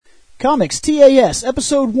Comics TAS,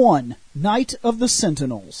 Episode 1, Night of the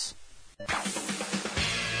Sentinels.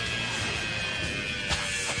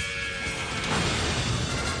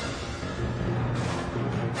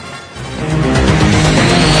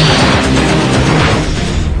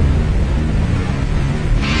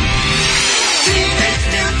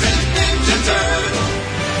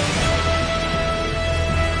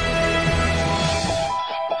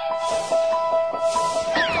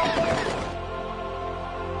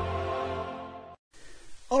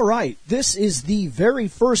 Alright, this is the very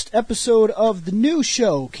first episode of the new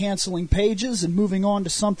show, canceling pages and moving on to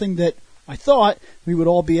something that I thought we would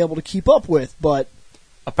all be able to keep up with, but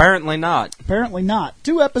apparently not. Apparently not.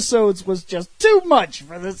 2 episodes was just too much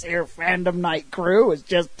for this here Fandom Knight crew. It's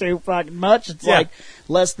just too fucking much. It's like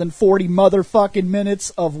less than 40 motherfucking minutes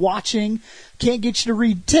of watching. Can't get you to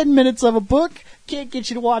read 10 minutes of a book. Can't get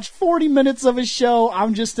you to watch 40 minutes of a show.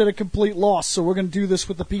 I'm just at a complete loss, so we're going to do this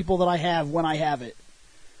with the people that I have when I have it.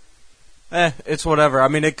 It's whatever. I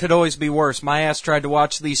mean, it could always be worse. My ass tried to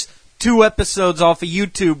watch these 2 episodes off of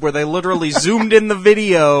YouTube where they literally zoomed in the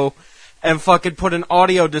video and fucking put an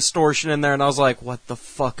audio distortion in there, and I was like, what the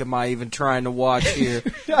fuck am I even trying to watch here?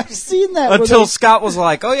 I've seen that. Until Scott was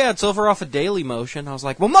like, oh yeah, it's over off of Daily Motion. I was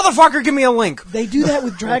like, well, motherfucker, give me a link. They do that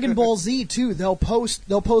with Dragon Ball Z, too. They'll post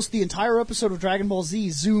the entire episode of Dragon Ball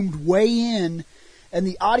Z zoomed way in, and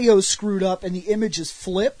the audio's screwed up, and the image is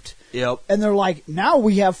flipped. Yep. And they're like, now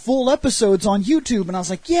we have full episodes on YouTube. And I was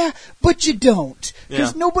like, yeah, but you don't.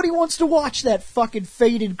 Because nobody wants to watch that fucking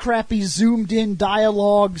faded, crappy, zoomed-in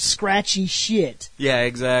dialogue, scratchy shit. Yeah,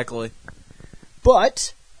 exactly.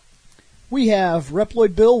 But we have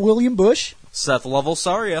Reploid Bill, William Bush, Seth Lovell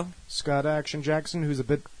Sario, Scott Action Jackson, who's a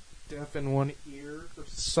bit deaf in one ear for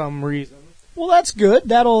some reason. Well, that's good.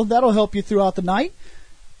 That'll help you throughout the night.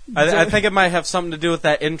 I think it might have something to do with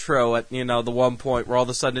that intro at, the one point where all of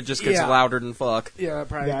a sudden it just gets louder than fuck. Yeah, that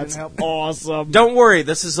probably didn't help. Awesome. Don't worry,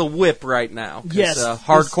 this is a whip right now. Yes. It's a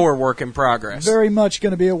hardcore work in progress. Very much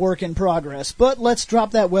going to be a work in progress. But let's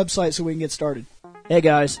drop that website so we can get started. Hey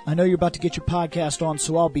guys, I know you're about to get your podcast on,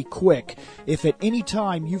 so I'll be quick. If at any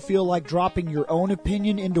time you feel like dropping your own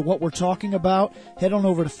opinion into what we're talking about, head on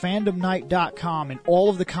over to fandomknight.com, and all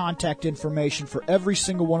of the contact information for every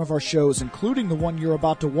single one of our shows, including the one you're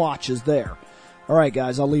about to watch, is there. Alright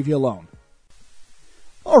guys, I'll leave you alone.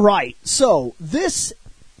 Alright, so this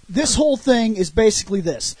whole thing is basically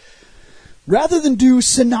this. Rather than do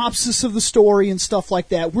synopsis of the story and stuff like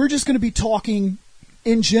that, we're just going to be talking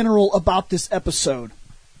in general about this episode.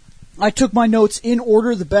 I took my notes in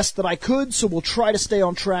order the best that I could, so we'll try to stay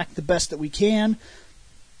on track the best that we can.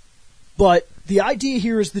 But the idea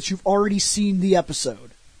here is that you've already seen the episode.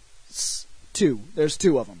 It's 2. There's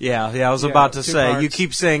 2 of them. Yeah, I was about to say, parts. you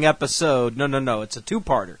keep saying episode. No, it's a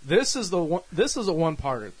 2-parter. This is a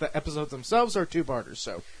 1-parter. The episodes themselves are 2-parters,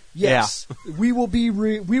 so. Yes. Yeah. we will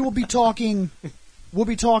be talking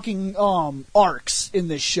arcs in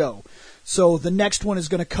this show. So the next one is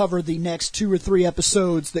going to cover the next 2 or 3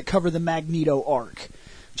 episodes that cover the Magneto arc,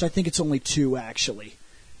 which I think it's only 2, actually.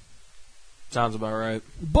 Sounds about right.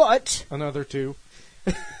 But another 2.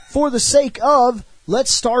 For the sake of,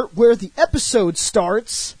 let's start where the episode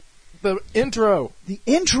starts. The intro. The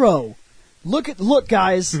intro. Look,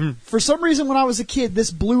 guys. For some reason, when I was a kid,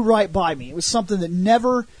 this blew right by me. It was something that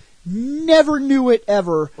never knew it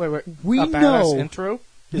ever. Wait. We a badass intro?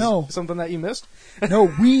 No. Something that you missed? No,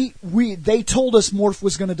 they told us Morph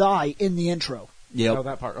was going to die in the intro. Yep. Oh,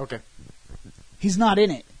 that part, okay. He's not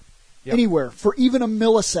in it. Anywhere. For even a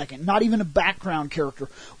millisecond. Not even a background character.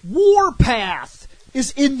 Warpath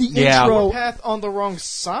is in the intro. Warpath on the wrong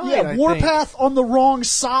side, Yeah, Warpath on the wrong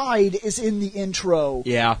side is in the intro.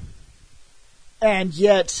 Yeah. And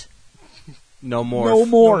yet... No Morph. No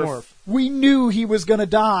Morph. We knew he was going to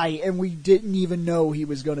die, and we didn't even know he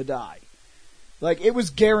was going to die. Like, it was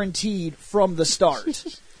guaranteed from the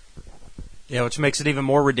start. Yeah, which makes it even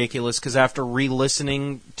more ridiculous, because after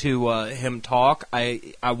re-listening to him talk, I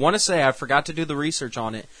want to say, I forgot to do the research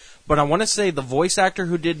on it, but I want to say the voice actor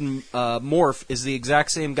who did Morph is the exact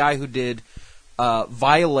same guy who did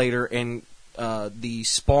Violator in the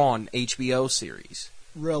Spawn HBO series.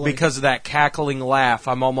 Really? Because of that cackling laugh,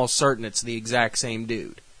 I'm almost certain it's the exact same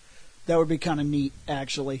dude. That would be kind of neat,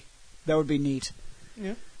 actually. That would be neat.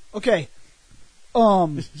 Yeah. Okay.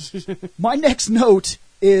 My next note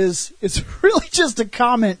is, it's really just a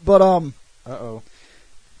comment, but, Uh-oh.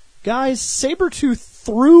 Guys, Sabretooth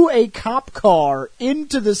threw a cop car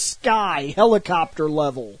into the sky, helicopter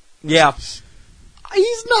level. Yeah.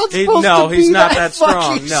 He's not supposed to be he's not that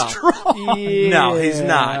strong. No. strong. Yeah. No, he's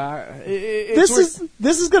not.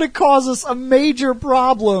 This is going to cause us a major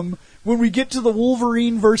problem when we get to the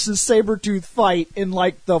Wolverine versus Sabretooth fight in,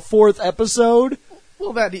 like, the 4th episode.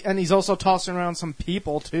 Well, and he's also tossing around some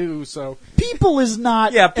people, too, so... People is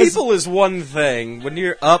not... Yeah, people is one thing. When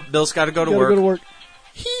you're up, Bill's got to go to work.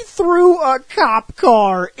 He threw a cop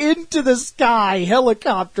car into the sky,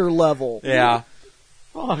 helicopter level. Yeah.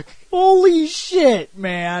 Fuck. Holy shit,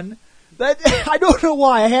 man. That I don't know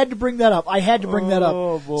why. I had to bring that up.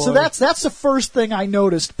 Oh, boy. So that's the first thing I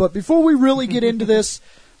noticed. But before we really get into this,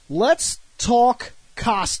 let's talk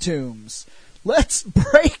costumes. Let's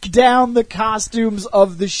break down the costumes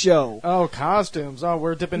of the show. Oh, costumes. Oh,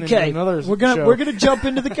 we're dipping into another show. We're We're gonna jump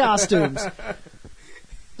into the costumes.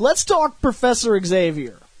 Let's talk Professor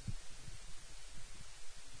Xavier.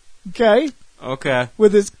 Okay? Okay.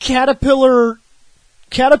 With his caterpillar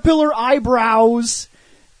eyebrows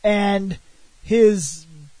and his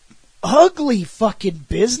ugly fucking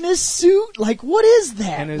business suit? Like, what is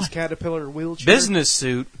that? And his caterpillar wheelchair. Business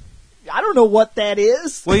suit? I don't know what that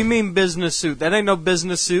is. What do you mean business suit? That ain't no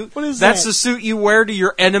business suit. What is That's that? the suit you wear to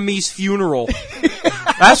your enemy's funeral.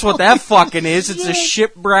 That's what that fucking is. It's a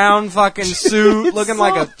shit brown fucking suit looking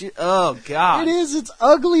like a... Oh, God. It is. It's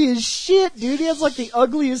ugly as shit, dude. He has, like, the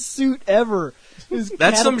ugliest suit ever.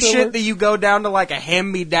 That's some shit that you go down to, like, a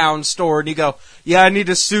hand-me-down store and you go, yeah, I need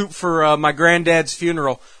a suit for my granddad's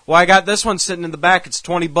funeral. Well, I got this one sitting in the back. It's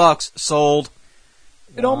 $20. Sold.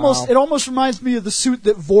 It almost reminds me of the suit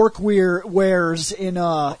that Vork wears in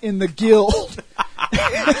the Guild.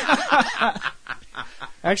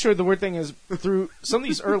 Actually, the weird thing is, through some of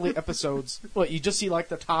these early episodes, you just see, like,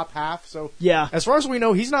 the top half, so... Yeah. As far as we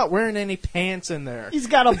know, he's not wearing any pants in there. He's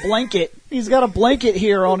got a blanket. He's got a blanket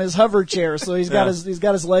here on his hover chair, so he's got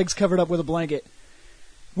his legs covered up with a blanket.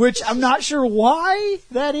 Which I'm not sure why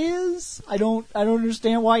that is. I don't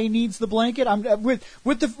understand why he needs the blanket. With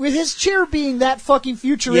his chair being that fucking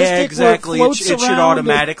futuristic. Yeah, exactly. Where it floats should around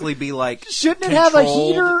automatically be like. Shouldn't it have a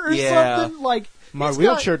heater or something? Like my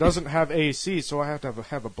wheelchair doesn't have AC, so I have to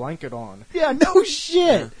have a blanket on. Yeah, no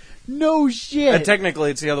shit. Yeah. No shit. And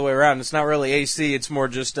technically, it's the other way around. It's not really AC. It's more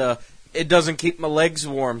just it doesn't keep my legs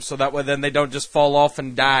warm, so that way then they don't just fall off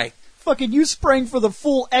and die. Fucking you sprang for the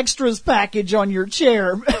full extras package on your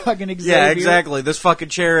chair, fucking Xavier. Yeah, exactly. This fucking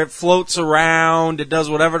chair, it floats around, it does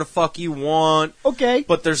whatever the fuck you want. Okay.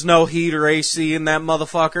 But there's no heat or AC in that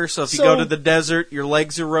motherfucker, so if you go to the desert, your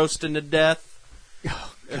legs are roasting to death.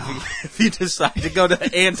 Oh, if you decide to go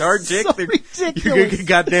to Antarctic, so you're going to get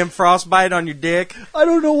goddamn frostbite on your dick. I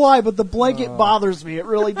don't know why, but the blanket bothers me. It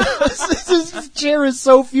really does. This chair is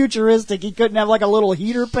so futuristic. He couldn't have like a little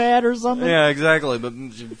heater pad or something. Yeah, exactly. But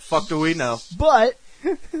fuck do we know? But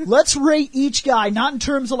let's rate each guy, not in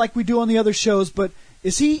terms of like we do on the other shows, but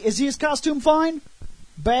is his costume fine?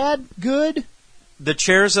 Bad? Good? The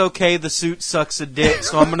chair's okay. The suit sucks a dick,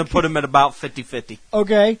 so I'm going to put him at about 50-50.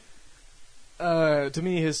 Okay. To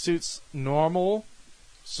me, his suit's normal.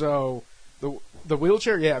 So the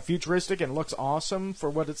wheelchair, futuristic and looks awesome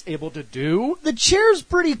for what it's able to do. The chair's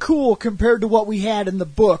pretty cool compared to what we had in the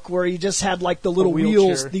book, where he just had like the little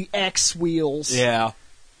wheels, the X wheels. Yeah.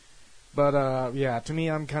 But to me,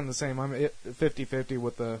 I'm kind of the same. I'm 50-50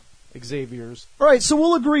 with the Xavier's. All right, so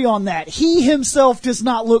we'll agree on that. He himself does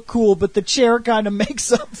not look cool, but the chair kind of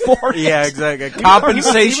makes up for it. Yeah, exactly.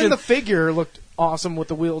 Compensation. Even the figure looked awesome with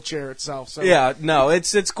the wheelchair itself. So. Yeah, no,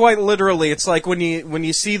 it's quite literally. It's like when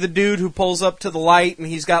you see the dude who pulls up to the light and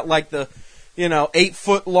he's got like the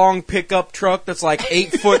 8-foot long pickup truck that's like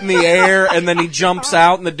 8 foot in the air, and then he jumps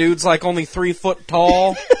out and the dude's like only 3 foot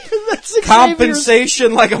tall. That's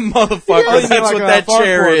compensation like a motherfucker. Yeah. That's like what that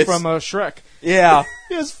chair is from Shrek. Yeah.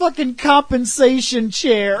 His fucking compensation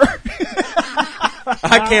chair.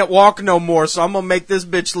 I can't walk no more, so I'm gonna make this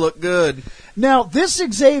bitch look good. Now, this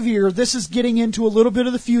Xavier, this is getting into a little bit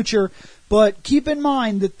of the future, but keep in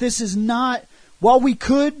mind that this is not, while we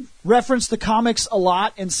could reference the comics a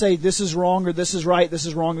lot and say this is wrong or this is right, this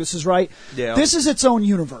is wrong, this is right, this is its own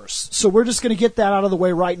universe. So we're just going to get that out of the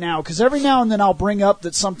way right now, because every now and then I'll bring up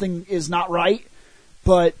that something is not right,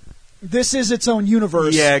 but this is its own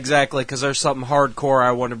universe. Yeah, exactly, because there's something hardcore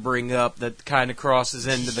I want to bring up that kind of crosses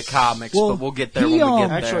into the comics, but we'll get there when we get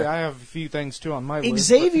there. Actually, I have a few things, too, on my list.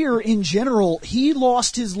 Xavier, in general, he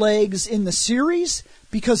lost his legs in the series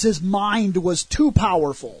because his mind was too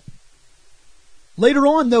powerful. Later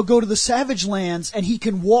on, they'll go to the Savage Lands, and he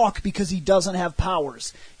can walk because he doesn't have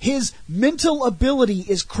powers. His mental ability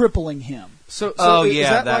is crippling him. So is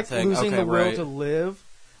that like thing. losing okay, the will right. to live,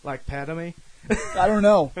 like Padme? I don't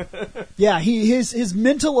know. Yeah, his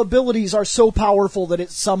mental abilities are so powerful that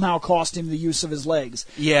it somehow cost him the use of his legs.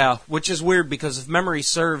 Yeah, which is weird because if memory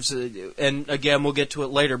serves, and again we'll get to it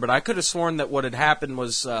later, but I could have sworn that what had happened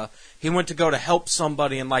was he went to go to help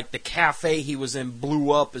somebody and like the cafe he was in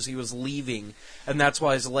blew up as he was leaving, and that's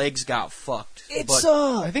why his legs got fucked. It's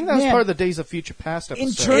I think that was part of the Days of Future Past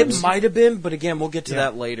episode. It might have been, but again we'll get to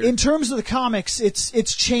that later. In terms of the comics,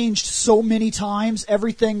 it's changed so many times.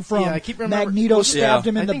 Everything from I keep remembering, Magneto stabbed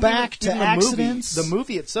him in the think back to even the accidents. The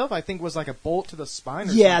movie itself, I think, was like a bolt to the spine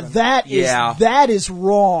or Yeah, something. that is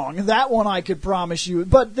wrong. That one I could promise you.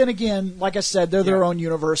 But then again, like I said, they're their own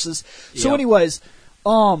universes. So anyways,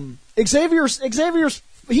 Xavier's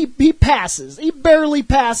he passes. He barely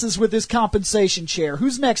passes with his compensation chair.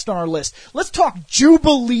 Who's next on our list? Let's talk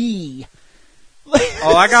Jubilee.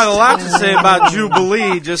 Oh, I got a lot to say about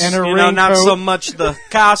Jubilee. Just not so much the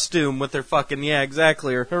costume with her fucking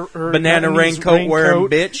exactly her banana raincoat wearing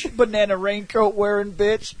bitch. Banana raincoat wearing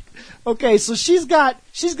bitch. Okay, so she's got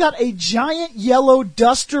a giant yellow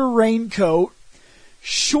duster raincoat.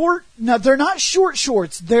 Short. No, they're not short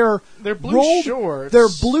shorts. They're blue shorts. They're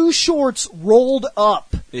blue shorts rolled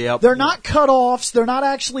up. Yep. They're not cut-offs. They're not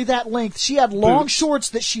actually that length. She had long shorts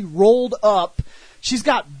that she rolled up. She's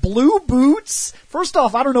got blue boots. First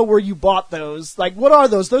off, I don't know where you bought those. Like, what are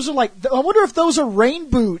those? Those are like, I wonder if those are rain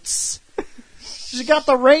boots. She got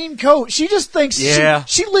the raincoat. She just thinks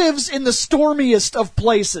she lives in the stormiest of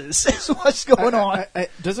places. Is what's going on.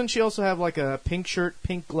 Doesn't she also have like a pink shirt,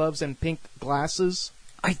 pink gloves, and pink glasses?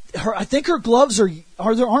 I think her gloves aren't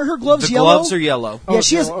her gloves the yellow? The gloves are yellow. Yeah,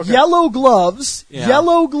 she has yellow gloves. Yeah.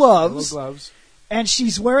 Yellow gloves. Yellow gloves. And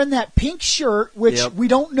she's wearing that pink shirt, which we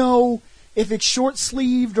don't know if it's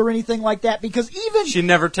short-sleeved or anything like that, because even... She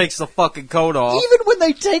never takes the fucking coat off. Even when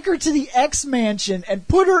they take her to the X-Mansion and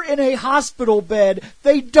put her in a hospital bed,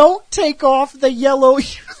 they don't take off the yellow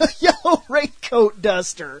raincoat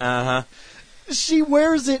duster. Uh-huh. She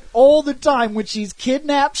wears it all the time. When she's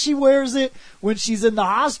kidnapped, she wears it. When she's in the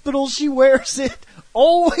hospital, she wears it.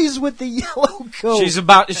 Always with the yellow coat.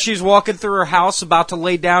 She's walking through her house about to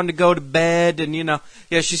lay down to go to bed, and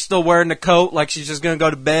she's still wearing the coat like she's just going to go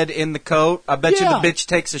to bed in the coat. I bet you the bitch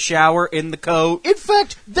takes a shower in the coat. In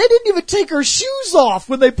fact, they didn't even take her shoes off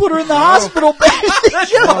when they put her in the hospital bed.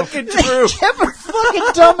 That's fucking true. They kept her fucking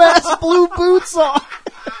dumbass blue boots on.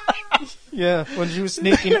 Yeah, when she was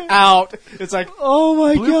sneaking out, it's like, oh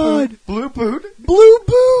my god, blue boot, blue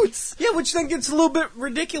boots. Yeah, which then gets a little bit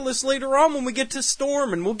ridiculous later on when we get to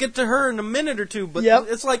Storm, and we'll get to her in a minute or two. But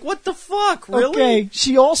it's like, what the fuck, really? Okay,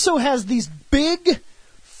 she also has these big,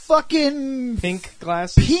 fucking pink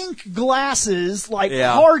glasses, like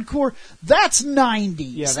hardcore. That's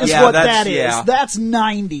 90s. Yeah, what that is. Yeah. That's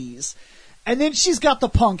 90s, and then she's got the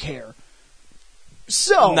punk hair.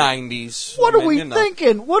 So 90s. What are we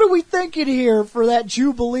thinking? What are we thinking here for that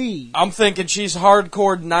Jubilee? I'm thinking she's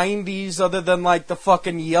hardcore 90s, other than like the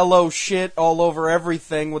fucking yellow shit all over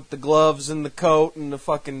everything with the gloves and the coat and the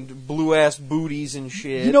fucking blue ass booties and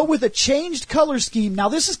shit. With a changed color scheme. Now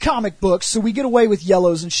this is comic books, so we get away with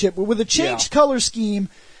yellows and shit. But with a changed color scheme,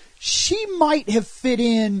 she might have fit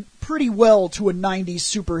in pretty well to a 90s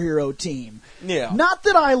superhero team. Yeah. Not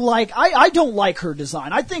that I don't like her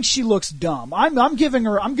design. I think she looks dumb. I'm giving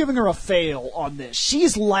her a fail on this.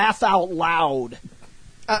 She's laugh out loud.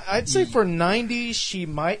 I'd say for 90s she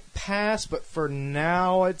might pass, but for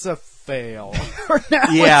now it's a fail. For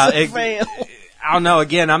now it's a fail. I don't know.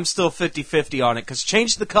 Again, I'm still 50-50 on it, because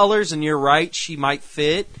change the colors and you're right, she might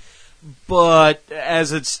fit. But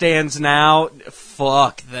as it stands now,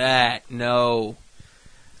 fuck that. No.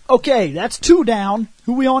 Okay, that's 2 down.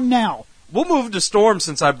 Who we on now? We'll move to Storm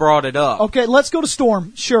since I brought it up. Okay, let's go to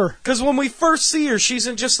Storm. Sure. Because when we first see her, she's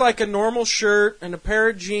in just like a normal shirt and a pair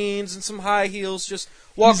of jeans and some high heels, just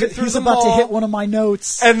walking through the mall. He's about to hit one of my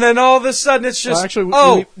notes. And then all of a sudden it's just,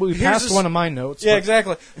 we passed one of my notes. Yeah,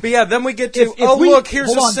 exactly. But then we get to, look,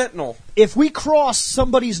 here's a Sentinel. If we cross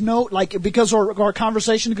somebody's note, like because our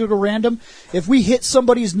conversation could go random, if we hit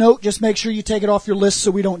somebody's note, just make sure you take it off your list so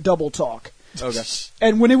we don't double talk. Okay.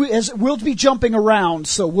 And we'll be jumping around,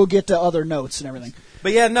 so we'll get to other notes and everything.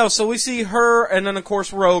 But so we see her, and then of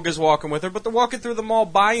course Rogue is walking with her, but they're walking through the mall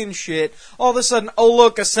buying shit. All of a sudden,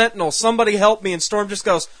 look, a Sentinel, somebody help me, and Storm just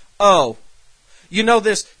goes,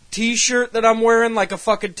 this t-shirt that I'm wearing, like a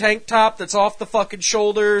fucking tank top that's off the fucking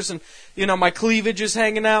shoulders, and, my cleavage is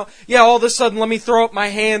hanging out. Yeah, all of a sudden, let me throw up my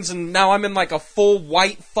hands, and now I'm in like a full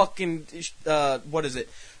white fucking,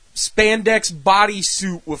 spandex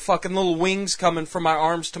bodysuit with fucking little wings coming from my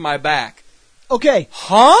arms to my back. Okay.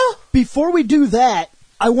 Huh? Before we do that,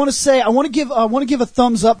 I want to give a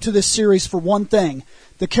thumbs up to this series for one thing.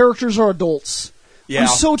 The characters are adults. Yeah. I'm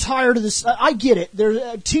so tired of this. I get it.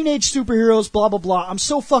 They're teenage superheroes, blah blah blah. I'm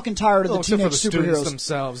so fucking tired of the except teenage for the students superheroes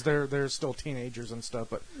themselves. They're still teenagers and stuff,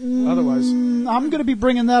 but otherwise, I'm going to be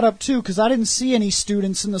bringing that up too because I didn't see any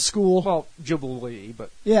students in the school. well, Jubilee,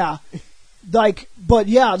 but Yeah.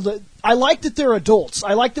 I like that they're adults.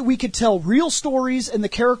 I like that we could tell real stories and the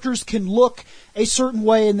characters can look a certain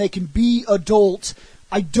way and they can be adult.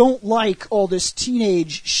 I don't like all this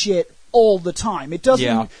teenage shit all the time. It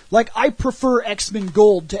doesn't, I prefer X-Men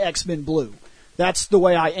Gold to X-Men Blue. That's the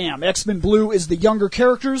way I am. X-Men Blue is the younger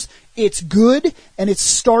characters. It's good, and it's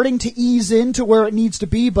starting to ease into where it needs to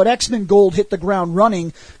be, but X-Men Gold hit the ground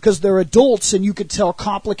running because they're adults, and you could tell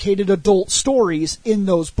complicated adult stories in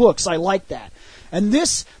those books. I like that. And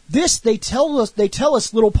this they tell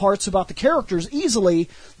us little parts about the characters easily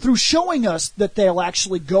through showing us that they'll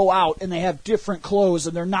actually go out and they have different clothes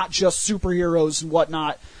and they're not just superheroes and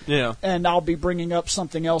whatnot. Yeah. And I'll be bringing up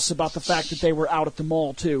something else about the fact that they were out at the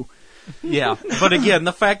mall too. Yeah, but again,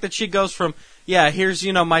 the fact that she goes from here's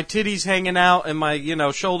my titties hanging out and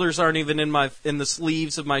my shoulders aren't even in the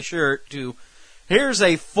sleeves of my shirt to here's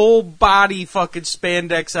a full body fucking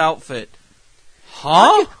spandex outfit.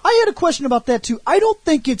 Huh? I had a question about that too. I don't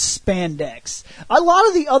think it's spandex. A lot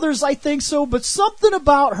of the others I think so, but something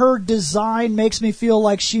about her design makes me feel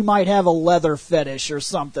like she might have a leather fetish or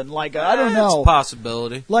something. Like I don't know. It's a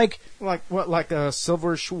possibility. Like what, like a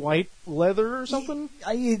silverish white leather or something?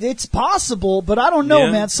 It's possible, but I don't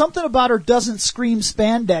know, man. Something about her doesn't scream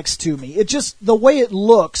spandex to me. It just the way it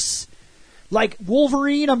looks. Like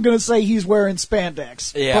Wolverine, I'm going to say he's wearing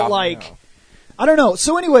spandex. Yeah. But I don't know.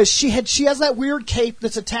 So anyways, she has that weird cape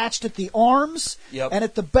that's attached at the arms and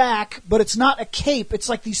at the back, but it's not a cape. It's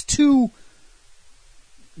like these two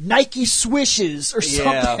Nike swishes or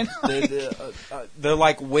something. Yeah, they're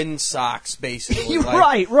like wind socks, basically.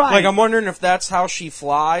 Right. Like I'm wondering if that's how she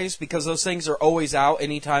flies, because those things are always out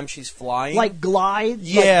anytime she's flying. Like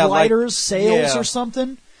gliders, sails or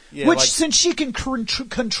something. Yeah, which, since she can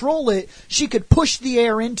control it, she could push the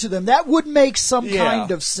air into them. That would make some kind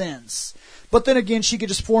of sense. But then again, she could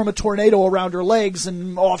just form a tornado around her legs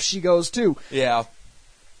and off she goes too. Yeah.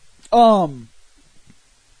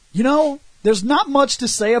 There's not much to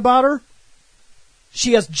say about her.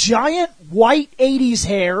 She has giant white 80s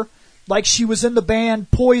hair, like she was in the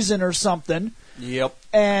band Poison or something. Yep.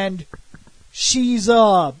 And she's,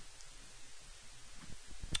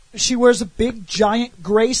 she wears a big giant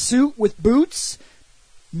gray suit with boots.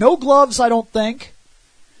 No gloves, I don't think.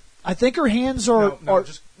 I think her hands are...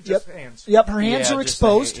 Just hands. Yep, her hands are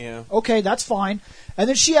exposed. Okay, that's fine. And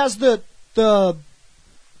then she has the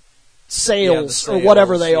sails, or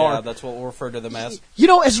whatever they are. Yeah, that's what we'll refer to them as.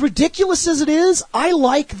 As ridiculous as it is, I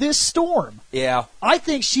like this Storm. Yeah. I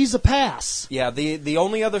think she's a pass. Yeah, the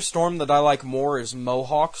only other Storm that I like more is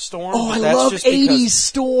Mohawk Storm. Oh, I love 80s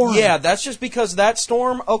Storm. Yeah, that's just because that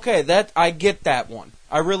Storm, I get that one.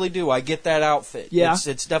 I really do. I get that outfit. Yeah.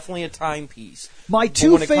 It's definitely a timepiece. My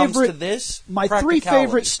three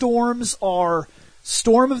favorite Storms are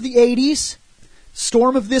Storm of the 80s,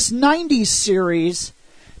 Storm of this 90s series,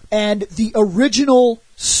 and the original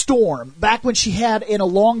Storm, back when she had an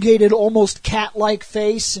elongated, almost cat-like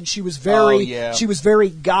face, and she was very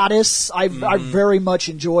goddess. I very much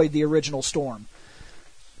enjoyed the original Storm.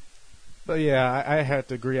 But yeah, I have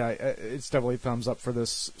to agree. It's definitely thumbs up for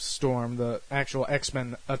this Storm, the actual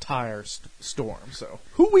X-Men attire Storm. So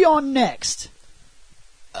who we on next?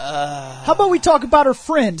 How about we talk about her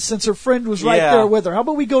friend, since her friend was right there with her? How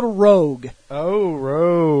about we go to Rogue? Oh,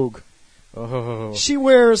 Rogue. Oh. She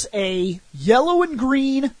wears a yellow and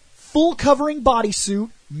green full covering bodysuit,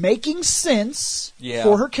 making sense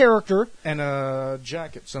for her character, and a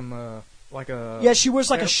jacket, she wears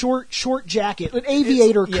like a short jacket, an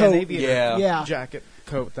aviator coat. An aviator jacket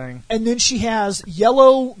coat thing. And then she has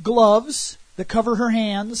yellow gloves that cover her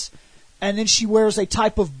hands, and then she wears a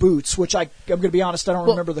type of boots, which I'm going to be honest, I don't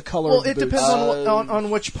remember the color of the boots. Well, it depends on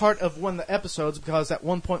which part of one of the episodes, because at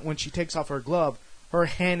one point when she takes off her glove, her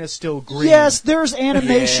hand is still green. Yes, there's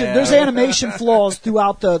animation. Yeah. There's animation flaws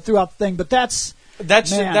throughout the thing, but that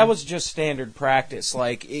was just standard practice.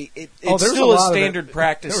 Like it's still a standard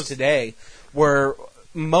practice today, where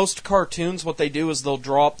most cartoons, what they do is they'll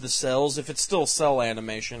draw up the cells if it's still cell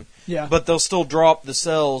animation. Yeah. But they'll still draw up the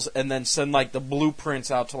cells and then send like the blueprints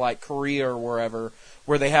out to like Korea or wherever,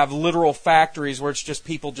 where they have literal factories where it's just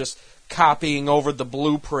people just copying over the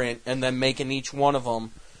blueprint and then making each one of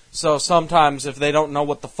them. So sometimes if they don't know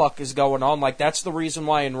what the fuck is going on, like that's the reason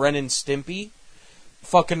why in Ren and Stimpy,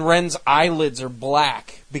 fucking Ren's eyelids are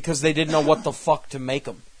black, because they didn't know what the fuck to make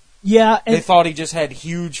them. Yeah, and They thought he just had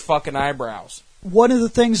huge fucking eyebrows. one of the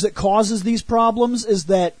things that causes these problems is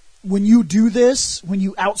that when you do this, when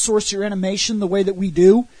you outsource your animation the way that we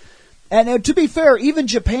do, and to be fair, even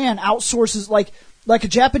Japan outsources, like a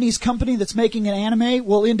Japanese company that's making an anime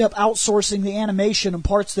will end up outsourcing the animation and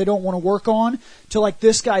parts they don't want to work on to like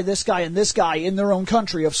this guy, and this guy in their own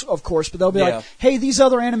country, of course. But they'll be like, hey, these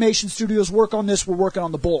other animation studios work on this, we're working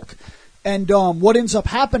on the bulk. And what ends up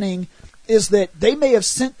happening is that they may have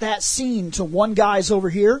sent that scene to one guy's over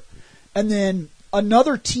here, and then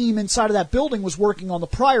another team inside of that building was working on the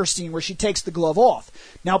prior scene where she takes the glove off.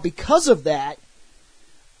 Now, because of that,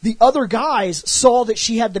 the other guys saw that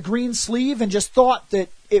she had the green sleeve and just thought that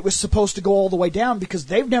it was supposed to go all the way down because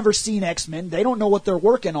they've never seen X-Men. They don't know what they're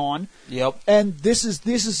working on. Yep. And this is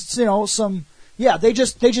they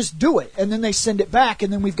just do it, and then they send it back,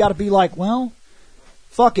 and then we've got to be like, well,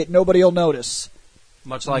 fuck it, nobody will notice.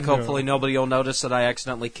 Much like hopefully nobody will notice that I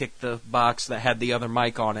accidentally kicked the box that had the other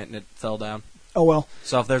mic on it and it fell down. Oh well.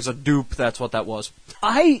 So if there's a dupe, that's what that was.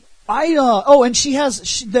 And in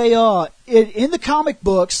the comic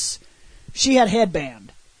books, she had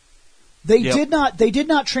headband. They did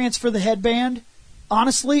not transfer the headband.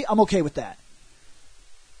 Honestly, I'm okay with that.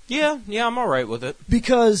 Yeah, I'm alright with it.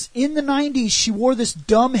 Because in the 90s, she wore this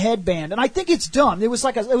dumb headband, and I think it's dumb. It was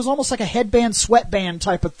almost like a headband, sweatband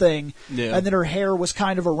type of thing. Yeah. And then her hair was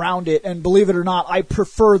kind of around it, and believe it or not, I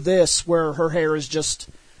prefer this, where her hair is just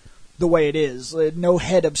the way it is. No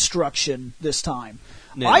head obstruction this time.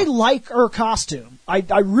 Yeah. I like her costume.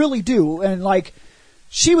 I really do. And, like,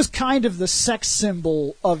 she was kind of the sex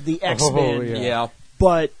symbol of the X-Men. Oh, yeah.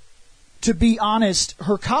 But to be honest,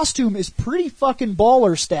 her costume is pretty fucking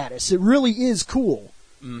baller status. It really is cool.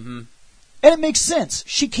 Mm-hmm. And it makes sense.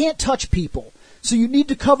 She can't touch people. So you need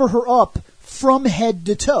to cover her up from head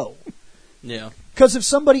to toe. Yeah. Because if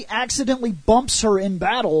somebody accidentally bumps her in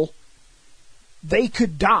battle, they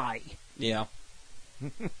could die. Yeah.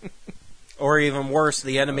 Or even worse,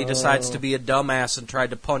 the enemy decides to be a dumbass and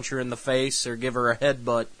tried to punch her in the face or give her a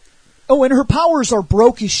headbutt. Oh, and her powers are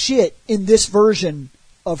broke as shit in this version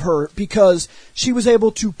of her because she was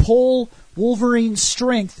able to pull Wolverine's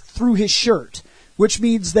strength through his shirt, which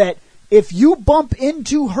means that if you bump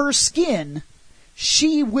into her skin,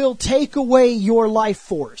 she will take away your life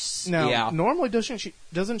force. Now, normally doesn't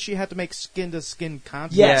she have to make skin-to-skin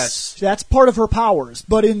contact? Yes, that's part of her powers.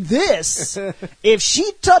 But in this, if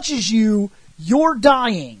she touches you, you're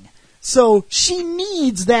dying. So she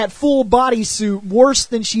needs that full bodysuit worse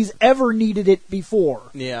than she's ever needed it before.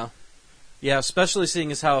 Yeah. Yeah, especially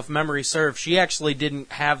seeing as how, if memory serves, she actually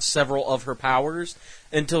didn't have several of her powers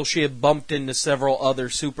until she had bumped into several other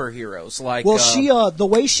superheroes. Like, the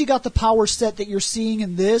way she got the power set that you're seeing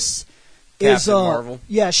in this is Captain Marvel.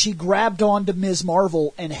 Yeah, she grabbed onto Ms.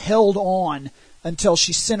 Marvel and held on until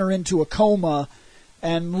she sent her into a coma.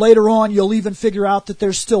 And later on, you'll even figure out that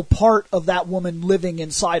there's still part of that woman living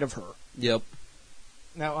inside of her. Yep.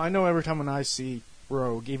 Now, I know every time when I see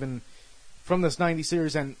Rogue, even from this 90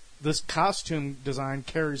 series, and this costume design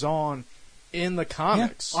carries on in the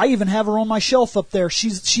comics. Yeah, I even have her on my shelf up there.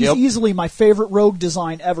 She's easily my favorite Rogue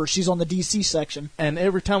design ever. She's on the DC section. And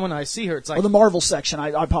every time when I see her, it's like... Or the Marvel section. I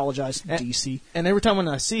apologize. DC. And every time when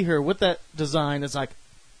I see her with that design, it's like,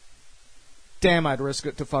 damn, I'd risk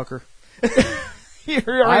it to fuck her.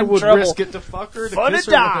 I would risk it to fuck her. Fun to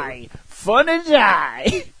die. Fun to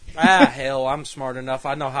die. Hell, I'm smart enough.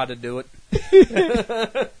 I know how to do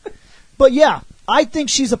it. But yeah, I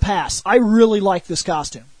think she's a pass. I really like this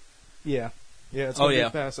costume. Yeah, it's a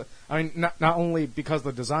big pass. I mean, not only because of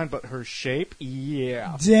the design, but her shape.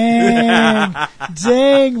 Yeah.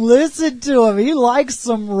 Dang! Listen to him. He likes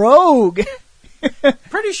some Rogue.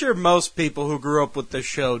 Pretty sure most people who grew up with the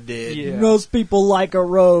show did. Yeah. Most people like a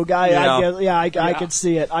Rogue. I can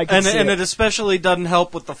see it. And it especially doesn't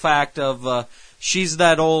help with the fact of she's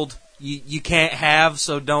that old. You can't have,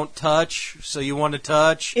 so don't touch. So you want to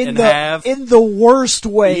touch have. In the worst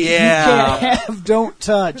way. Yeah. You can't have, don't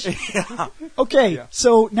touch. Yeah. Okay,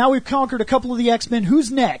 so now we've conquered a couple of the X-Men. Who's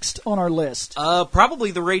next on our list? Probably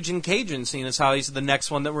the Raging Cajun, seeing as how he's the next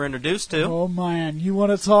one that we're introduced to. Oh, man. You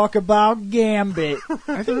want to talk about Gambit.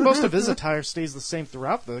 I think most of his attire stays the same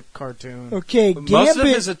throughout the cartoon. Okay, Gambit. Most of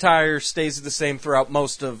his attire stays the same throughout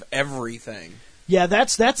most of everything. Yeah,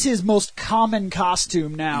 that's his most common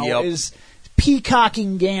costume now, is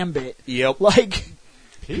peacocking Gambit. Yep. Like,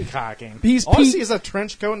 peacocking? All I see is a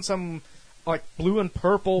trench coat and some, like, blue and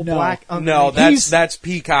purple, black underneath. No, that's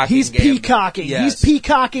peacocking He's Gambit. peacocking. Yes. He's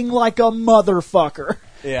peacocking like a motherfucker.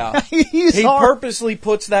 Yeah. He's he hard. purposely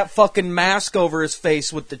puts that fucking mask over his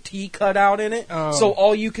face with the T cut out in it. Oh. So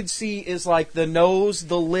all you can see is like the nose,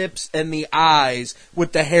 the lips, and the eyes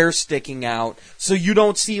with the hair sticking out. So you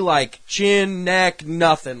don't see like chin, neck,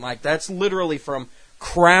 nothing. Like that's literally from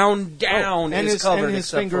crown down and is his, covered and his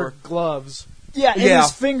except finger for... gloves. Yeah, and Yeah.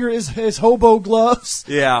 his finger is his hobo gloves.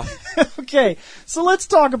 Yeah. Okay, so let's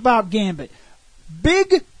talk about Gambit.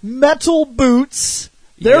 Big metal boots.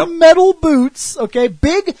 They're Yep. metal boots, okay?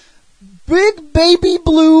 Big baby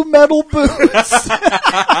blue metal boots.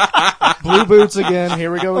 Blue boots again.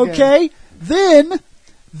 Here we go again. Okay?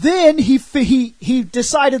 Then he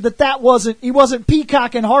decided that he wasn't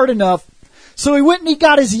peacocking hard enough. So he went and he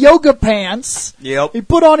got his yoga pants. Yep. He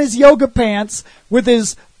put on his yoga pants with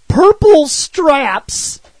his purple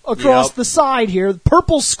straps across Yep. the side here,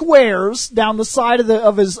 purple squares down the side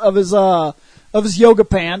of his yoga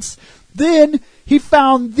pants. Then he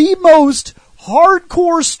found the most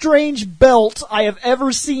hardcore strange belt I have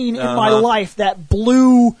ever seen in my life, that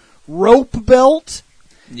blue rope belt.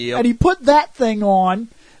 Yep. And he put that thing on.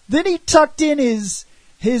 Then he tucked in his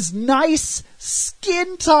nice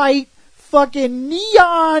skin tight fucking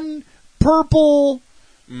neon purple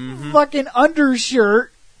fucking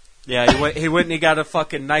undershirt. Yeah, he went and he got a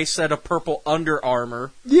fucking nice set of purple Under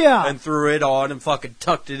Armour. Yeah. And threw it on and fucking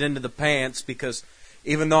tucked it into the pants because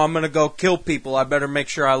even though I'm going to go kill people, I better make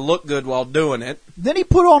sure I look good while doing it. Then he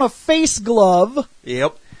put on a face glove.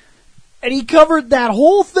 Yep. And he covered that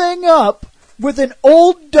whole thing up with an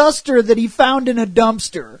old duster that he found in a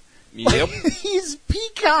dumpster. Yep. He's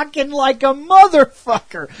peacocking like a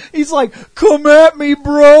motherfucker. He's like, come at me,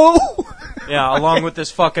 bro. Yeah, along with his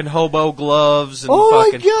fucking hobo gloves and Oh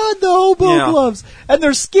fucking... my god, the hobo gloves. And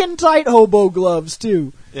they're skin-tight hobo gloves,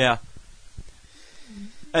 too. Yeah.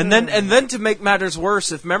 And then to make matters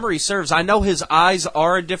worse, if memory serves, I know his eyes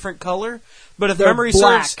are a different color, but if They're memory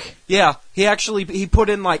black. serves, yeah, he put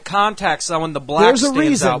in like contacts so when the black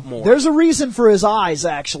stands out more. There's a reason for his eyes,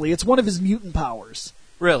 actually. It's one of his mutant powers.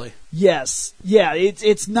 Really? Yes. Yeah,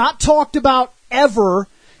 it's not talked about ever.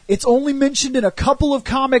 It's only mentioned in a couple of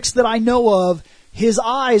comics that I know of. His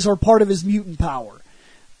eyes are part of his mutant power.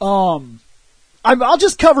 I'll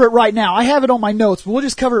just cover it right now. I have it on my notes, but we'll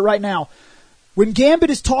just cover it right now. When Gambit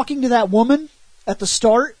is talking to that woman at the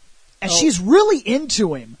start, and she's really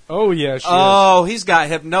into him. Oh, yeah, she Oh, he's got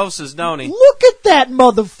hypnosis, don't he? Look at that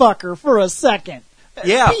motherfucker for a second.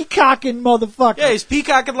 Yeah. Peacocking motherfucker. Yeah, he's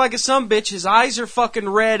peacocking like a sumbitch. His eyes are fucking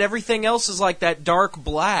red. Everything else is like that dark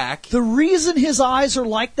black. The reason his eyes are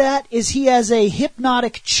like that is he has a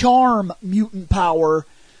hypnotic charm mutant power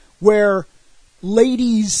where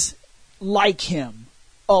ladies like him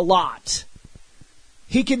a lot.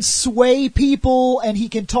 He can sway people and he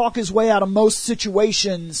can talk his way out of most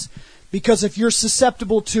situations because if you're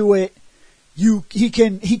susceptible to it, he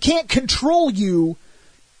can't control you,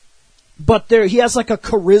 but he has like a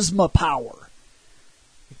charisma power.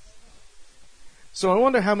 So I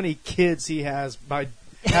wonder how many kids he has by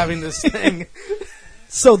having this thing.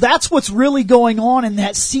 So that's what's really going on in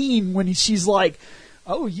that scene when she's like,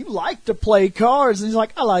 "Oh, you like to play cards," and he's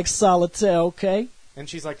like, "I like solitaire, okay." And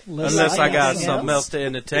she's like, Unless I got something something else to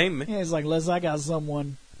entertain me. Yeah, he's like, "Unless I got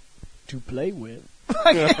someone to play with."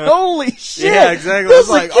 Like, holy shit! Yeah, exactly. This It's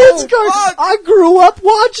like, is a kid's oh, card. fuck. I grew up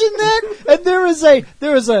watching that, and there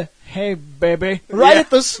is a "Hey, baby" right Yeah. at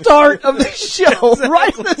the start of the show.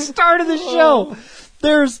 Right at the start of the show.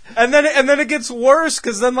 There's And then it gets worse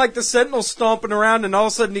because then like the Sentinel's stomping around and all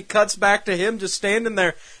of a sudden he cuts back to him just standing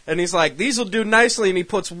there and he's like, "These will do nicely," and he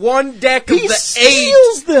puts one deck of he the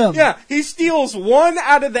steals 8. them. Yeah, he steals one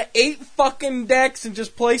out of the 8 fucking decks and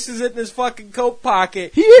just places it in his fucking coat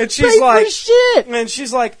pocket. He didn't and she's pay for like, shit. And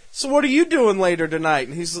she's like, "So what are you doing later tonight?"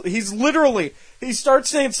 And he's literally, he starts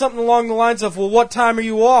saying something along the lines of, "Well, what time are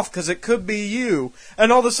you off? Because it could be you."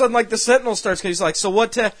 And all of a sudden, like the Sentinel starts, he's like, "So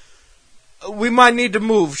what we might need to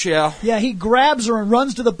move, Shell." Yeah, he grabs her and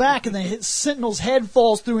runs to the back, and the Sentinel's head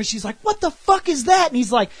falls through, and she's like, "What the fuck is that?" And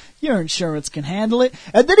he's like, "Your insurance can handle it."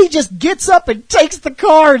 And then he just gets up and takes the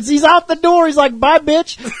cards. He's out the door. He's like, "Bye,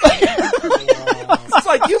 bitch." It's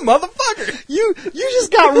like, you motherfucker. You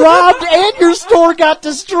just got robbed, and your store got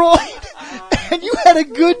destroyed, and you had a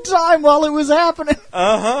good time while it was happening.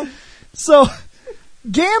 Uh-huh. So,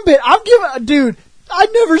 Gambit, dude,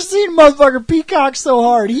 I've never seen motherfucker peacock so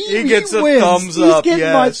hard. He gets a wins. thumbs He's up, getting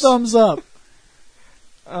my yes. thumbs up.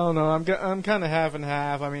 I don't know. I'm kind of half and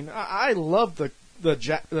half. I mean, I love the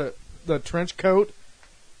trench coat,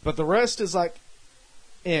 but the rest is like,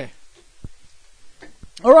 eh.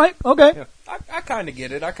 All right, okay. Yeah. I kind of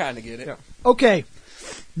get it. Yeah. Okay,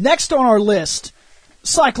 next on our list,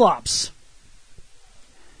 Cyclops.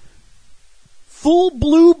 full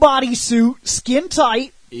blue bodysuit, skin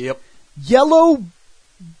tight, Yep. yellow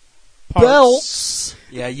Parts. belts.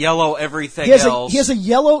 Yeah, yellow everything He has else. a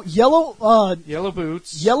yellow Yellow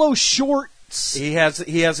boots. yellow shorts. He has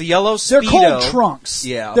a yellow Speedo. They're called trunks.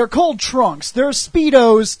 Yeah. They're called trunks. They're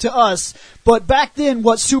Speedos to us, but back then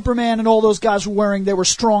what Superman and all those guys were wearing, they were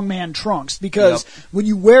strongman trunks, because when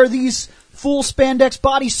you wear these full spandex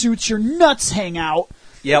bodysuits, your nuts hang out.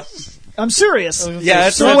 Yep. I'm serious. Yeah,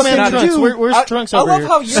 that's so what they trunks. do. Where's trunks I over love here?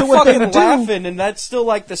 how you're So what they fucking do- laughing, and that's still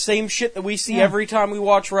like the same shit that we see every time we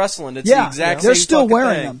watch wrestling. It's the exact they're same still fucking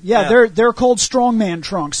wearing thing. them. Yeah, they're called strongman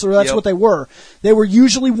trunks, so that's Yep. what they were. They were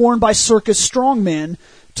usually worn by circus strongmen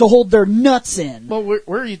to hold their nuts in. Well,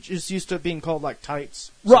 we're just used to it being called like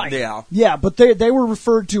tights. Right. Yeah. Yeah, but they were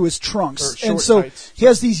referred to as trunks. Or short And so tights. he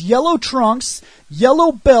has these yellow trunks,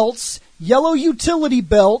 yellow belts, yellow utility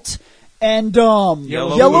belt, and yellow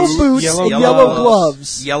boots, yellow and gloves. yellow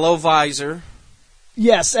gloves. Yellow visor.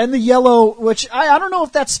 Yes, and the yellow, which I don't know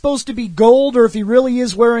if that's supposed to be gold or if he really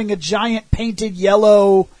is wearing a giant painted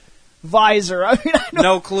yellow visor. I mean, I don't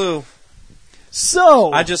No clue.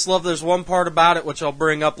 So I just love there's one part about it which I'll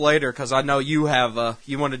bring up later because I know you have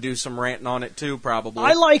you want to do some ranting on it too probably.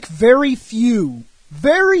 I like very few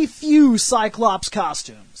Cyclops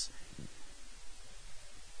costumes.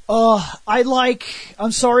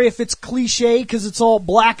 I'm sorry if it's cliche because it's all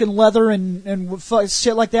black and leather and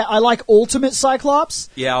shit like that. I like Ultimate Cyclops.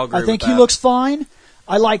 Yeah, I'll agree I think with he that. looks fine.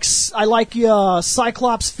 I like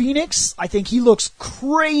Cyclops Phoenix. I think he looks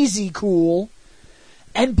crazy cool.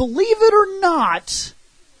 And believe it or not,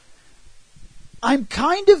 I'm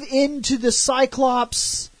kind of into the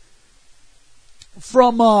Cyclops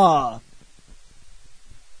from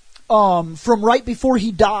right before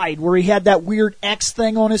he died, where he had that weird X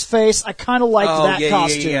thing on his face. I kind of like that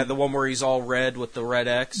costume. Yeah, the one where he's all red with the red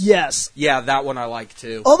X. Yes. Yeah, that one I like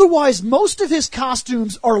too. Otherwise, most of his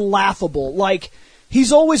costumes are laughable. Like,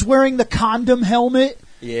 he's always wearing the condom helmet.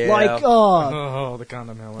 Yeah. Like, Oh, the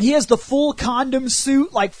condom helmet. he has the full condom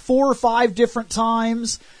suit like 4 or 5 different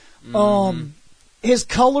times. His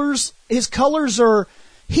colors are,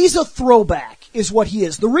 he's a throwback is what he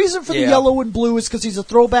is. The reason for the yellow and blue is because he's a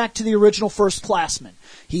throwback to the original First Classman.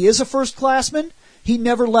 He is a First Classman. He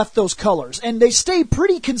never left those colors. And they stay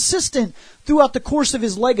pretty consistent throughout the course of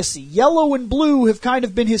his legacy. Yellow and blue have kind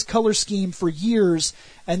of been his color scheme for years,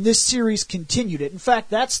 and this series continued it. In fact,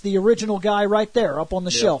 that's the original guy right there up on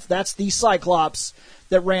the shelf. That's the Cyclops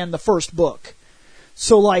that ran the first book.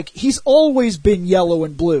 So, like, he's always been yellow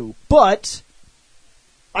and blue, but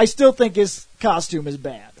I still think his costume is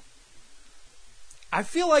bad. I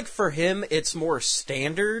feel like for him it's more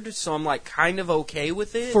standard, so I'm like kind of okay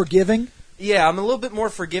with it. Forgiving? Yeah, I'm a little bit more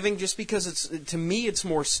forgiving just because to me it's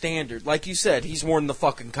more standard. Like you said, he's worn the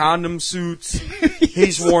fucking condom suits.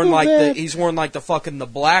 He's worn like the fucking the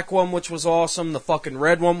black one, which was awesome, the fucking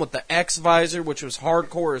red one with the X visor, which was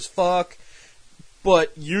hardcore as fuck.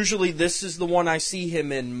 But usually this is the one I see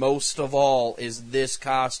him in most of all, is this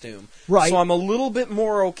costume. Right. So I'm a little bit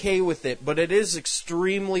more okay with it, but it is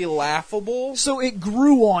extremely laughable. So it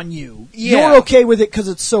grew on you. Yeah. You're okay with it because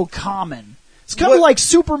it's so common. It's kind of like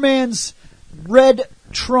Superman's red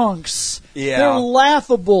trunks. Yeah. They're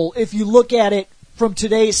laughable if you look at it from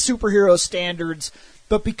today's superhero standards.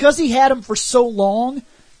 But because he had them for so long,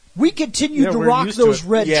 we continued to we're rock used to those it.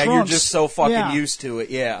 red Yeah, trunks. you're just so fucking Yeah. used to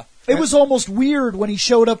it, yeah. It was almost weird when he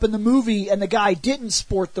showed up in the movie and the guy didn't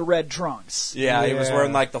sport the red trunks. Yeah, he was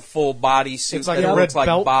wearing like the full body suit. It's like that a looks red like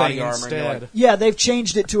belt body thing armor. instead. And you're like- Yeah, they've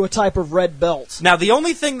changed it to a type of red belt. Now, the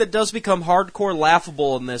only thing that does become hardcore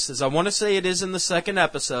laughable in this is I want to say it is in the second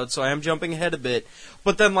episode, so I am jumping ahead a bit.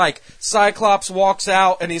 But then, like, Cyclops walks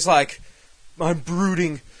out and he's like, I'm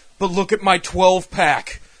brooding, but look at my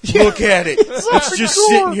 12-pack. Look at it. It's just hardcore.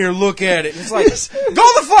 sitting here. Look at it. It's like, go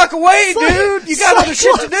the fuck away, dude. You got other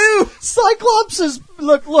shit to do. Cyclops is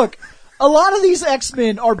look. A lot of these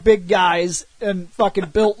X-Men are big guys and fucking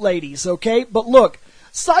built ladies, okay? But look,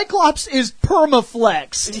 Cyclops is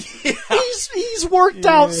permaflex. He's worked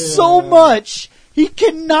out so much he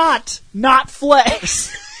cannot not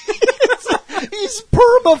flex. He's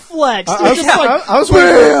permaflex. I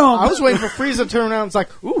was waiting for Frieza to turn around and it's like,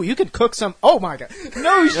 ooh, you could cook some. Oh my god.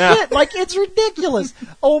 No shit. Like, it's ridiculous.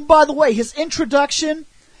 Oh, and by the way, his introduction,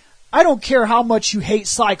 I don't care how much you hate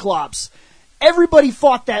Cyclops. Everybody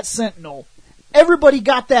fought that Sentinel. Everybody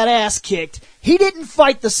got that ass kicked. He didn't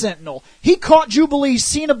fight the Sentinel. He caught Jubilee,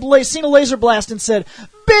 seen a laser blast, and said,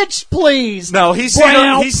 bitch, please. No, he's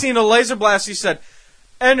seen a laser blast. He said,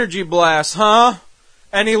 energy blast, huh?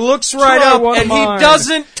 And he looks right Try up, one of and he mine.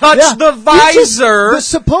 doesn't touch Yeah. the visor. But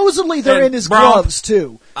supposedly they're And in his bromp. gloves,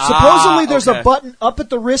 too. Supposedly there's okay. a button up at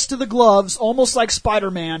the wrist of the gloves, almost like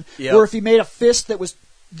Spider-Man, Yep. where if he made a fist that was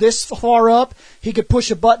this far up, he could push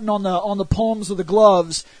a button on the palms of the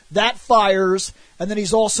gloves. That fires, and then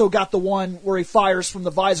he's also got the one where he fires from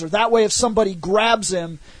the visor. That way, if somebody grabs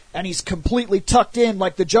him and he's completely tucked in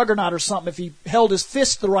like the Juggernaut or something, if he held his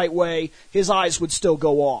fist the right way, his eyes would still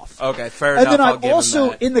go off. Okay, fair And enough. then I'll I give him also,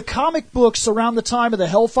 that. in the comic books around the time of the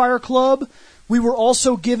Hellfire Club, we were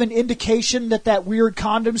also given indication that weird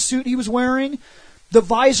condom suit he was wearing, the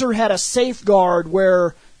visor had a safeguard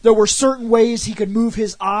where there were certain ways he could move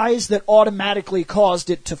his eyes that automatically caused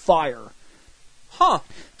it to fire. Huh.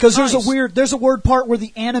 Because Nice. there's a word part where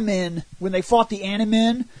the Animen, when they fought the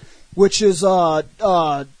Animen, which is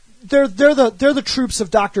they're the troops of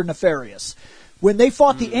Dr. Nefarious. When they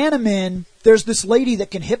fought the Animen, there's this lady that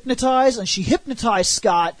can hypnotize, and she hypnotized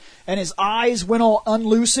Scott, and his eyes went all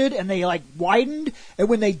unlucid, and they like widened, and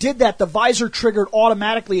when they did that, the visor triggered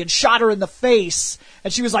automatically and shot her in the face,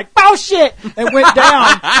 and she was like, "Oh shit!" and went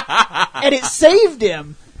down, and it saved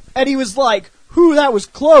him, and he was like, "Whew, that was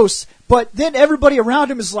close." But then everybody around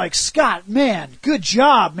him is like, "Scott, man, good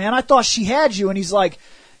job, man. I thought she had you," and he's like,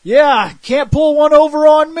 "Yeah, can't pull one over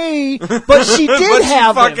on me." But she did But she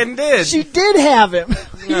have him. fucking did. She did have him.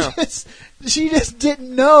 Yeah. She just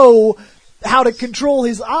didn't know how to control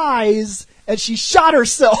his eyes, and she shot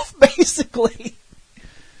herself, basically.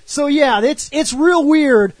 So yeah, it's real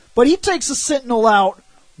weird, but he takes a Sentinel out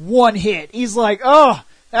one hit. He's like, "Oh,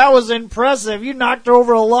 that was impressive. You knocked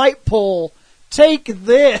over a light pole. Take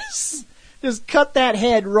this." Just cut that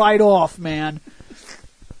head right off, man.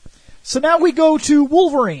 So now we go to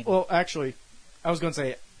Wolverine. Well, actually, I was going to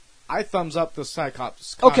say, I thumbs up the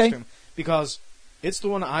Cyclops Okay. costume because it's the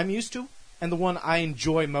one I'm used to and the one I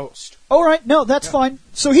enjoy most. All right, no, that's fine.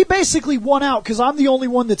 So he basically won out because I'm the only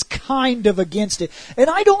one that's kind of against it. And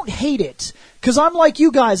I don't hate it because I'm like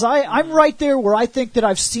you guys. I'm right there where I think that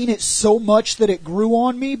I've seen it so much that it grew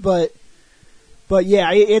on me, but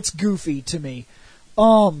yeah, it's goofy to me.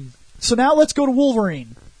 So now let's go to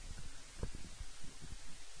Wolverine.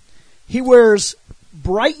 He wears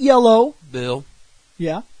bright yellow. Bill,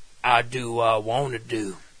 Yeah, I do want to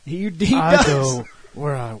do. he I does. go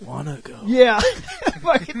where I want to go. Yeah,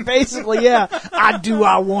 fucking basically, yeah.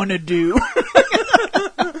 I want to do.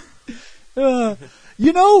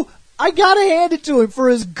 You know, I gotta hand it to him for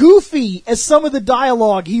as goofy as some of the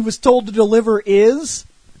dialogue he was told to deliver is.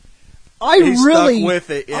 He stuck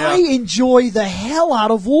with it, yeah. I enjoy the hell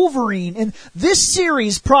out of Wolverine, and this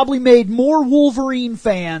series probably made more Wolverine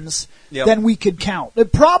fans than we could count.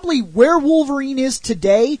 Probably where Wolverine is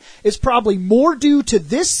today is probably more due to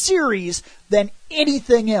this series than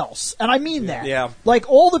anything else, and I mean that. Yeah. Like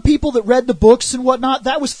all the people that read the books and whatnot,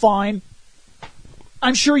 that was fine.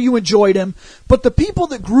 I'm sure you enjoyed him, but the people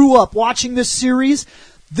that grew up watching this series,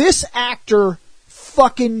 this actor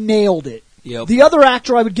fucking nailed it. Yep. The other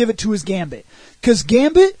actor I would give it to is Gambit. Because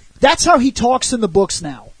Gambit, that's how he talks in the books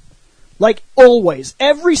now. Like, always.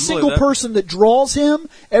 Every single person that draws him,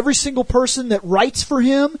 every single person that writes for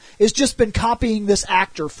him, has just been copying this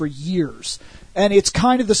actor for years. And it's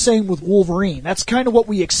kind of the same with Wolverine. That's kind of what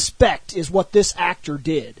we expect, is what this actor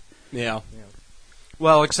did. Yeah.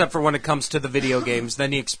 Well, except for when it comes to the video games,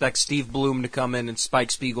 then you expect Steve Bloom to come in and Spike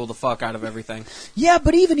Spiegel the fuck out of everything. Yeah,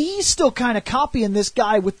 but even he's still kind of copying this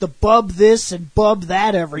guy with the bub this and bub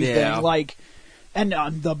that everything. Yeah. Like, and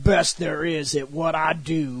I'm the best there is at what I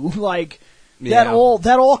do. Like, Yeah.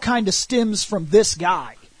 that all kind of stems from this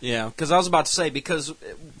guy. Yeah, because I was about to say, because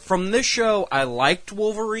from this show, I liked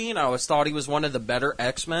Wolverine. I always thought he was one of the better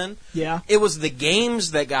X-Men. Yeah. It was the games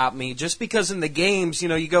that got me, just because in the games, you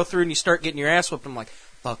know, you go through and you start getting your ass whipped, I'm like,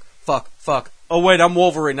 fuck. Oh, wait, I'm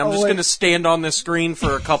Wolverine. I'm just going to stand on this screen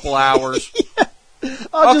for a couple hours.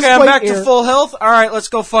 I'll just Okay, I'm wait back here. to full health. All right, let's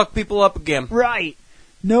go fuck people up again. Right.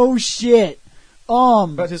 No shit.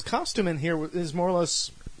 But his costume in here is more or less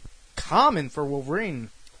common for Wolverine.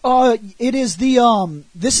 It is the,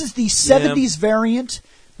 this is the 70s variant,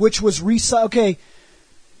 which was okay,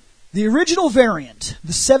 the original variant,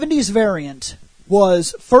 the 70s variant,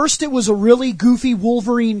 was, first it was a really goofy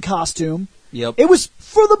Wolverine costume. Yep. It was,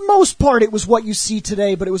 for the most part, it was what you see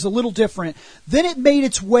today, but it was a little different. Then it made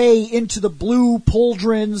its way into the blue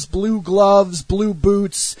pauldrons, blue gloves, blue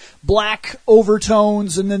boots, black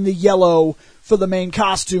overtones, and then the yellow for the main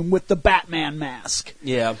costume with the Batman mask.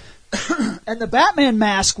 Yeah. And the Batman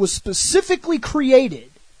mask was specifically created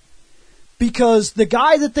because the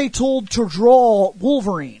guy that they told to draw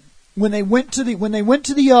Wolverine, when they took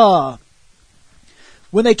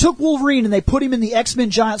Wolverine and they put him in the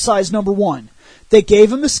X-Men Giant Size #1, They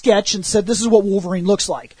gave him the sketch and said, this is what Wolverine looks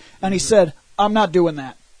like. And he said, I'm not doing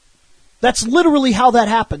that. That's literally how that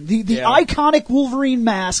happened. The iconic Wolverine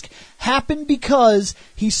mask happened because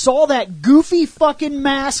he saw that goofy fucking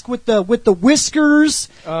mask with the whiskers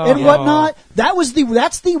and whatnot.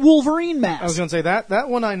 That's the Wolverine mask. I was gonna say that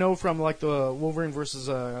one I know from like the Wolverine versus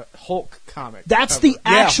Hulk comic. That's the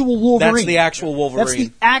actual Wolverine. That's the actual Wolverine. That's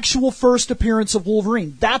the actual first appearance of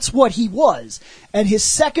Wolverine. That's what he was. And his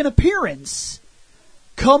second appearance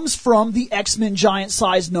comes from the X-Men Giant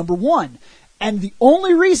Size #1. And the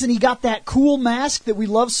only reason he got that cool mask that we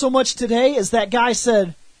love so much today is that guy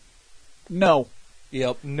said, no.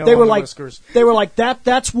 Yep. No, they were like, whiskers. They were like,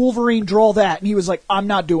 that's Wolverine, draw that. And he was like, I'm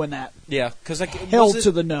not doing that. Yeah, because held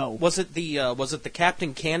to the no. Was it the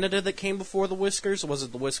Captain Canada that came before the whiskers, or was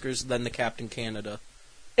it the whiskers then the Captain Canada?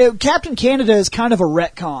 Captain Canada is kind of a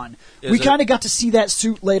retcon. We kind of got to see that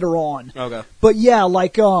suit later on. Okay. But yeah,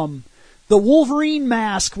 like the Wolverine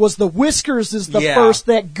mask was the whiskers is the first,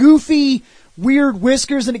 that goofy weird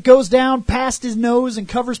whiskers, and it goes down past his nose and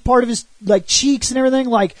covers part of his like cheeks and everything.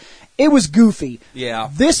 Like, it was goofy. Yeah.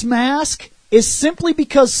 This mask is simply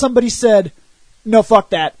because somebody said, no, fuck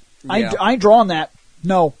that. I ain't drawing that.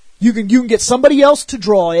 No. You can get somebody else to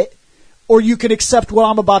draw it, or you can accept what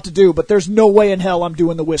I'm about to do, but there's no way in hell I'm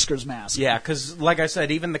doing the whiskers mask. Yeah, because like I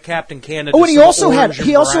said, even the Captain Canada. Oh, and he also had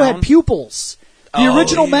pupils. The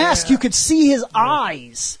original mask, yeah. you could see his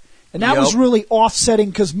eyes. And that was really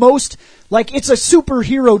offsetting because most, like, it's a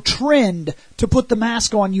superhero trend to put the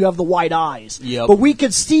mask on, you have the white eyes. Yep. But we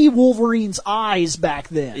could see Wolverine's eyes back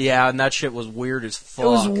then. Yeah, and that shit was weird as fuck. It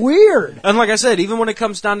was weird. And like I said, even when it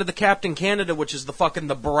comes down to the Captain Canada, which is the fucking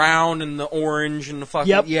the brown and the orange and the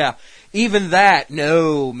fucking, yeah, even that,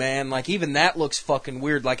 no, man, like, even that looks fucking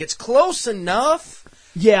weird. Like, it's close enough.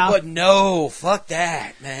 Yeah. But no, fuck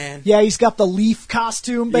that, man. Yeah, he's got the leaf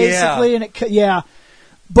costume, basically, and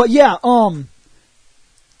But yeah,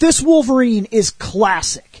 this Wolverine is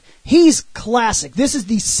classic. He's classic. This is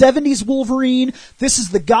the 70s Wolverine. This is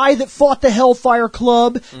the guy that fought the Hellfire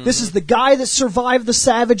Club. Mm-hmm. This is the guy that survived the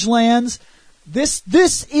Savage Lands.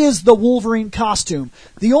 This is the Wolverine costume.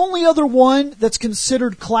 The only other one that's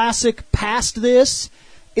considered classic past this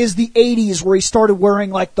is the 80s, where he started wearing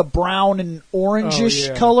like the brown and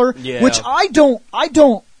orangish color, which I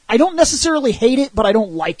don't necessarily hate it, but I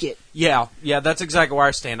don't like it. Yeah, that's exactly where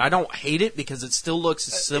I stand. I don't hate it because it still looks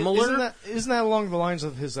similar. Isn't that along the lines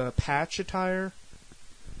of his patch attire?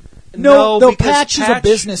 No, Patch is a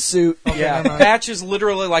business suit. Okay, Patch is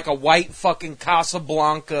literally like a white fucking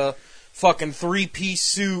Casablanca fucking 3-piece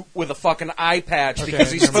suit with a fucking eye patch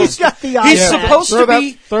because he's supposed to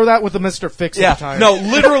be throw that with the Mr. Fix-It attire. No,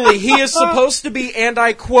 literally he is supposed to be, and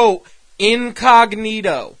I quote,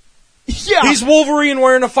 incognito. Yeah. He's Wolverine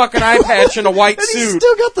wearing a fucking eye patch and a white suit. He's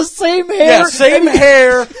still got the same hair. Yeah, same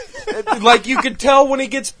hair. Like, you can tell when he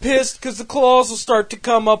gets pissed because the claws will start to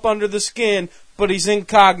come up under the skin, but he's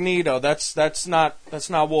incognito. That's not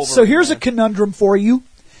Wolverine. So here's a conundrum for you.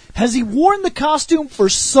 Has he worn the costume for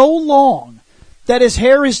so long that his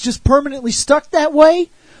hair is just permanently stuck that way?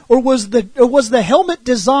 Or was the helmet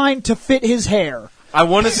designed to fit his hair? I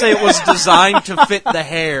want to say it was designed to fit the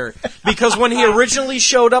hair. Because when he originally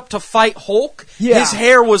showed up to fight Hulk, his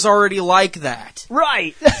hair was already like that.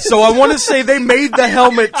 Right. So I want to say they made the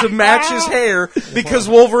helmet to match his hair because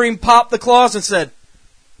Wolverine popped the claws and said,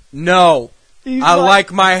 no. I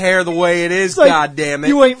like my hair the way it is, like, goddammit.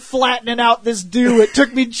 You ain't flattening out this do. It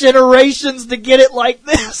took me generations to get it like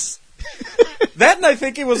this. That, and I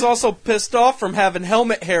think he was also pissed off from having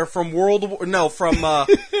helmet hair from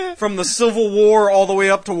from the Civil War all the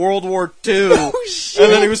way up to World War II. Oh, shit.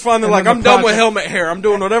 And then he was finally like, I'm done with helmet hair. I'm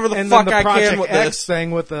doing whatever the fuck I can with X this.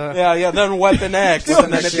 thing with the... Yeah, then Weapon X.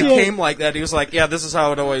 And then it became like that. He was like, yeah, this is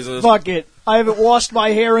how it always is. Fuck it. I haven't washed my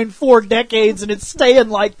hair in 4 decades and it's staying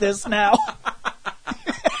like this now.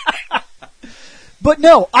 But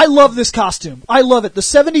no, I love this costume. I love it. The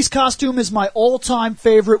 70s costume is my all-time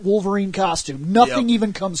favorite Wolverine costume. Nothing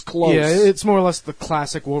even comes close. Yeah, it's more or less the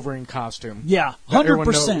classic Wolverine costume. Yeah,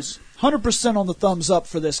 100%. 100% on the thumbs up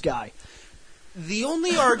for this guy. The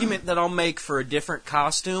only argument that I'll make for a different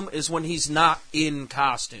costume is when he's not in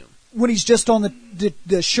costume. When he's just on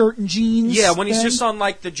the shirt and jeans? Yeah, when he's just on,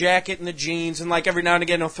 like, the jacket and the jeans, and, like, every now and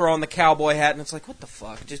again he'll throw on the cowboy hat, and it's like, what the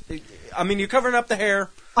fuck? You're covering up the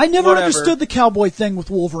hair. I never understood the cowboy thing with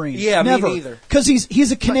Wolverine. Yeah, never. Me neither. Because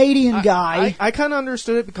he's a Canadian guy. I kind of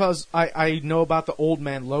understood it because I know about the Old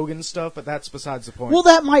Man Logan stuff, but that's besides the point. Well,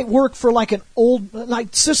 that might work for, like, an old...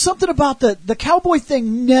 Like, so something about the cowboy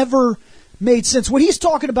thing never made sense. What he's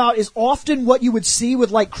talking about is often what you would see with,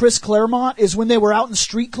 like, Chris Claremont is when they were out in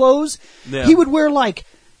street clothes. Yeah. He would wear, like,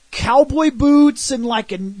 cowboy boots and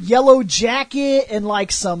like a yellow jacket and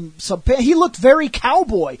like some he looked very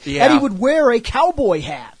cowboy. Yeah. And he would wear a cowboy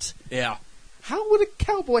hat. Yeah. How would a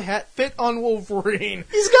cowboy hat fit on Wolverine?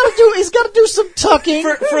 He's got to do some tucking.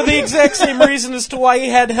 For the exact same reason as to why he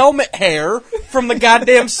had helmet hair from the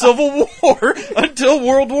goddamn Civil War until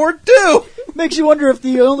World War II. Makes you wonder if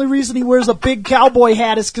the only reason he wears a big cowboy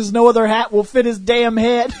hat is because no other hat will fit his damn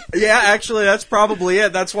head. Yeah, actually, that's probably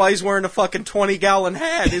it. That's why he's wearing a fucking 20-gallon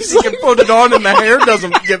hat, is he can put it on and the hair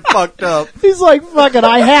doesn't get fucked up. He's like, fuck it,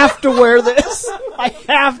 I have to wear this. I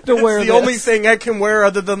have to wear It's this. the only thing I can wear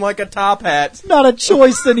other than like a top hat. It's not a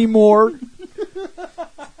choice anymore.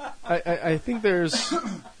 I think there's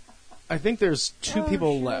two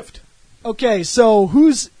people left. Okay, so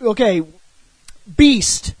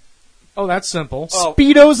Beast. Oh, that's simple. Oh.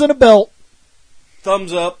 Speedos and a belt.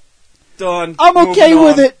 Thumbs up. Done. I'm okay Moving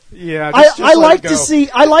with on. it. Yeah, I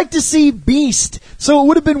like to see Beast. So it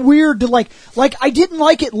would have been weird to like I didn't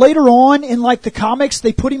like it later on in like the comics.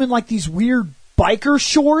 They put him in like these weird biker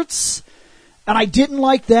shorts, and I didn't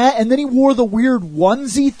like that. And then he wore the weird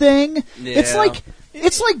onesie thing. Yeah.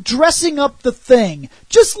 It's like dressing up the Thing.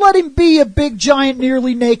 Just let him be a big, giant,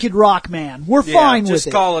 nearly naked rock man. We're fine with it.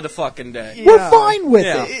 Just call it a fucking day. Yeah. We're fine with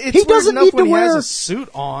Yeah. it. He doesn't need to when wear. He has a suit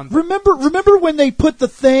on. Remember when they put the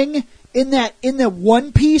Thing in the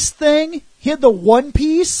One Piece thing? He had the One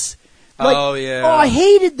Piece. Oh, yeah. Oh, I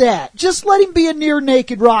hated that. Just let him be a near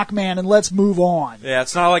naked rock man and let's move on. Yeah,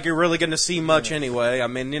 it's not like you're really going to see much anyway. I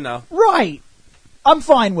mean, you know. Right. I'm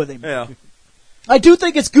fine with him. Yeah. I do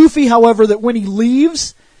think it's goofy, however, that when he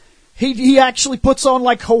leaves, he actually puts on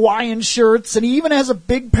like Hawaiian shirts, and he even has a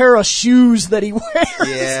big pair of shoes that he wears.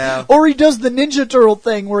 Yeah. Or he does the Ninja Turtle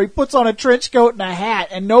thing where he puts on a trench coat and a hat,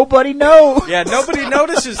 and nobody knows. Yeah, nobody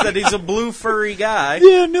notices that he's a blue furry guy.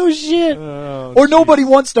 Yeah, no shit. Oh, Or nobody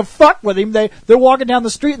wants to fuck with him. They're walking down the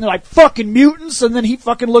street and they're like, fucking mutants, and then he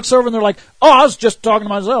fucking looks over and they're like, oh, I was just talking to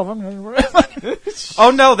myself. Oh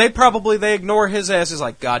no, they ignore his ass as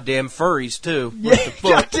like goddamn furries too. Yeah,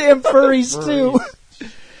 goddamn furries too.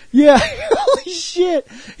 Yeah, holy shit.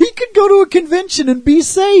 He could go to a convention and be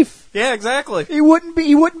safe. Yeah, exactly. He wouldn't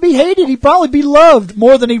be hated. He'd probably be loved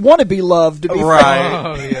more than he'd want to be loved. To be Right. fair.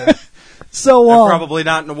 Oh, yeah. So And probably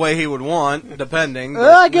not in the way he would want, depending.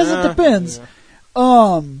 But, I guess it depends.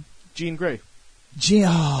 Yeah. Jean Grey.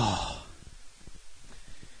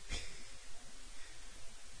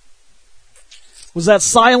 Was that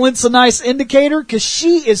silence a nice indicator? Because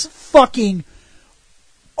she is fucking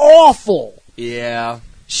awful. Yeah.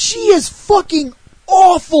 She is fucking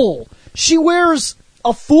awful. She wears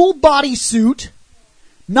a full bodysuit,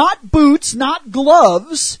 not boots, not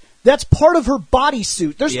gloves. That's part of her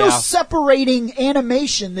bodysuit. There's no separating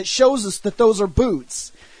animation that shows us that those are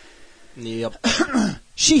boots. Yep.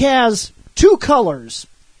 She has two colors.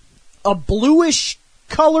 A bluish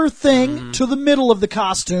color thing to the middle of the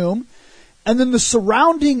costume, and then the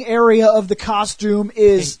surrounding area of the costume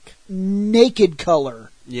is naked color.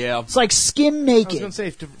 Yeah. It's like skin I was naked. going to say,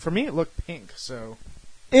 for me, it looked pink, so...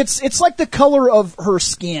 It's like the color of her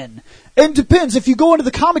skin. And depends. If you go into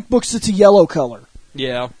the comic books, it's a yellow color.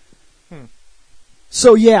 Yeah.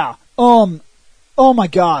 So yeah. Oh my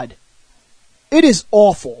god. It is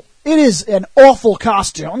awful. It is an awful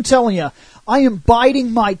costume. I'm telling you, I am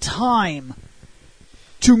biding my time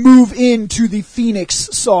to move into the Phoenix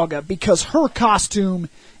saga because her costume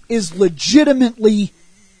is legitimately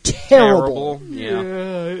terrible.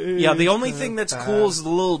 Yeah, the only thing that's cool is the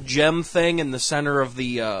little gem thing in the center of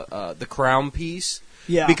the crown piece.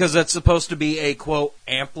 Yeah. Because that's supposed to be a, quote,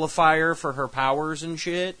 amplifier for her powers and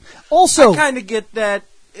shit. Also, I kind of get that.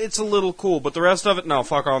 It's a little cool, but the rest of it, no,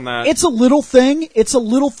 fuck on that. it's a little thing. It's a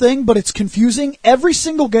little thing, but it's confusing. Every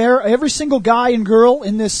single guy and girl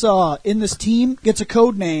in this team gets a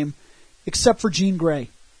code name, except for Jean Grey.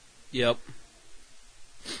 Yep.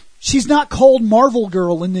 She's not called Marvel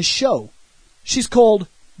Girl in this show. She's called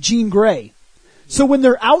Jean Grey. So when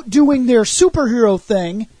they're out doing their superhero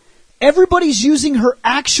thing, everybody's using her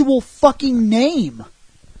actual fucking name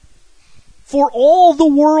for all the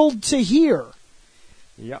world to hear.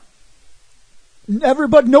 Yep.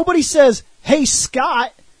 Nobody says, "Hey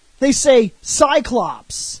Scott." They say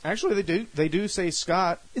Cyclops. Actually, they do say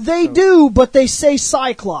Scott. They do, but they say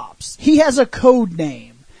Cyclops. He has a code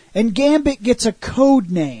name, and Gambit gets a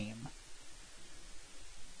code name.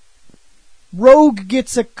 Rogue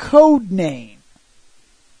gets a code name.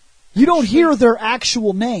 You don't hear their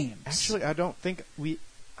actual names. Actually, I don't think we've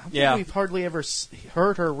hardly ever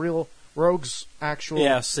heard her real Rogue's actual.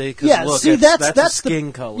 Yeah, see, because look, that's a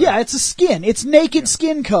skin color. Yeah, it's a skin. It's naked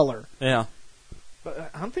skin color. Yeah.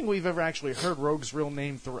 But I don't think we've ever actually heard Rogue's real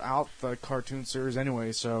name throughout the cartoon series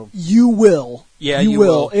anyway, so... You will. Yeah, you you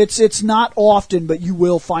will. will. It's not often, but you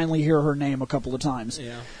will finally hear her name a couple of times.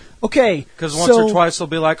 Yeah. Okay. Because once or twice they'll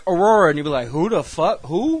be like, Aurora, and you'll be like, who the fuck?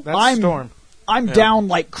 Who? That's Storm. I'm down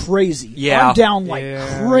like crazy. Yeah. I'm down like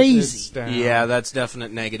crazy. Yeah, that's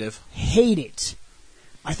definite negative. Hate it.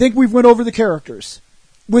 I think we've went over the characters.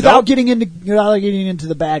 Without getting into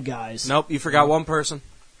the bad guys. Nope, you forgot one person.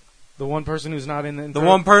 The one person who's not in the... The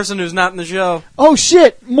one person who's not in the show. Oh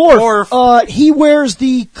shit, Morph. Morph. He wears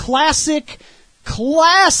the classic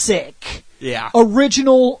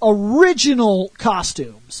original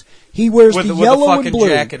costumes. He wears the yellow with a fucking and blue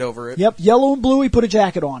jacket over it. Yep, yellow and blue. He put a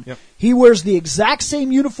jacket on. Yep. He wears the exact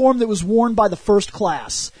same uniform that was worn by the first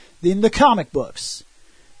class in the comic books,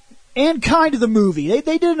 and kind of the movie.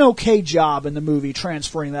 They did an okay job in the movie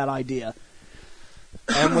transferring that idea.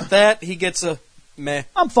 And with that, he gets a meh.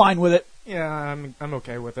 I'm fine with it. Yeah, I'm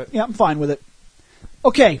okay with it. Yeah, I'm fine with it.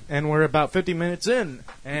 Okay. And we're about 50 minutes in,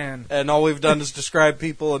 and all we've done is describe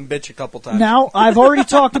people and bitch a couple times. Now, I've already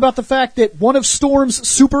talked about the fact that one of Storm's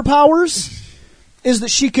superpowers is that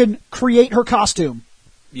she can create her costume.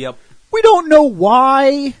 Yep. We don't know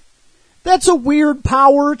why. That's a weird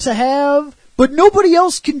power to have, but nobody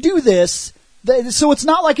else can do this. So it's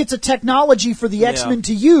not like it's a technology for the X-Men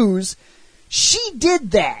to use. She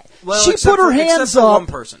did that. Well, she put her hands up. One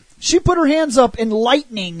person. She put her hands up and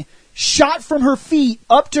lightning shot from her feet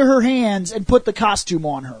up to her hands and put the costume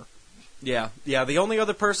on her. Yeah. The only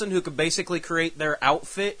other person who could basically create their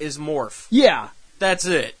outfit is Morph. Yeah. That's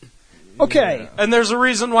it. Okay. Yeah. And there's a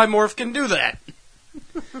reason why Morph can do that.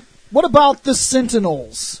 What about the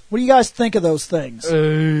Sentinels? What do you guys think of those things?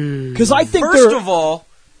 Because I think First of all,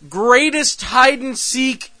 greatest hide and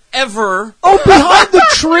seek ever. Oh, behind the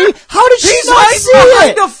tree? How did she not see behind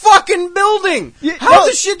it? the fucking building. How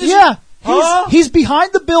the shit does Yeah. Huh? He's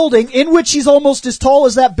behind the building, in which he's almost as tall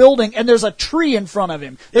as that building, and there's a tree in front of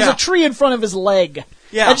him. There's a tree in front of his leg.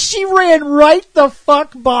 Yeah. And she ran right the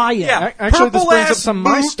fuck by him. Yeah. Actually, this brings up Purple-ass some of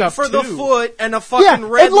my boot stuff, for too. the foot and a fucking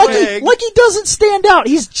red and like leg. he doesn't stand out.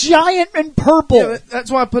 He's giant and purple. Yeah,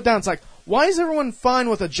 that's why I put down. It's like, why is everyone fine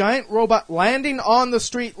with a giant robot landing on the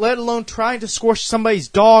street, let alone trying to squish somebody's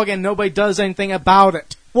dog, and nobody does anything about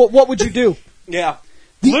it? Well, what would you do? Yeah.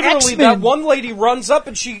 The Literally, X-Men. that one lady runs up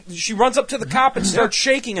and she runs up to the cop and starts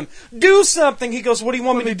shaking him. Do something. He goes, what do you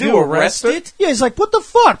want me to do? Arrest it? Yeah, he's like, what the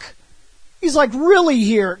fuck? He's like, really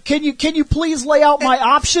here? Can you please lay out my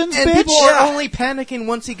options, And bitch? people are only panicking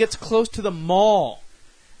once he gets close to the mall.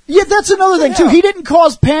 Yeah, that's another thing too. He didn't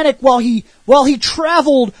cause panic while he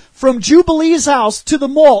traveled from Jubilee's house to the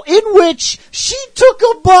mall, in which she took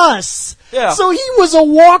a bus. Yeah. So he was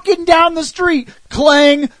walking down the street,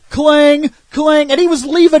 clang, clang, clang, and he was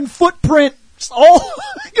leaving footprints all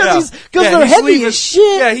because they're heavy as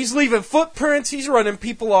shit. Yeah, he's leaving footprints. He's running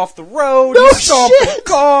people off the road. No he's stomping shit.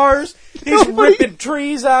 cars. He's Nobody- ripping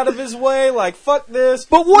trees out of his way. Like, fuck this.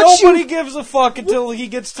 But once Nobody you- gives a fuck until he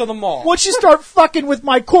gets to the mall. Once you start fucking with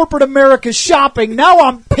my corporate America shopping, now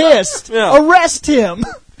I'm pissed. Yeah. Arrest him.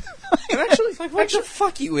 And actually, like, what the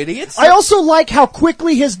fuck, you idiots? I also like how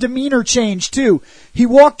quickly his demeanor changed, too. He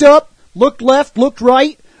walked up, looked left, looked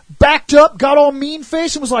right, backed up, got all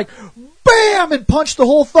mean-faced, and was like, BAM! And punched the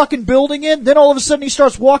whole fucking building in. Then all of a sudden he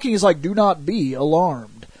starts walking. He's like, do not be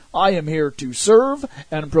alarmed. I am here to serve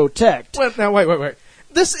and protect. Well, now, wait.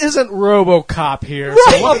 This isn't RoboCop here.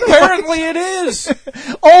 Well, apparently it is.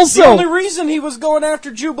 Also, The only reason he was going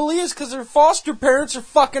after Jubilee is because their foster parents are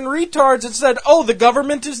fucking retards and said, oh, the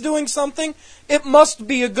government is doing something? It must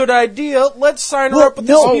be a good idea. Let's sign her up with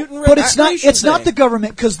this mutant but it's not. It's not the thing."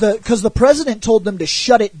 government because the president told them to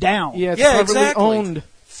shut it down. Yeah, it's Yeah, privately exactly. owned.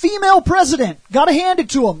 Female president. Gotta hand it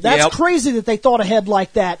to him. That's Yep. crazy that they thought ahead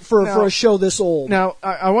like that for a show this old. Now,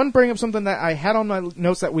 I want to bring up something that I had on my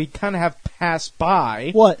notes that we kind of have passed by.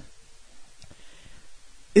 What?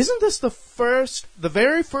 Isn't this the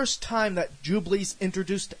very first time that Jubilee's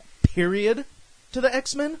introduced, period, to the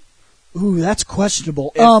X-Men? Ooh, that's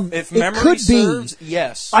questionable. If it memory could serves, be.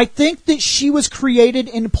 yes. I think that she was created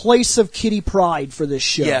in place of Kitty Pryde for this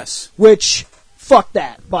show. Yes. Which, fuck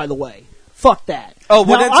that, by the way. Fuck that. Oh,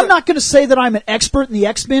 well, now, I'm not going to say that I'm an expert in the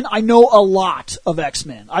X-Men. I know a lot of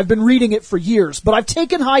X-Men. I've been reading it for years, but I've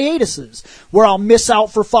taken hiatuses where I'll miss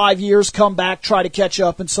out for 5 years, come back, try to catch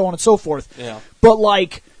up, and so on and so forth. Yeah. But,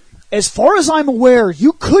 like, as far as I'm aware,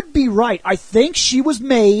 you could be right. I think she was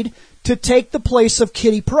made to take the place of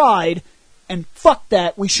Kitty Pryde, and fuck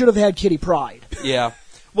that, we should have had Kitty Pryde. Yeah.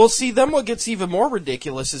 Well, see, then what gets even more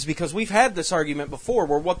ridiculous is because we've had this argument before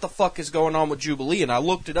where what the fuck is going on with Jubilee, and I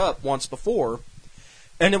looked it up once before,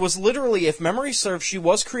 And it was literally, if memory serves, she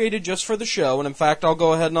was created just for the show, and in fact, I'll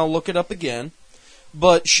go ahead and I'll look it up again.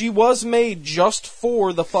 But she was made just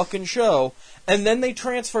for the fucking show, and then they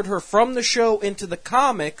transferred her from the show into the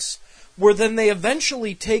comics, where then they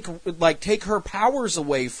eventually take her powers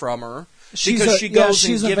away from her, because she goes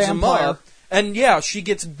and gives them up. And yeah, she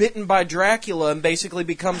gets bitten by Dracula and basically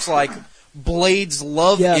becomes like Blade's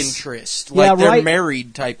love interest. Like they're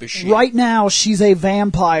married type of shit. Right now, she's a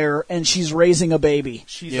vampire and she's raising a baby.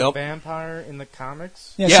 She's a vampire in the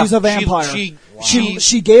comics? Yeah, she's a vampire.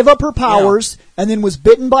 She gave up her powers and then was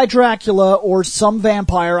bitten by Dracula or some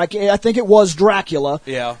vampire. I think it was Dracula.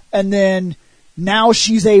 Yeah. And then now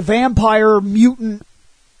she's a vampire mutant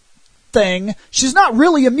thing. She's not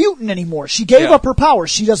really a mutant anymore. She gave up her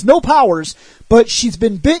powers. She has no powers, but she's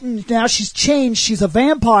been bitten. Now she's changed. She's a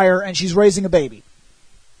vampire, and she's raising a baby.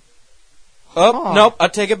 Oh, nope, I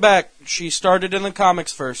take it back. She started in the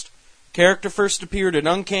comics first. Character first appeared in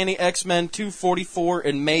Uncanny X-Men 244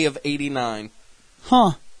 in May of '89.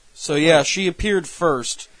 Huh. So yeah, she appeared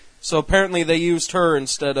first. So apparently they used her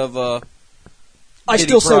instead of I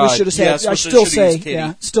still say we should have had. I still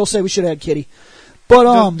say we should have had Kitty.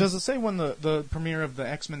 But does it say when the premiere of the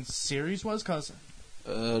X-Men series was? Because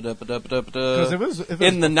it was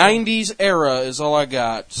in the '90s era is all I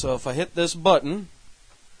got. So if I hit this button,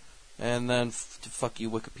 and then fuck you,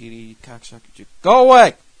 Wikipedia, cocksucker, go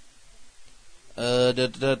away. Where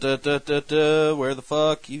the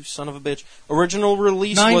fuck, you son of a bitch? Original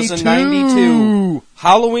release 92. Was in '92.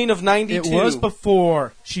 Halloween of '92. It was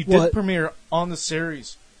before she did premiere on the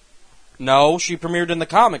series. No, she premiered in the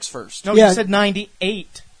comics first. No, you said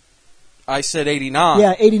 98. I said 89.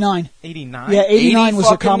 Yeah, 89. 89? Yeah, 89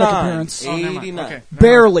 was a comic appearance. 89. Okay,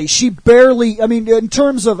 barely. She barely, I mean, in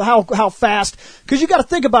terms of how fast, because you got to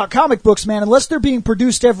think about comic books, man, unless they're being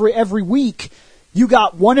produced every week, you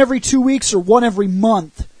got one every 2 weeks or one every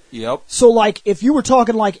month. Yep. So, like, if you were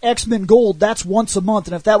talking like X-Men Gold, that's once a month,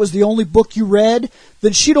 and if that was the only book you read,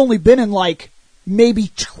 then she'd only been in, like,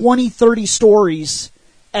 maybe 20, 30 stories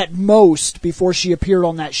at most before she appeared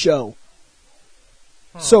on that show.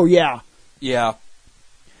 So, yeah. Yeah.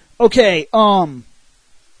 Okay,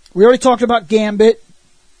 we already talked about Gambit.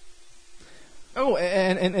 Oh,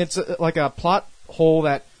 and it's like a plot hole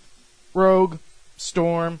that Rogue,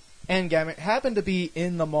 Storm, and Gambit happen to be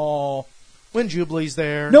in the mall when Jubilee's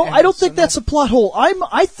there. No, I don't think that's a plot hole.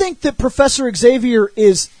 I think that Professor Xavier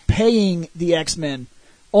is paying the X-Men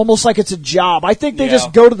almost like it's a job. I think they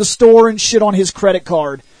just go to the store and shit on his credit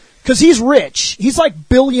card. Because he's rich. He's like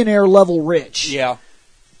billionaire level rich. Yeah.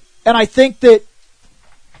 And I think that...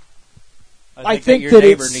 I think that your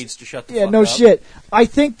neighbor needs to shut the fuck up. Yeah, no shit. I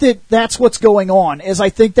think that that's what's going on, is I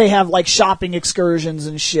think they have like shopping excursions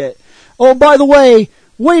and shit. Oh, by the way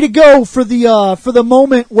to go for the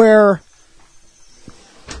moment where...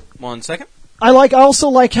 1 second. I also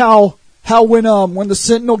like how when the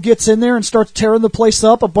Sentinel gets in there and starts tearing the place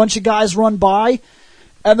up, a bunch of guys run by,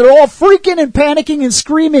 and they're all freaking and panicking and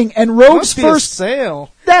screaming, and Rogue's first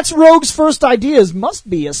sale. That's Rogue's first idea must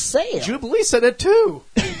be a sale. Jubilee said it too.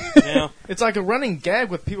 Yeah. It's like a running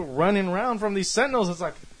gag with people running around from these Sentinels. It's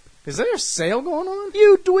like, is there a sale going on?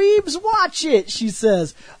 You dweebs, watch it, she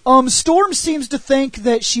says. Storm seems to think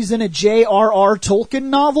that she's in a J.R.R. Tolkien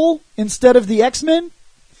novel instead of the X-Men.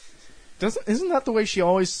 Isn't that the way she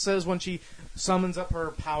always says when she summons up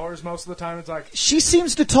her powers most of the time? It's like... She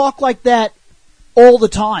seems to talk like that all the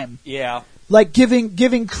time. Yeah. Like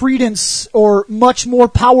giving credence or much more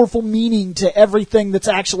powerful meaning to everything that's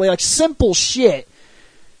actually like simple shit.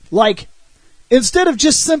 Like, instead of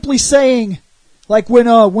just simply saying, like when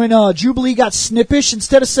Jubilee got snippish,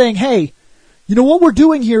 instead of saying, hey, you know what we're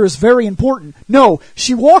doing here is very important. No,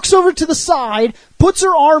 she walks over to the side, puts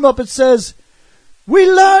her arm up and says... We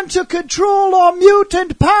learn to control our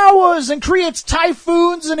mutant powers, and creates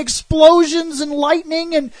typhoons and explosions and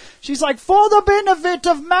lightning, and she's like, for the benefit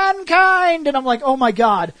of mankind, and I'm like, oh my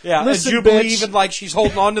god. Yeah, listen, and Jubilee bitch. even like she's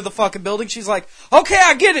holding on to the fucking building, she's like, okay,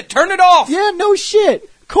 I get it, turn it off. Yeah, no shit.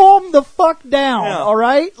 Calm the fuck down,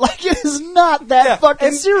 alright? Like, it is not that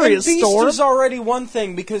fucking serious, and Beast Storm. is already one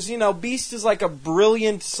thing, because, Beast is like a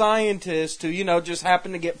brilliant scientist who, just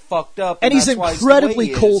happened to get fucked up. And he's incredibly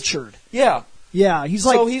cultured. Yeah. Yeah, he's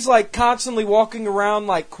like constantly walking around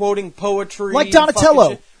like quoting poetry, like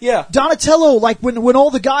Donatello. Yeah, Donatello. Like when all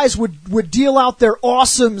the guys would deal out their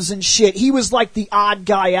awesomes and shit, he was like the odd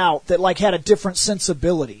guy out that like had a different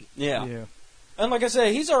sensibility. Yeah. And like I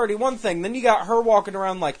said, he's already one thing. Then you got her walking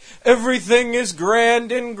around like everything is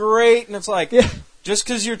grand and great, and it's like, Just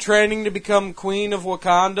because you're training to become Queen of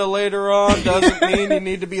Wakanda later on doesn't mean you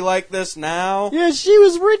need to be like this now. Yeah, she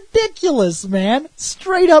was ridiculous, man.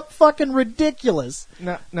 Straight up fucking ridiculous.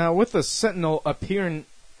 Now with the Sentinel appearing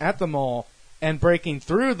at the mall and breaking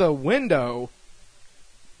through the window,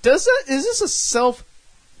 is this a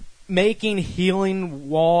self-making healing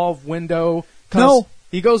wall window? No.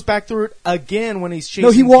 He goes back through it again when he's chasing.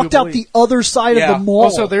 No, he walked Jubilee. out the other side of the mall. Oh,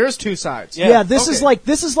 so there is two sides. Yeah, this is like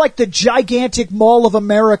the gigantic Mall of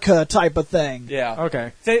America type of thing. Yeah.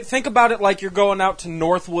 Okay. Think about it like you're going out to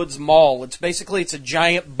Northwoods Mall. It's a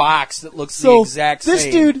giant box that looks the exact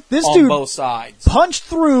same on both sides. Punched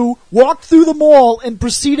through, walked through the mall, and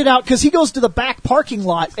proceeded out because he goes to the back parking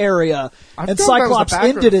lot area, and Cyclops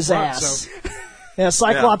ended his ass. Yeah,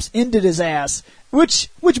 Cyclops ended his ass. Which,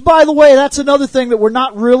 by the way, that's another thing that we're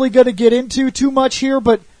not really going to get into too much here.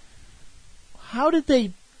 But how did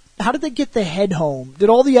they get the head home? Did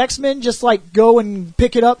all the X-Men just like go and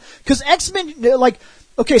pick it up? Because X-Men,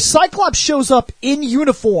 Cyclops shows up in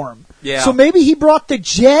uniform. Yeah. So maybe he brought the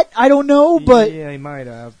jet. I don't know, but yeah, he might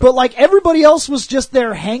have. But like everybody else was just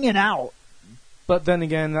there hanging out. But then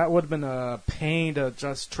again, that would have been a pain to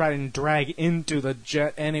just try and drag into the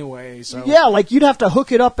jet anyway. So yeah, like you'd have to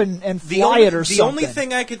hook it up and fly it or something. The only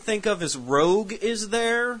thing I could think of is Rogue is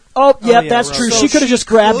there. Oh, yeah, that's Rogue. true. So she could have just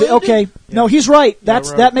grabbed it. Okay. Yeah. No, he's right.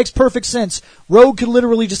 That makes perfect sense. Rogue could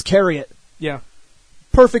literally just carry it. Yeah.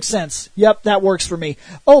 Perfect sense. Yep, that works for me.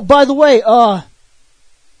 Oh, by the way, I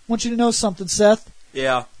want you to know something, Seth.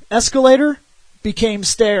 Yeah. Escalator became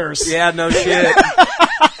stairs. Yeah, no shit.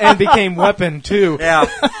 And became weapon too. Yeah,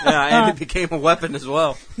 and it became a weapon as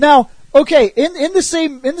well. Now, okay, in the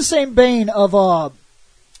same vein of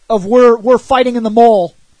we're fighting in the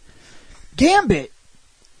mall, Gambit.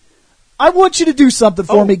 I want you to do something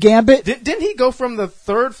for me, Gambit. Didn't he go from the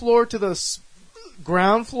third floor to the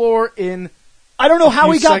ground floor in? I don't know how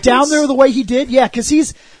he got seconds? down there the way he did. Yeah, because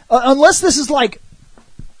he's unless this is like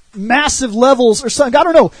massive levels or something. I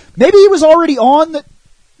don't know. Maybe he was already on the.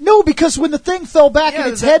 No, because when the thing fell back and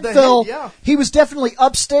its head fell, he was definitely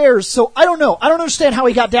upstairs. So I don't know. I don't understand how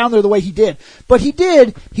he got down there the way he did. But he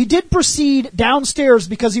did. He did proceed downstairs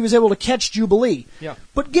because he was able to catch Jubilee. Yeah.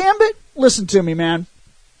 But Gambit, listen to me, man.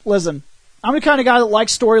 Listen. I'm the kind of guy that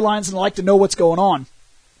likes storylines and like to know what's going on.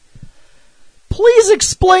 Please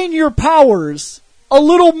explain your powers a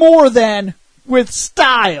little more than with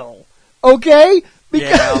style. Okay?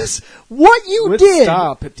 Because what you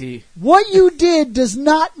did does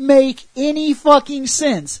not make any fucking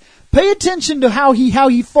sense. Pay attention to how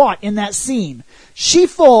he fought in that scene. She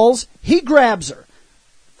falls, he grabs her.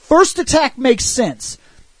 First attack makes sense.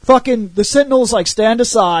 Fucking the Sentinel's like, stand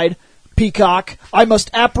aside, Peacock. I must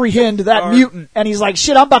apprehend that mutant. And he's like,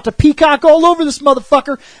 shit, I'm about to peacock all over this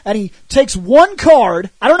motherfucker. And he takes one card.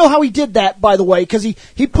 I don't know how he did that, by the way, because he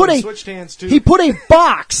switched hands too. He put a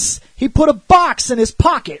box. He put a box in his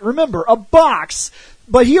pocket. Remember, a box.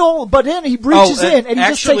 But then he reaches in and he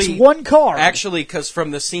just takes one card. Actually, because from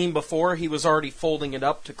the scene before, he was already folding it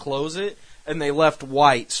up to close it, and they left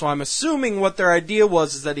white. So I'm assuming what their idea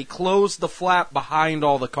was is that he closed the flap behind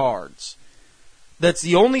all the cards. That's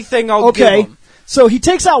the only thing I'll give him. So he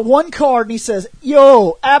takes out one card and he says,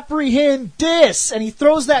 yo, apprehend this. And he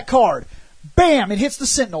throws that card. Bam, it hits the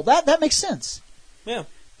Sentinel. That makes sense. Yeah.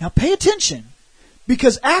 Now pay attention.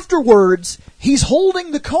 Because afterwards, he's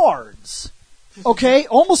holding the cards, okay?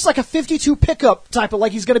 Almost like a 52 pickup type of,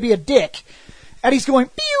 like he's going to be a dick. And he's going,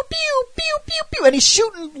 pew, pew, pew, pew, pew, and he's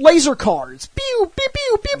shooting laser cards. Pew, pew,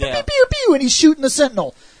 pew, pew, pew, pew, pew, pew, and he's shooting the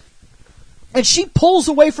Sentinel. And she pulls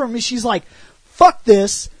away from me. She's like, fuck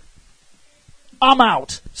this. I'm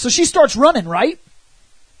out. So she starts running, right?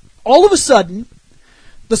 All of a sudden,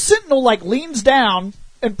 the Sentinel, like, leans down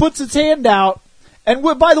and puts its hand out. And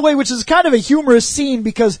by the way, which is kind of a humorous scene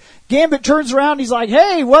because Gambit turns around and he's like,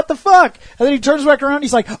 hey, what the fuck? And then he turns back around and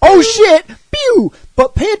he's like, oh shit, pew!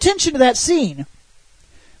 But pay attention to that scene.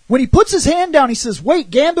 When he puts his hand down, he says,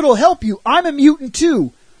 wait, Gambit will help you. I'm a mutant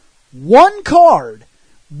too. One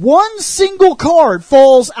single card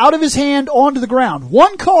falls out of his hand onto the ground.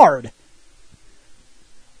 One card.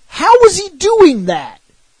 How was he doing that?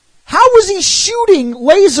 How was he shooting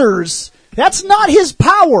lasers? That's not his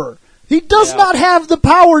power. He does not have the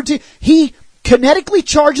power to... He kinetically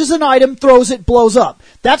charges an item, throws it, blows up.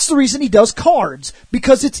 That's the reason he does cards.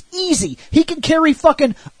 Because it's easy. He can carry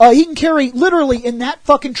literally, in that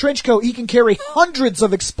fucking trench coat, he can carry hundreds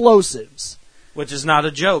of explosives. Which is not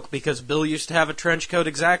a joke, because Bill used to have a trench coat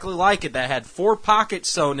exactly like it that had 4 pockets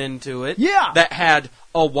sewn into it. Yeah. That had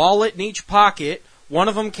a wallet in each pocket. One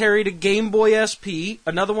of them carried a Game Boy SP.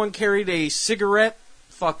 Another one carried a cigarette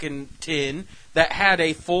fucking tin. that had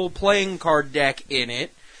a full playing card deck in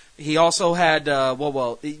it. He also had,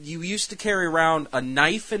 you used to carry around a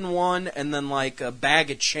knife in one and then like a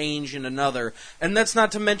bag of change in another. And that's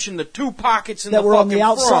not to mention the 2 pockets in that the were on fucking the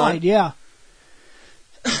outside, front. yeah.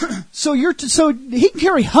 So he can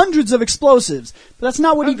carry hundreds of explosives, but that's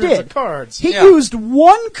not what Hundreds he did. of cards. He used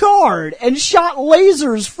 1 card and shot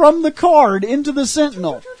lasers from the card into the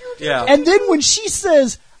Sentinel. Yeah. And then when she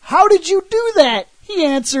says, "How did you do that?" he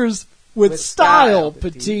answers, with style,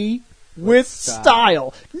 Petit. With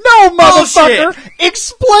style. No, motherfucker! Bullshit.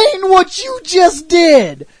 Explain what you just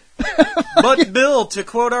did! But Bill, to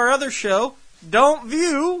quote our other show, don't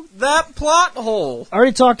view that plot hole. I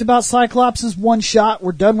already talked about Cyclops' one shot.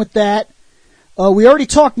 We're done with that. We already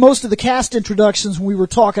talked most of the cast introductions when we were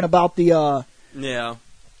talking about the... Yeah.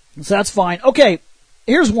 So that's fine. Okay,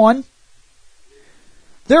 here's one.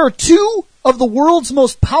 There are 2 of the world's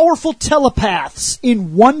most powerful telepaths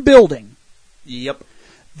in one building. Yep.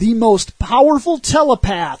 The most powerful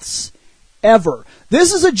telepaths ever.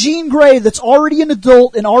 This is a Jean Grey that's already an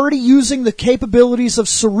adult and already using the capabilities of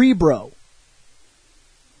Cerebro.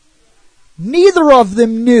 Neither of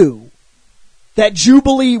them knew that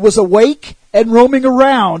Jubilee was awake and roaming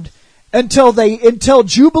around until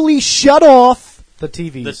Jubilee shut off The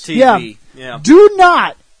TVs. The TV. Yeah. Do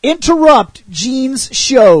not interrupt Jean's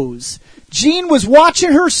shows. Jean was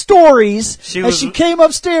watching her stories as she came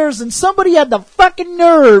upstairs, and somebody had the fucking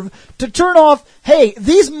nerve to turn off. Hey,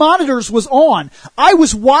 these monitors was on. I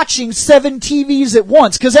was watching 7 TVs at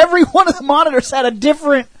once because every one of the monitors had a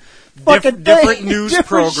different fucking different news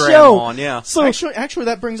different program show. on. Yeah. So Actually,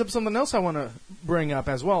 that brings up something else I want to bring up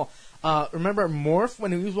as well. Remember Morph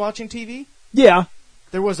when he was watching TV? yeah,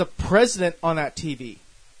 There was a president on that TV.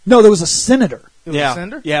 no, there was a senator. It was a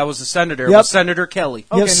senator? Yeah, it was a senator. It Yep. was Senator Kelly.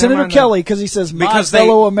 Okay, yeah, never Senator mind Kelly, because he says, "My Because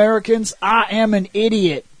fellow Americans, I am an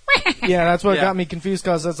idiot." Yeah, that's what Yeah. got me confused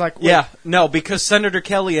because it's like, wait, Yeah, no, because Senator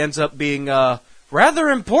Kelly ends up being rather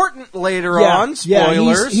important later Yeah, on. yeah,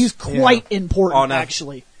 Spoilers. he's quite important, On a-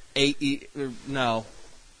 actually. No.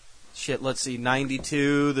 Shit, let's see,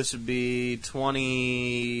 92. This would be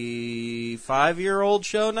 25-year-old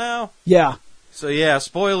show now. Yeah. So yeah,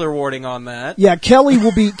 spoiler warning on that. Yeah, Kelly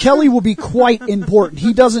will be quite important.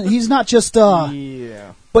 He's not just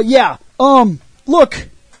yeah. but yeah, look.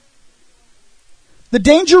 The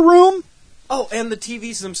Danger Room. Oh, and the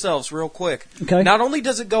TVs themselves, real quick. Okay. Not only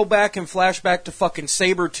does it go back and flash back to fucking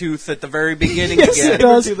Sabretooth at the very beginning Yes, again. it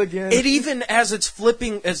does. It even, as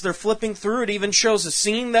they're flipping through, it even shows a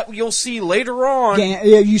scene that you'll see later on. Yeah,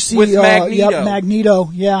 you see with Magneto. Yep, Magneto,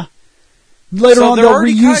 yeah. Later So on they're they'll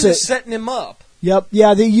already reuse kind of it. setting him up. Yep,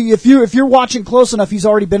 yeah, if you're watching close enough, he's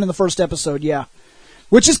already been in the first episode, yeah.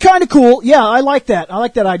 Which is kind of cool. Yeah, I like that. I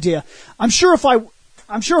like that idea. I'm sure if I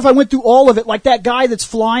went through all of it, like that guy that's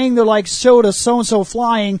flying, they're like, showed us so-and-so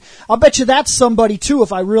flying. I'll bet you that's somebody, too,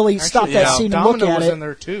 if I really stop that yeah. scene and Domino look at was it. in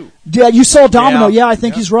there too. Yeah, you saw Domino. Yeah. Yeah, I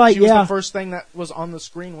think he's right. She was yeah. the first thing that was on the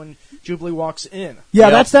screen when Jubilee walks in. Yeah,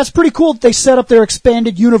 Yep. that's pretty cool that they set up their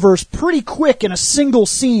expanded universe pretty quick in a single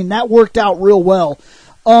scene. That worked out real well.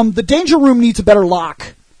 The Danger Room needs a better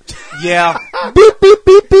lock. Yeah. Beep, beep,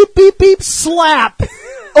 beep, beep, beep, beep, slap.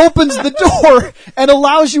 Opens the door and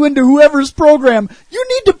allows you into whoever's program. You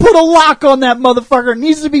need to put a lock on that motherfucker. It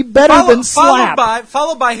needs to be better than slap.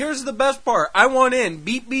 Followed by, here's the best part. I want in.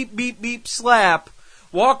 Beep, beep, beep, beep, slap.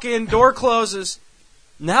 Walk in, door closes.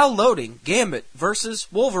 Now loading Gambit versus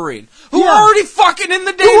Wolverine, who Yeah. are already fucking in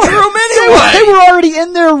the Danger Room anyway. They were already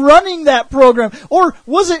in there running that program. Or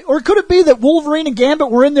could it be that Wolverine and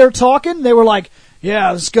Gambit were in there talking? They were like,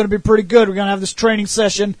 yeah, this is going to be pretty good. We're going to have this training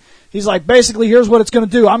session. He's like, basically, here's what it's going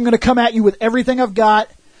to do. I'm going to come at you with everything I've got.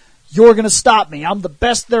 You're going to stop me. I'm the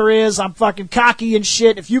best there is. I'm fucking cocky and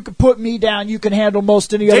shit. If you can put me down, you can handle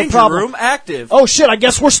most any other Danger problem. Room active. Oh shit, I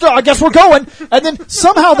guess we're going. And then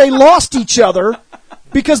somehow they lost each other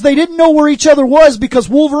because they didn't know where each other was because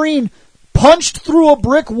Wolverine punched through a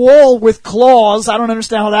brick wall with claws. I don't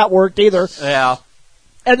understand how that worked either. Yeah.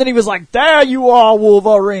 And then he was like, there you are,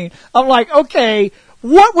 Wolverine. I'm like, okay,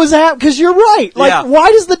 what was that? Because you're right. Like, Yeah.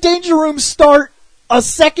 why does the Danger Room start a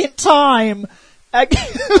second time? Were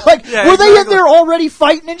they in there already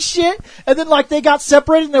fighting and shit? And then, like, they got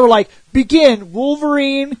separated and they were like, begin,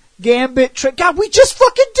 Wolverine, Gambit, God, we just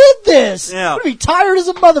fucking did this. Yeah. I'm going to be tired as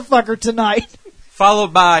a motherfucker tonight.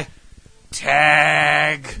 Followed by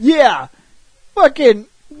tag. Yeah. Fucking,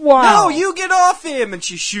 wow. No, you get off him. And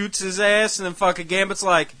she shoots his ass, and then fucking Gambit's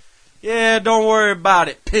like, yeah, don't worry about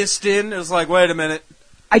it. Piston. It's like, wait a minute.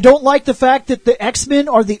 I don't like the fact that the X-Men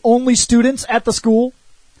are the only students at the school,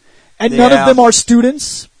 and none of Yeah. them are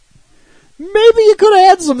students. Maybe you could have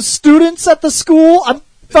had some students at the school.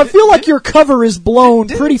 I feel like your cover is blown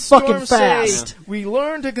Didn't pretty Storm fucking say, fast. we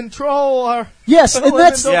learn to control our Yes, and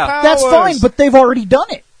that's powers. fine, but they've already done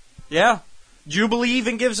it. Yeah. Jubilee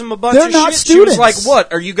even gives them a bunch They're of not shit. students. She was like,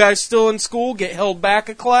 what? Are you guys still in school? Get held back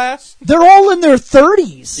a class? They're all in their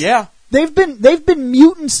 30s. Yeah. They've been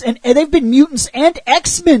mutants and they've been mutants and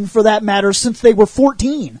X-Men for that matter since they were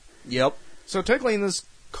 14. Yep. So technically in this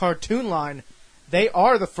cartoon line, they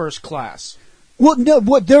are the first class. Well, no,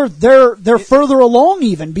 they're further along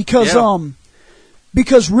even because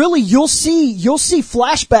really you'll see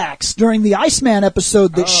flashbacks during the Iceman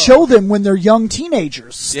episode that show them when they're young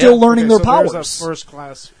teenagers still learning their powers. There's a first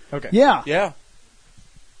class. Okay. Yeah. Yeah.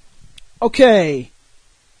 Okay.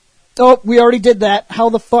 Oh, we already did that. How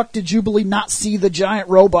the fuck did Jubilee not see the giant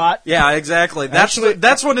robot? Yeah, exactly. That's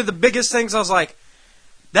one of the biggest things I was like,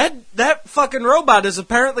 that fucking robot is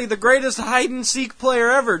apparently the greatest hide-and-seek player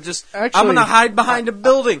ever. Just, Actually, I'm going to hide behind a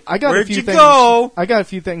building. Where'd you things, go? I got a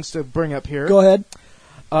few things to bring up here. Go ahead.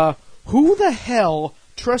 Who the hell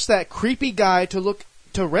trusts that creepy guy to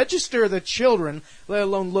register the children, let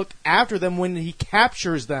alone look after them when he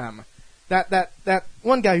captures them? That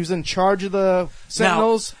one guy who's in charge of the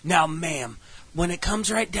Sentinels. Now, ma'am, when it comes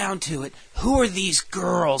right down to it, who are these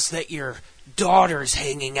girls that your daughter's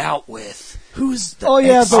hanging out with? Who's the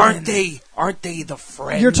Aren't they the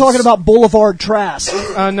friends? You're talking about Boulevard Trask.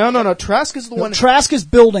 No. Trask is the one. Trask is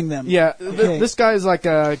building them. Yeah, Okay. this guy is like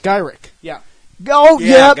Gyrick. Yeah. Oh,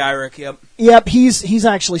 yeah, yep. Gyrick, yep. Yep, he's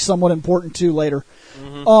actually somewhat important too later.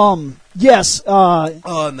 Yes.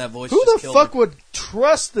 And that voice Who just the killed fuck me. would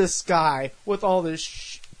trust this guy with all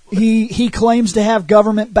this He claims to have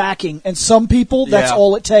government backing, and some people that's Yeah.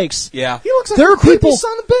 all it takes. Yeah. He looks like There a are creepy people-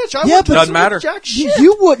 son of a bitch. I Yeah, wouldn't but- trust him Doesn't matter. with jack shit.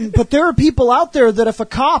 You wouldn't, but there are people out there that if a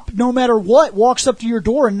cop, no matter what, walks up to your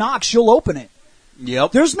door and knocks, you'll open it.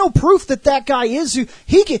 Yep. There's no proof that guy is who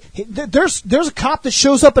there's a cop that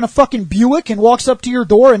shows up in a fucking Buick and walks up to your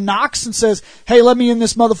door and knocks and says, "Hey, let me in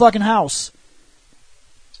this motherfucking house."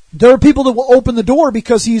 There are people that will open the door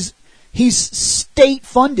because he's state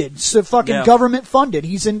funded, so fucking government funded.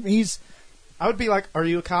 I would be like, "Are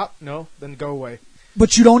you a cop?" No, then go away.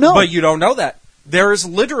 But you don't know. But you don't know that. There is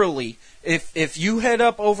literally, if you head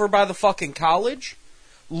up over by the fucking college,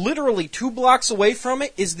 literally 2 blocks away from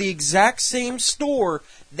it is the exact same store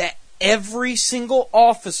that every single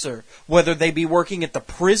officer, whether they be working at the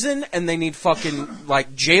prison and they need fucking,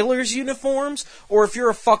 like, jailer's uniforms, or if you're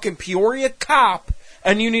a fucking Peoria cop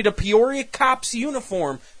and you need a Peoria cop's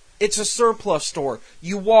uniform, it's a surplus store.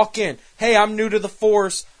 You walk in, "Hey, I'm new to the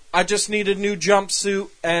force. I just need a new jumpsuit,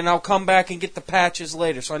 and I'll come back and get the patches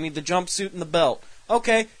later, so I need the jumpsuit and the belt."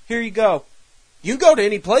 Okay, here you go. You go to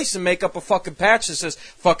any place and make up a fucking patch that says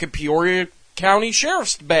fucking Peoria County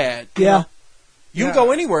Sheriff's Badge. yeah. You can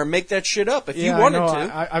go anywhere and make that shit up if you wanted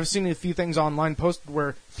to. I've seen a few things online posted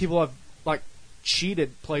where people have like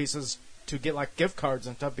cheated places to get like gift cards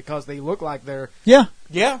and stuff because they look like they're Yeah.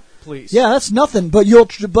 police. Yeah, that's nothing. But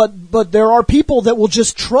but there are people that will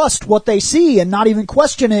just trust what they see and not even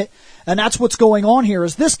question it. And that's what's going on here.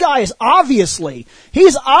 Is this guy is obviously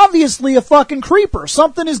a fucking creeper.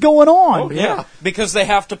 Something is going on. Oh, yeah. Because they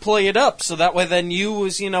have to play it up, so that way then you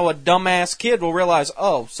as, a dumbass kid will realize,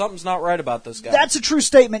 oh, something's not right about this guy. That's a true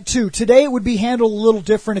statement too. Today it would be handled a little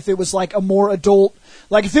different if it was like a more adult,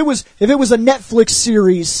 like if it was a Netflix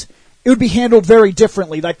series. It would be handled very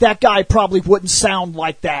differently. Like that guy probably wouldn't sound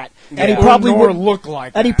like that, and he probably wouldn't wouldn't look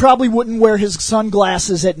like that. and he probably wouldn't wear his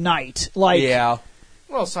sunglasses at night. Like yeah.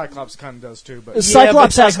 Well, Cyclops kind of does too, but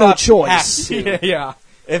Cyclops has no Cyclops choice. has to. yeah.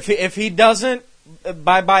 If he doesn't,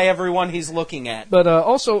 bye everyone he's looking at. But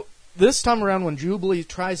also, this time around when Jubilee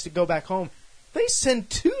tries to go back home, they send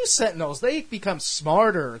 2 Sentinels. They become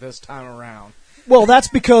smarter this time around. Well, that's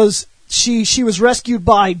because she was rescued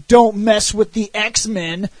by Don't Mess with the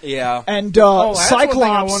X-Men. Yeah. And That's Cyclops. one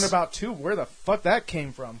thing I wonder about too. Where the fuck that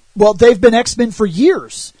came from? Well, they've been X-Men for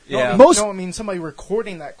years. Yeah. I mean somebody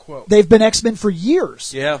recording that quote. They've been X-Men for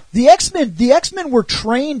years. Yeah. The X-Men were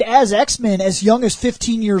trained as X-Men as young as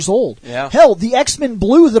 15 years old. Yeah. Hell, the X-Men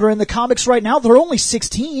Blue that are in the comics right now, they're only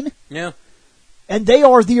 16. Yeah. And they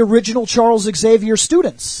are the original Charles Xavier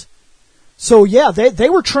students. So yeah, they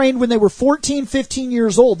were trained when they were 14, 15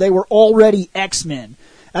 years old. They were already X-Men.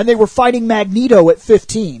 And they were fighting Magneto at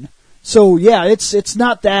 15. So yeah, it's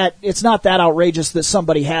not that outrageous that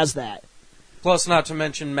somebody has that. Plus, not to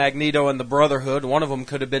mention Magneto and the Brotherhood. One of them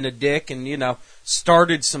could have been a dick and,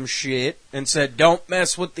 started some shit and said, "Don't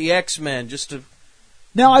mess with the X-Men," just to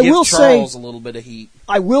Now I give will Charles say a little bit of heat.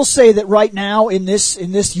 I will say that right now in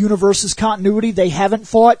this universe's continuity, they haven't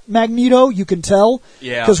fought Magneto. You can tell,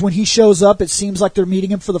 Yeah. because when he shows up, it seems like they're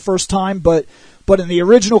meeting him for the first time. But in the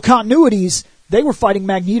original continuities, they were fighting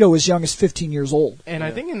Magneto as young as 15 years old. And I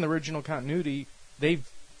think in the original continuity, they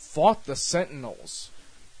fought the Sentinels.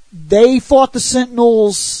 They fought the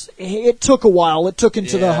Sentinels. It took a while. It took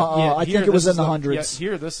into I think it was in the hundreds. Yeah,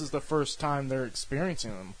 here, this is the first time they're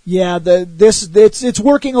experiencing them. Yeah, it's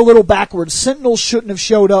working a little backwards. Sentinels shouldn't have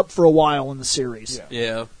showed up for a while in the series.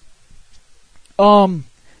 Yeah.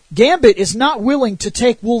 Gambit is not willing to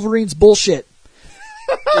take Wolverine's bullshit.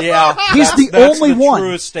 Yeah, He's the only one.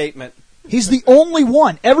 Truest statement. He's the only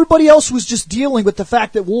one. Everybody else was just dealing with the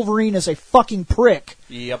fact that Wolverine is a fucking prick.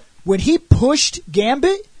 Yep. When he pushed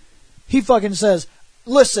Gambit, he fucking says,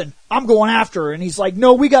 listen, I'm going after her. And he's like,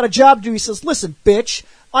 no, we got a job to do. He says, listen, bitch,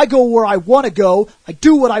 I go where I want to go. I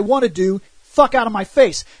do what I want to do. Fuck out of my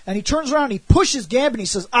face. And he turns around and he pushes Gambit and he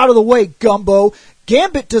says, out of the way, Gumbo.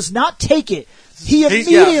 Gambit does not take it. He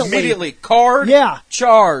immediately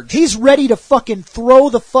charge. He's ready to fucking throw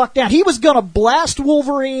the fuck down. He was gonna blast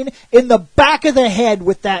Wolverine in the back of the head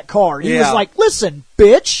with that card. He was like, listen,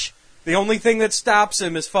 bitch. The only thing that stops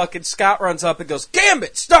him is fucking Scott runs up and goes,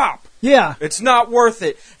 Gambit, stop! Yeah. It's not worth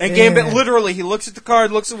it. And Gambit literally, he looks at the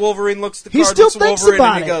card, looks at Wolverine, looks at the card, still looks at thinks Wolverine,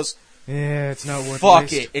 about and he goes, yeah, it's not worth it.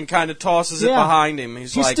 Fuck it, and kind of tosses it behind him.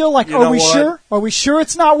 He's like, still like, are we sure? Are we sure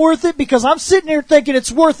it's not worth it? Because I'm sitting here thinking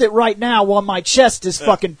it's worth it right now while my chest is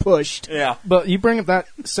fucking pushed. Yeah. But you bring up that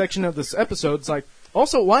section of this episode, it's like,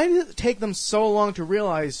 also, why did it take them so long to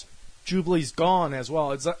realize Jubilee's gone as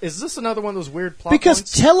well? Is this another one of those weird plot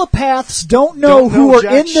points? Telepaths don't know who are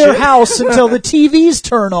in their house until the TVs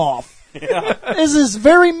turn off. Yeah. This is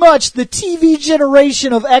very much the TV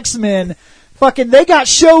generation of X-Men. Fucking, they got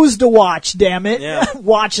shows to watch, damn it. Yeah.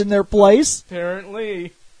 Watching their place.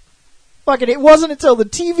 Apparently. Fucking, it wasn't until the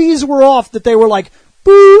TVs were off that they were like,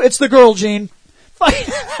 boo, it's the girl, Jean. Fucking,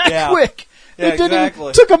 that quick. Yeah, it didn't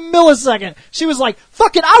exactly. Took a millisecond. She was like,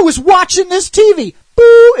 fucking, I was watching this TV.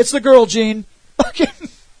 Boo, it's the girl, Jean. Fucking.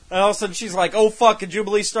 And all of a sudden she's like, oh fuck, and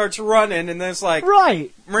Jubilee starts running, and then it's like,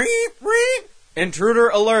 right. Reep, reep. Intruder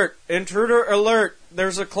alert. Intruder alert.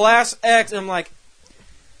 There's a Class X. And I'm like,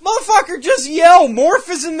 motherfucker, just yell. Morph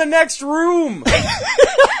is in the next room.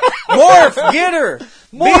 Morph, get her.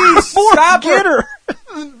 Morph, stop get her.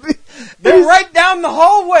 They're right down the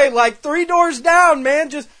hallway, like 3 doors down, man.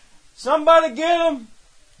 Just somebody get them.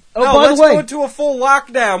 Oh, no, by let's the way, go into a full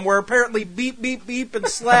lockdown where apparently beep, beep, beep, and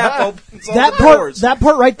slap opens all that the doors. That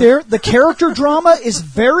part right there, the character drama is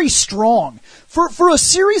very strong. For a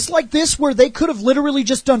series like this where they could have literally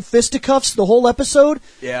just done fisticuffs the whole episode,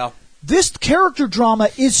 Yeah. this character drama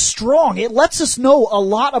is strong. It lets us know a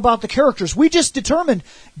lot about the characters. We just determined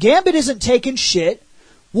Gambit isn't taking shit.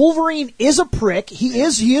 Wolverine is a prick. He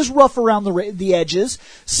is rough around the edges.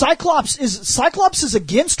 Cyclops is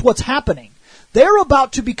against what's happening. They're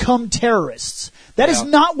about to become terrorists. That is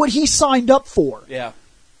not what he signed up for. Yeah.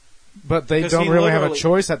 But they don't really have a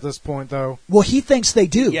choice at this point, though. Well, he thinks they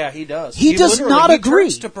do. Yeah, he does. He does not agree. He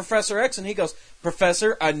turns to Professor X and he goes,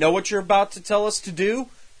 Professor, I know what you're about to tell us to do.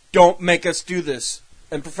 Don't make us do this.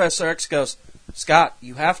 And Professor X goes, Scott,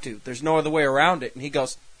 you have to. There's no other way around it. And he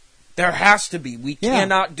goes, there has to be. We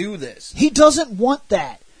cannot do this. He doesn't want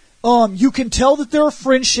that. You can tell that there are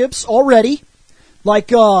friendships already.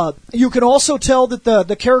 Like, you can also tell that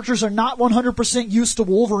the characters are not 100% used to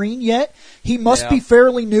Wolverine yet. He must be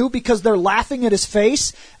fairly new because they're laughing at his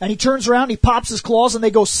face, and he turns around, he pops his claws, and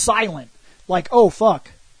they go silent. Like, oh,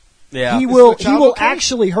 fuck. Yeah. He will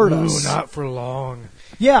actually hurt us. Ooh, not for long.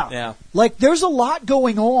 Yeah. Like, there's a lot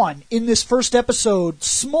going on in this first episode.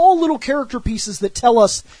 Small little character pieces that tell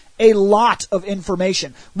us a lot of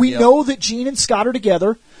information. We know that Jean and Scott are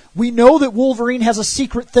together. We know that Wolverine has a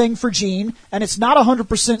secret thing for Jean, and it's not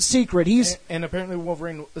 100% secret. And apparently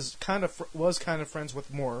Wolverine was kind of friends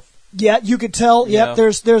with Morph. Yeah, you could tell. Yeah,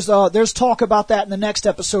 there's talk about that in the next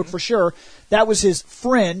episode for sure. That was his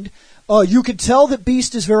friend. You could tell that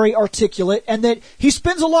Beast is very articulate, and that he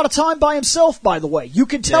spends a lot of time by himself. By the way, you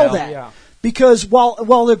can tell that because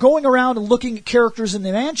while they're going around and looking at characters in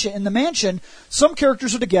the mansion, some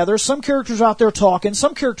characters are together, some characters are out there talking,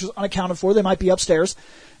 some characters unaccounted for. They might be upstairs.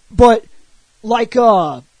 But, like,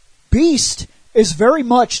 Beast is very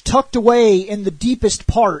much tucked away in the deepest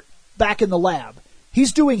part back in the lab.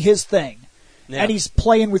 He's doing his thing. Yeah. And he's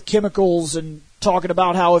playing with chemicals and talking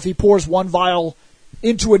about how if he pours one vial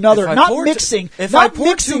into another, not mixing too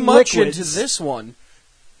much liquids, into this one,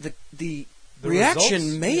 the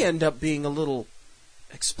reaction may end up being a little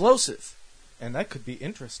explosive. And that could be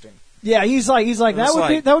interesting. Yeah, he's like that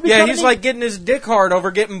would be yeah, he's neat. like getting his dick hard over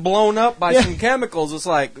getting blown up by some chemicals. It's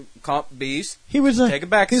like, Beast, take it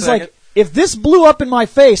back a second. Like, if this blew up in my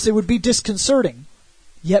face, it would be disconcerting,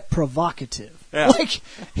 yet provocative. Yeah. Like,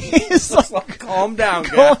 he's like, calm down,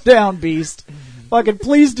 calm down, Beast. Fucking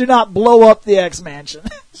please do not blow up the X-Mansion.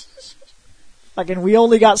 Fucking we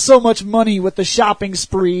only got so much money with the shopping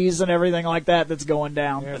sprees and everything like that that's going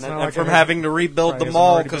down. Yeah, And from having to rebuild the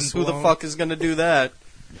mall, because who the fuck is going to do that?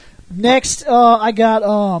 Next, I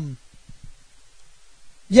got,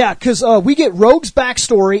 because we get Rogue's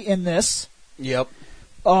backstory in this. Yep.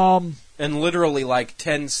 And literally, like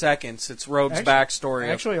 10 seconds, it's Rogue's backstory.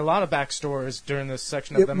 Actually, a lot of backstories during this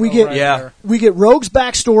section of them. We get Rogue's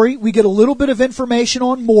backstory. We get a little bit of information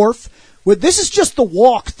on Morph. This is just the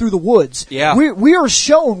walk through the woods. Yeah. We are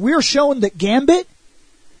shown that Gambit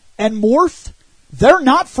and Morph, they're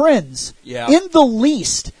not friends. Yeah. In the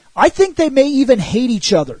least. I think they may even hate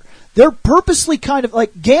each other. They're purposely kind of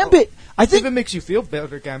like Gambit. I think if it makes you feel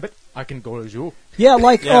better, Gambit, I can go as you. Yeah,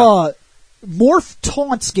 like Morph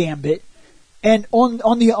taunts Gambit, and on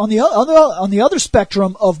the other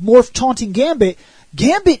spectrum of Morph taunting Gambit,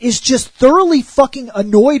 Gambit is just thoroughly fucking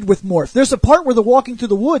annoyed with Morph. There's a part where they're walking through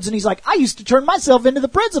the woods, and he's like, "I used to turn myself into the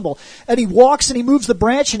principal." And he walks and he moves the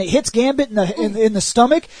branch, and it hits Gambit in the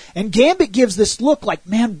stomach. And Gambit gives this look like,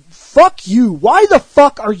 "Man, fuck you! Why the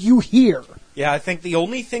fuck are you here?" Yeah, I think the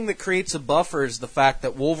only thing that creates a buffer is the fact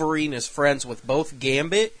that Wolverine is friends with both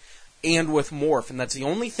Gambit and with Morph, and that's the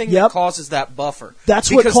only thing that causes that buffer.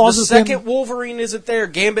 That's what causes the second Wolverine isn't there,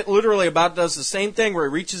 Gambit literally about does the same thing where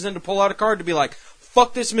he reaches in to pull out a card to be like,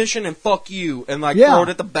 fuck this mission and fuck you, and throw it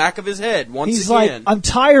at the back of his head once He's again. Like, I'm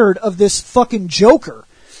tired of this fucking Joker.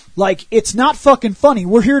 Like, it's not fucking funny.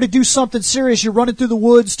 We're here to do something serious. You're running through the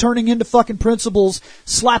woods, turning into fucking principals,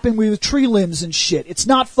 slapping me with tree limbs and shit. It's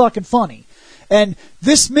not fucking funny. And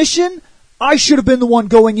this mission, I should have been the one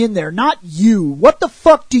going in there, not you. What the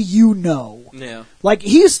fuck do you know? Yeah. Like,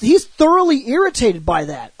 he's thoroughly irritated by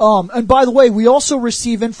that. And by the way, we also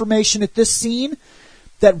receive information at this scene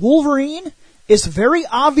that Wolverine is very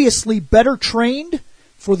obviously better trained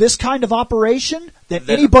for this kind of operation than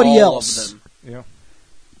anybody else. Of them.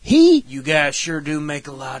 Yeah. You guys sure do make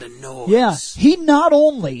a lot of noise. Yeah. He not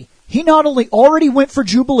only already went for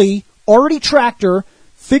Jubilee, already tracked her,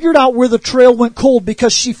 figured out where the trail went cold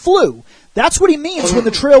because she flew. That's what he means when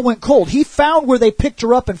the trail went cold. He found where they picked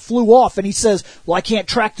her up and flew off, and he says, well, I can't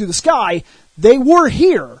track through the sky. They were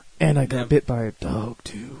here. And I got bit by a dog,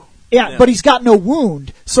 too. Yeah, but he's got no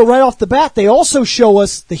wound. So right off the bat, they also show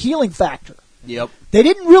us the healing factor. Yep. They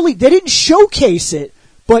didn't showcase it,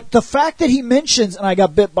 but the fact that he mentions, and I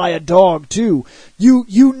got bit by a dog, too,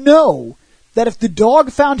 you know that if the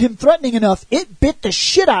dog found him threatening enough, it bit the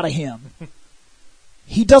shit out of him.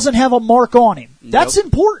 He doesn't have a mark on him. Nope. That's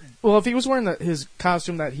important. Well, if he was wearing his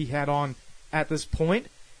costume that he had on at this point,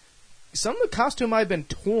 some of the costume might have been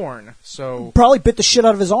torn, so... Probably bit the shit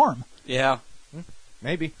out of his arm. Yeah.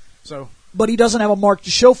 Maybe. So... But he doesn't have a mark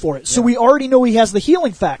to show for it. So we already know he has the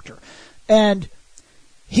healing factor. And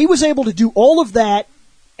he was able to do all of that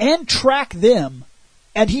and track them.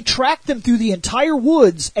 And he tracked them through the entire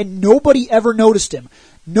woods, and nobody ever noticed him.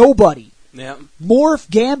 Nobody. Yeah. Morph,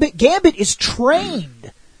 Gambit. Gambit is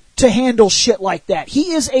trained to handle shit like that.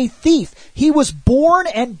 He is a thief. He was born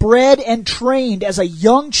and bred and trained as a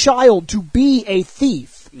young child to be a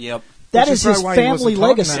thief. Yep. That is his family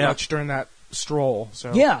legacy. That much during that stroll.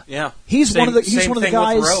 So. Yeah. Yeah. He's one of the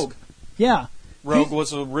guys. With Rogue. Yeah. Rogue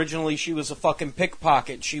was originally, she was a fucking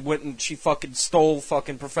pickpocket. She went and she fucking stole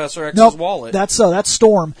fucking Professor X's wallet. That's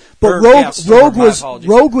Storm. But Storm,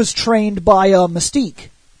 Rogue was trained by Mystique.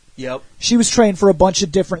 Yep. She was trained for a bunch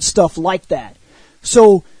of different stuff like that.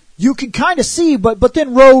 So you can kind of see, but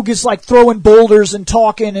then Rogue is like throwing boulders and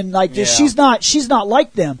talking and like she's not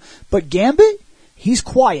like them. But Gambit, he's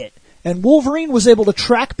quiet. And Wolverine was able to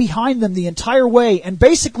track behind them the entire way and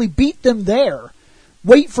basically beat them there.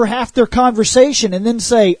 Wait for half their conversation and then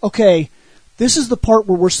say, okay, this is the part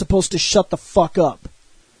where we're supposed to shut the fuck up.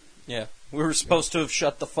 Yeah. We were supposed to have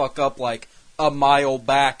shut the fuck up like a mile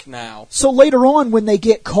back now. So later on when they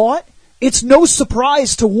get caught, it's no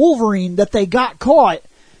surprise to Wolverine that they got caught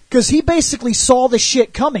because he basically saw the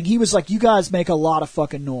shit coming. He was like, you guys make a lot of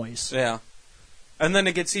fucking noise. Yeah. And then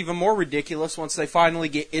it gets even more ridiculous once they finally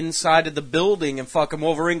get inside of the building and fucking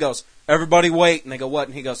Wolverine goes, everybody wait. And they go, what?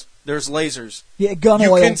 And he goes, there's lasers. Yeah, gun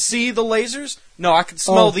you oil. You can see the lasers? No, I can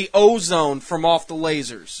smell the ozone from off the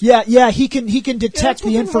lasers. Yeah, he can detect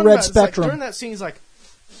the infrared spectrum. Like, during that scene, he's like,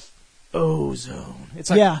 ozone.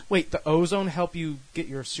 It's like, wait, the ozone help you get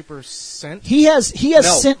your super scent? He has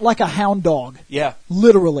scent like a hound dog. Yeah.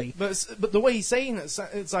 Literally. But the way he's saying it,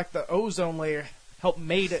 it's like the ozone layer help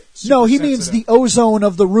made it super No, he sensitive. means the ozone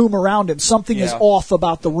of the room around him. Something is off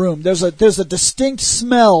about the room. There's a distinct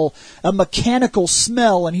smell, a mechanical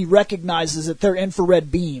smell, and he recognizes that they're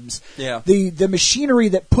infrared beams. Yeah. The machinery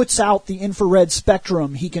that puts out the infrared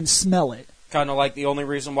spectrum, he can smell it. kind of like the only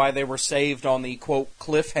reason why they were saved on the, quote,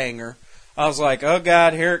 cliffhanger. I was like, oh,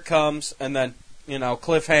 God, here it comes. And then,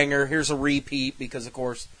 cliffhanger, here's a repeat because, of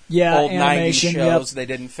course, old 90s shows, they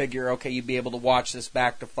didn't figure, okay, you'd be able to watch this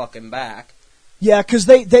back to fucking back. Yeah, because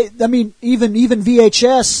even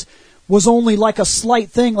VHS was only like a slight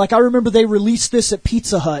thing. Like, I remember they released this at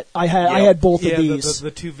Pizza Hut. I had both of these.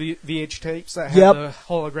 The two VH tapes that had the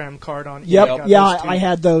hologram card on it. Yep, I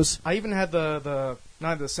had those. I even had the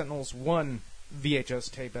Night of the Sentinels 1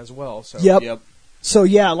 VHS tape as well. So. Yep. So,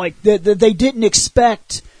 yeah, like, they didn't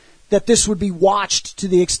expect that this would be watched to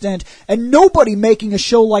the extent, and nobody making a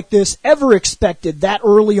show like this ever expected that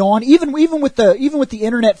early on. Even with the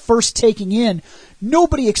internet first taking in,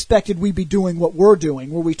 nobody expected we'd be doing what we're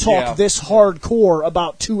doing, where we talk this hardcore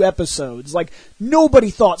about 2 episodes. Like, nobody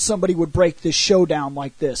thought somebody would break this show down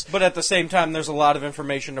like this. But at the same time, there's a lot of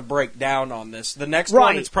information to break down on this. The next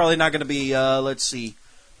one, it's probably not going to be, let's see,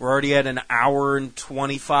 we're already at an hour and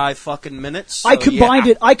 25 fucking minutes. So I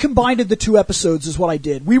combined the 2 episodes is what I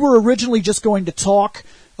did. We were originally just going to talk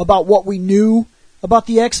about what we knew about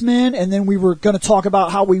the X-Men, and then we were going to talk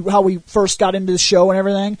about how we first got into the show and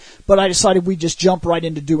everything, but I decided we'd just jump right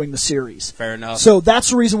into doing the series. Fair enough. So that's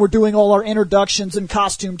the reason we're doing all our introductions and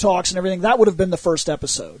costume talks and everything. That would have been the first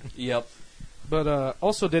episode. Yep. But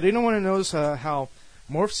also, did anyone notice how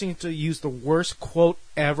Morph seemed to use the worst quote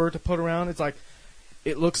ever to put around? It's like,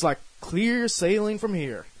 it looks like clear sailing from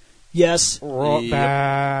here. Yes.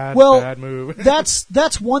 Bad move.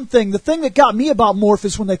 that's one thing. The thing that got me about Morph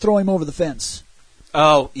is when they throw him over the fence.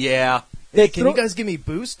 Oh, yeah. Hey, can you guys give me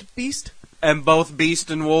boost, Beast? And both Beast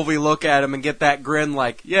and Wolvie look at him and get that grin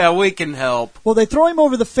like, yeah, we can help. Well, they throw him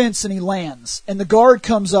over the fence and he lands. And the guard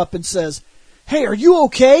comes up and says, hey, are you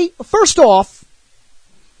okay? First off,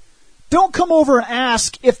 don't come over and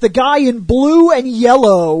ask if the guy in blue and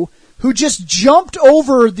yellow who just jumped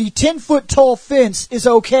over the 10-foot-tall fence is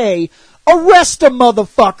okay. Arrest a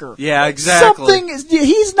motherfucker. Yeah, exactly.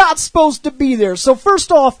 He's not supposed to be there. So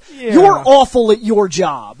first off, you're awful at your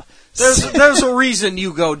job. There's a reason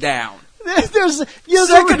you go down.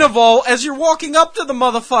 Second of all, as you're walking up to the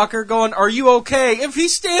motherfucker going, are you okay? If he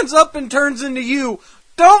stands up and turns into you,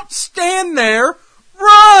 don't stand there.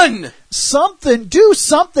 Run! Do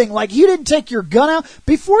something. Like, you didn't take your gun out.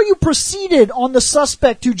 Before you proceeded on the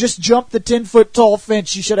suspect who just jumped the 10-foot-tall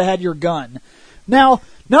fence, you should have had your gun. Now,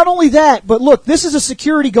 not only that, but look, this is a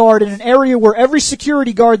security guard in an area where every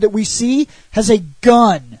security guard that we see has a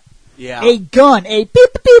gun. Yeah. A gun. A pew,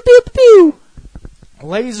 pew, pew, pew, pew.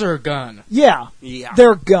 Laser gun. Yeah.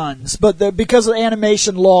 They're guns. But because of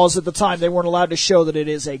animation laws at the time, they weren't allowed to show that it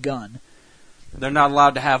is a gun. They're not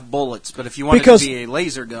allowed to have bullets, but if you want it to be a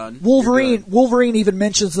laser gun, Wolverine even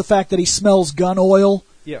mentions the fact that he smells gun oil.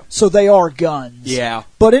 Yeah. So they are guns. Yeah.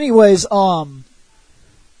 But anyways, when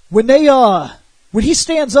he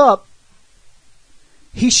stands up,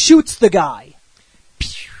 he shoots the guy.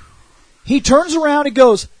 He turns around and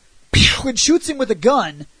goes, and shoots him with a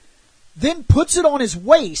gun, then puts it on his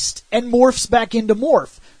waist and morphs back into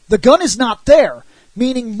Morph. The gun is not there,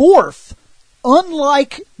 meaning Morph,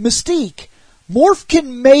 unlike Mystique, Morph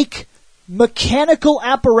can make mechanical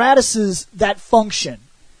apparatuses that function.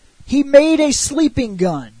 He made a sleeping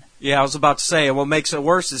gun. Yeah, I was about to say, and what makes it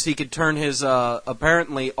worse is he could turn his,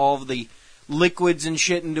 apparently, all of the liquids and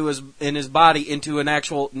shit in his body into an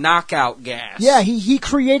actual knockout gas. Yeah, he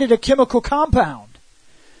created a chemical compound.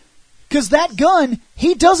 Because that gun,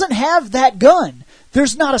 he doesn't have that gun.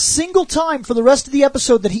 There's not a single time for the rest of the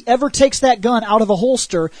episode that he ever takes that gun out of a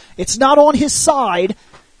holster. It's not on his side.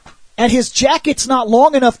 And his jacket's not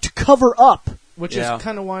long enough to cover up. Which is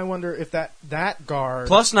kind of why I wonder if that guard.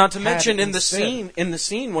 Plus, not to mention in the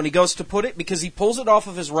scene when he goes to put it, because he pulls it off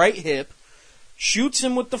of his right hip, shoots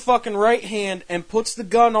him with the fucking right hand, and puts the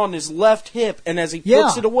gun on his left hip. And as he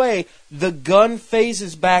puts it away, the gun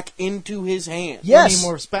phases back into his hand. Yes,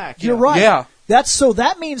 when he morphs back. You're right. Yeah,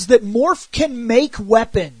 that means that Morph can make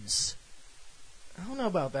weapons. I don't know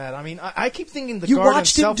about that. I mean, I keep thinking the you guard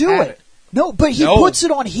watched him himself do had it. No, but he puts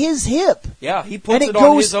it on his hip. Yeah, he puts it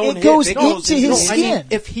on his own hip. It goes into his skin. I mean,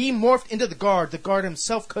 if he morphed into the guard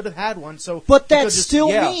himself could have had one. So, but that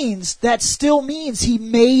still means he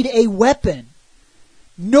made a weapon.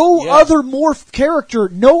 No other morph character,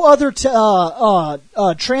 no other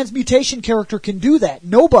transmutation character can do that.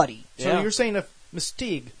 Nobody. So you're saying if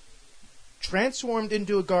Mystique transformed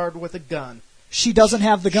into a guard with a gun, she doesn't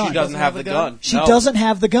have the gun. She doesn't have the gun. She doesn't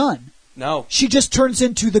have the gun. No. She just turns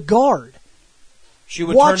into the guard. She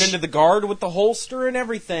would turn into the guard with the holster and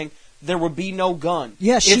everything. there would be no gun.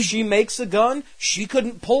 Yeah, if she makes a gun, she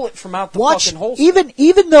couldn't pull it from out the watch, fucking holster.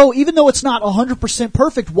 even though it's not 100%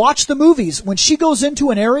 perfect, watch the movies. When she goes into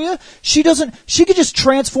an area, she could just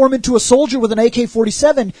transform into a soldier with an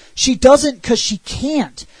AK-47. She doesn't because she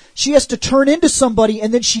can't. She has to turn into somebody,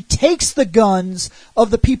 and then she takes the guns of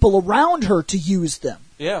the people around her to use them.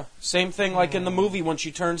 Yeah, same thing like in the movie when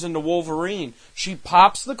she turns into Wolverine. She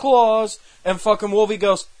pops the claws, and fucking Wolvie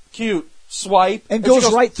goes, cute. Swipe and goes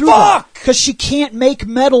right through them because she can't make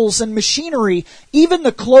metals and machinery. Even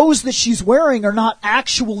the clothes that she's wearing are not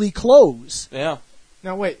actually clothes. Yeah.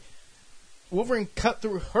 Now wait, Wolverine cut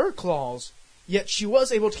through her claws, yet she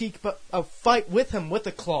was able to keep a fight with him with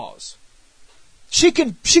the claws. She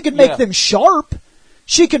can make them sharp.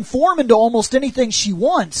 She can form into almost anything she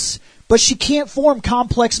wants, but she can't form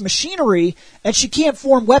complex machinery, and she can't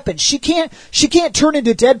form weapons. She can't turn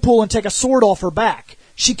into Deadpool and take a sword off her back.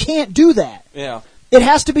 She can't do that. Yeah. It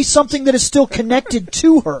has to be something that is still connected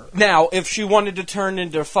to her. Now, if she wanted to turn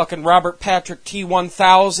into fucking Robert Patrick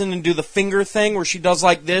T-1000 and do the finger thing where she does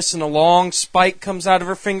like this and a long spike comes out of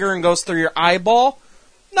her finger and goes through your eyeball,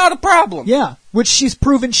 not a problem. Yeah, which she's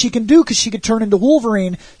proven she can do because she could turn into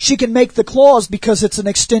Wolverine. She can make the claws because it's an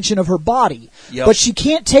extension of her body. Yep. But she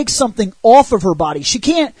can't take something off of her body. She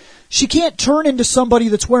can't turn into somebody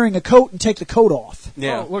that's wearing a coat and take the coat off.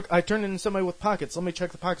 Yeah. Oh, look, I turned into somebody with pockets. Let me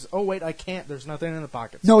check the pockets. Oh, wait, I can't. There's nothing in the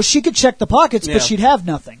pockets. No, she could check the pockets, Yeah. but she'd have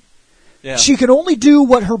nothing. Yeah. She can only do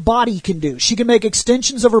what her body can do. She can make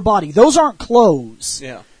extensions of her body. Those aren't clothes.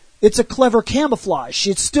 Yeah. It's a clever camouflage.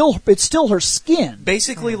 It's still her skin.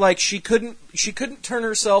 Basically, like she couldn't turn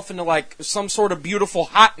herself into like some sort of beautiful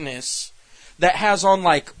hotness that has on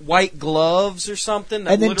like white gloves or something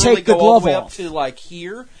that And then literally take the go all the glove way off. up to like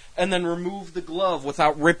here, and then remove the glove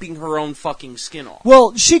without ripping her own fucking skin off.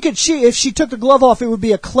 Well, if she took the glove off, it would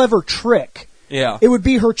be a clever trick. Yeah. It would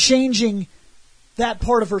be her changing that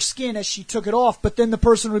part of her skin as she took it off, but then the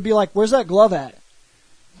person would be like, "Where's that glove at?"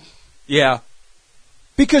 Yeah.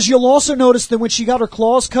 Because you'll also notice that when she got her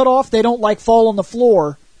claws cut off, they don't like fall on the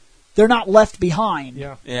floor. They're not left behind.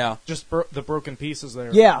 Yeah. Yeah. Just the broken pieces there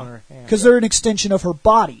on Yeah, her hand. because they're an extension of her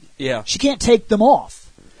body. Yeah. She can't take them off.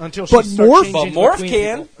 Until she But starts Morph- changing But Morph between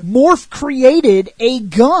can. people. Morph created a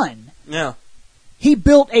gun. Yeah. He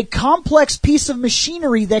built a complex piece of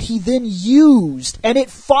machinery that he then used, and it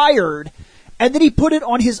fired, and then he put it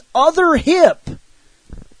on his other hip.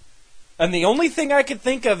 And the only thing I could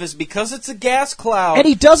think of is because it's a gas cloud. And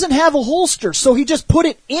he doesn't have a holster, so he just put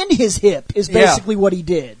it in his hip, is Yeah. basically what he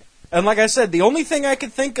did. And like I said, the only thing I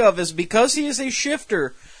could think of is because he is a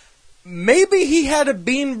shifter, maybe he had a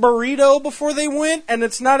bean burrito before they went, and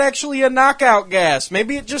it's not actually a knockout gas.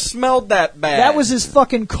 Maybe it just smelled that bad. That was his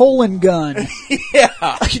fucking colon gun.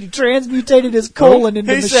 yeah. He transmutated his colon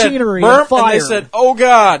into He said, machinery "Burp," and fire. and they said, "Oh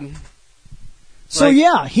God." So like-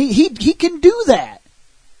 yeah, he can do that.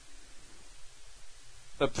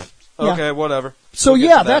 Okay, whatever. So We'll get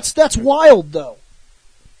yeah, to that. that's wild though.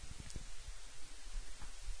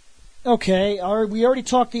 Okay, we already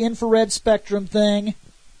talked the infrared spectrum thing.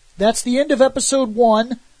 That's the end of episode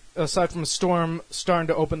 1, Aside from Storm starting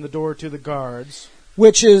to open the door to the guards.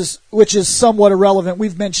 which is somewhat irrelevant.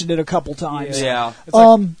 We've mentioned it a couple times. Yeah. It's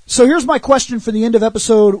like, So here's my question for the end of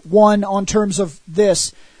episode 1 on terms of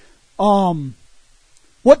this.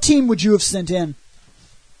 What team would you have sent in?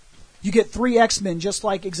 You get 3 X-Men, just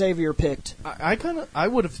like Xavier picked. I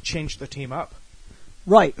would have changed the team up.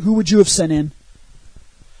 Right. Who would you have sent in?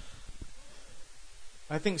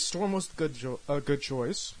 I think Storm was a good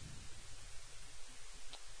choice.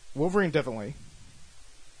 Wolverine definitely.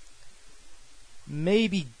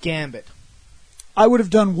 Maybe Gambit. I would have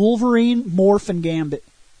done Wolverine, Morph, and Gambit.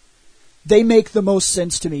 They make the most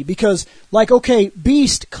sense to me because, like, okay,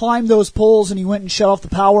 Beast climbed those poles and he went and shut off the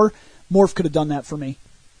power. Morph could have done that for me.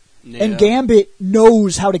 Yeah. And Gambit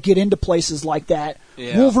knows how to get into places like that.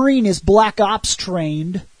 Yeah. Wolverine is Black Ops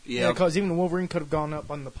trained. Yeah, Yeah. because even Wolverine could have gone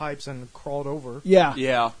up on the pipes and crawled over. Yeah.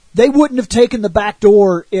 Yeah. They wouldn't have taken the back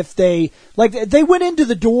door if they went into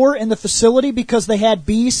the door in the facility because they had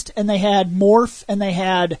Beast and they had Morph and they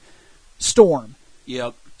had Storm.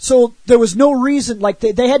 Yep. So there was no reason,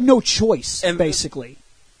 they had no choice, And- basically.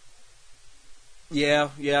 Yeah,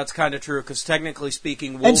 it's kind of true, because technically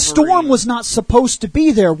speaking, Wolverine... And Storm was not supposed to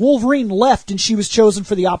be there. Wolverine left and she was chosen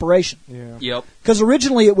for the operation. Yeah. Yep, Because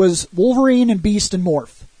originally it was Wolverine and Beast and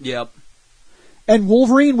Morph. yep. And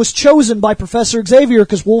Wolverine was chosen by Professor Xavier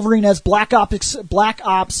because Wolverine has Black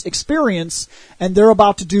Ops experience, and they're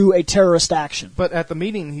about to do a terrorist action. But at the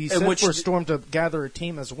meeting, he said which- for Storm to gather a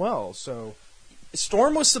team as well, so...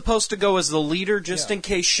 Storm was supposed to go as the leader just in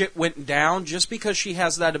case shit went down, just because she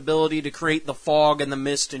has that ability to create the fog and the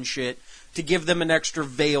mist and shit to give them an extra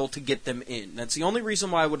veil to get them in. That's the only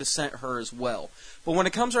reason why I would have sent her as well. But when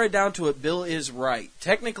it comes right down to it, Bill is right.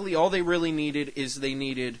 Technically, all they really needed is they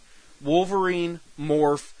needed Wolverine,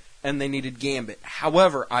 Morph, and they needed Gambit.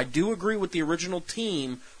 However, I do agree with the original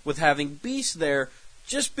team with having Beast there,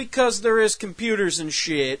 just because there is computers and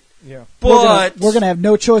shit. Yeah. But we're gonna have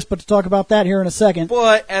no choice but to talk about that here in a second.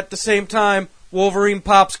 But at the same time, Wolverine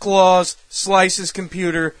pops claws, slices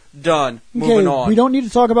computer, done. Moving on. We don't need to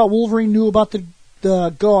talk about Wolverine knew about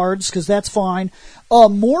the guards, because that's fine.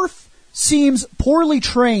 Morph seems poorly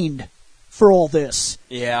trained for all this.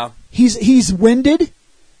 Yeah. He's winded.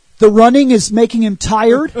 The running is making him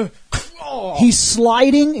tired. He's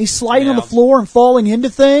sliding. He's sliding on the floor and falling into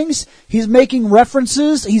things. He's making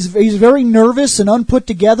references. He's very nervous and unput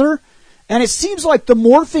together. And it seems like the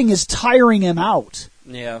morphing is tiring him out.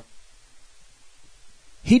 Yeah.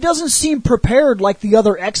 He doesn't seem prepared like the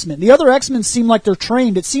other X-Men. The other X-Men seem like they're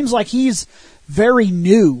trained. It seems like he's very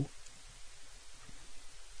new.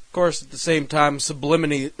 Of course, at the same time,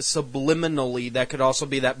 subliminally, that could also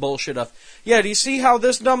be that bullshit of, yeah, do you see how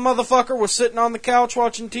this dumb motherfucker was sitting on the couch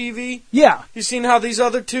watching TV? Yeah. You seen how these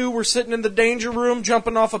other two were sitting in the danger room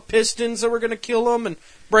jumping off of pistons that were going to kill them and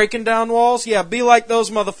breaking down walls? Yeah, be like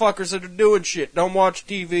those motherfuckers that are doing shit. Don't watch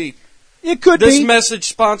TV. It could be. This message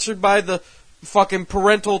sponsored by the fucking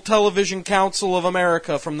Parental Television Council of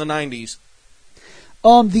America from the 90s.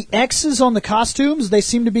 The X's on the costumes, they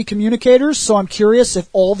seem to be communicators, so I'm curious if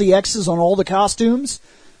all the X's on all the costumes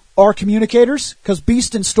are communicators, because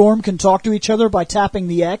Beast and Storm can talk to each other by tapping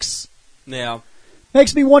the X. Yeah.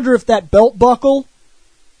 Makes me wonder if that belt buckle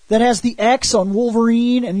that has the X on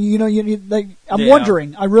Wolverine, and I'm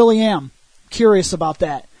wondering, I really am curious about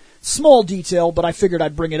that. Small detail, but I figured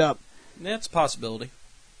I'd bring it up. Yeah, it's a possibility.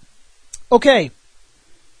 Okay.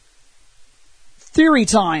 Theory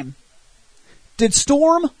time. Did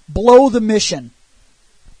Storm blow the mission?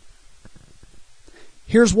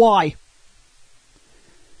 Here's why.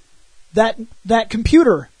 That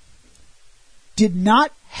computer did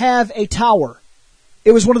not have a tower.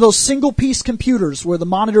 It was one of those single-piece computers where the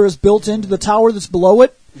monitor is built into the tower that's below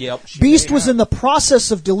it. Yep. Beast was in the process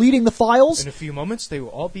of deleting the files. In a few moments, they will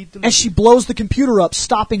all be deleted. And she blows the computer up,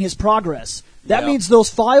 stopping his progress. That means those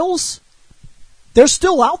files, they're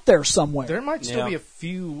still out there somewhere. There might still be a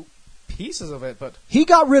few pieces of it, but he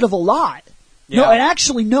got rid of a lot. Yeah. No, and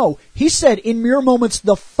actually, no. He said, in mere moments,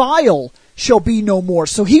 the file shall be no more.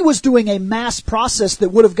 So he was doing a mass process that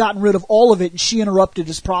would have gotten rid of all of it, and she interrupted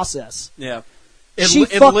his process. Yeah.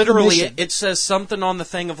 It literally, it says something on the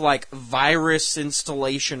thing of, like, virus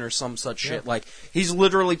installation or some such shit. Like, he's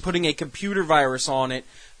literally putting a computer virus on it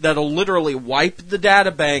that'll literally wipe the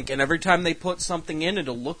data bank, and every time they put something in,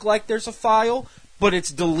 it'll look like there's a file, but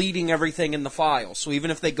it's deleting everything in the file. So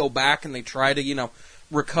even if they go back and they try to,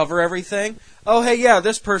 recover everything, oh, hey, yeah,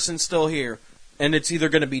 this person's still here. And it's either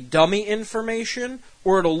going to be dummy information,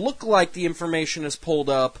 or it'll look like the information is pulled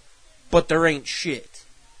up, but there ain't shit.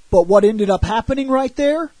 But what ended up happening right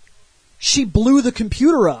there? She blew the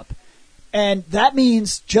computer up. And that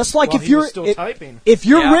means, just like if you're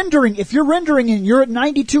rendering and you're at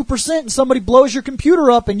 92% and somebody blows your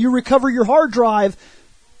computer up and you recover your hard drive,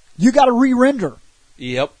 you got to re-render.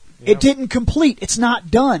 Yep. It didn't complete. It's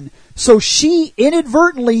not done. So she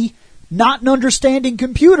inadvertently, not understanding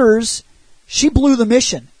computers, she blew the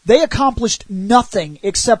mission. They accomplished nothing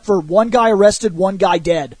except for one guy arrested, one guy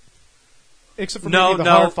dead. Except for maybe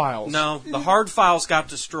the hard files. No, the hard files got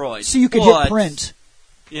destroyed. So you could hit print.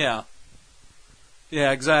 Yeah.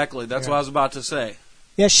 Yeah, exactly. That's what I was about to say.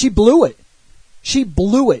 Yeah, she blew it. She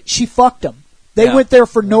blew it. She fucked them. They went there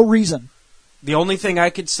for no reason. The only thing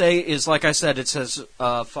I could say is, like I said, it says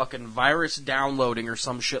fucking virus downloading or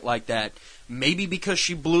some shit like that. Maybe because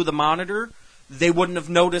she blew the monitor, they wouldn't have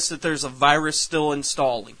noticed that there's a virus still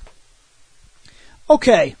installing.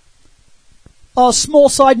 Okay. A small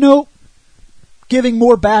side note, giving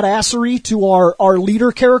more badassery to our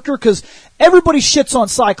leader character, because everybody shits on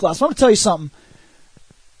Cyclops. I'm going to tell you something.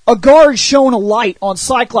 A guard shone a light on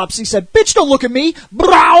Cyclops. He said, "Bitch, don't look at me,"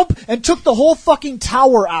 and took the whole fucking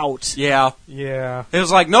tower out. Yeah. Yeah. It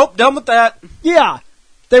was like, nope, done with that. Yeah.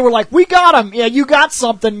 They were like, we got him. Yeah, you got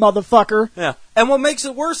something, motherfucker. Yeah. And what makes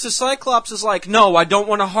it worse is Cyclops is like, no, I don't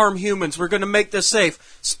want to harm humans. We're going to make this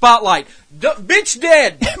safe. Spotlight. Bitch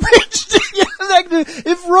dead.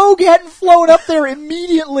 If Rogue hadn't flown up there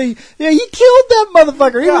immediately, yeah, he killed that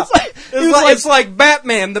motherfucker. It's like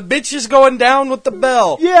Batman. The bitch is going down with the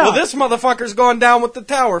bell. Yeah. Well, this motherfucker's going down with the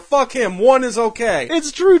tower. Fuck him. One is okay.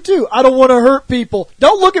 It's true, too. I don't want to hurt people.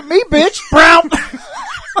 Don't look at me, bitch. Brown.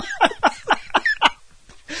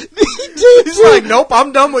 He's like, nope,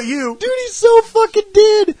 I'm done with you. Dude, he's so fucking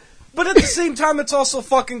dead. But at the same time, it's also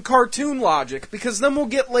fucking cartoon logic, because then we'll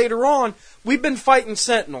get later on, we've been fighting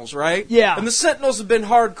Sentinels, right? Yeah. And the Sentinels have been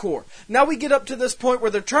hardcore. Now we get up to this point where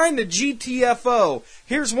they're trying to GTFO.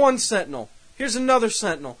 Here's one Sentinel. Here's another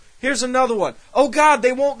Sentinel. Here's another one. Oh god,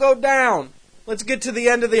 they won't go down. Let's get to the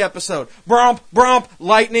end of the episode. Bromp, bromp,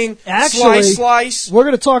 lightning, Actually, slice. We're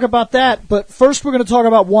going to talk about that, but first we're going to talk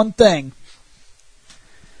about one thing.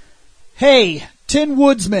 Hey, Tin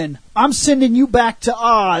Woodsman, I'm sending you back to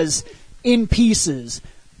Oz in pieces.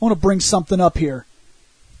 I want to bring something up here.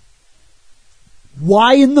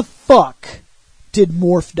 Why in the fuck did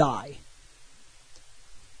Morph die?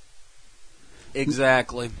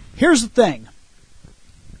 Exactly. Here's the thing.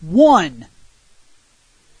 One,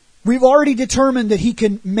 we've already determined that he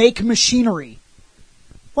can make machinery.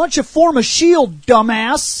 Why don't you form a shield,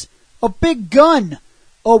 dumbass? A big gun.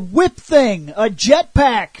 A whip thing, a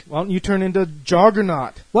jetpack. Why don't you turn into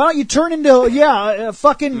Juggernaut? Why don't you turn into,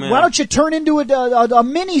 why don't you turn into a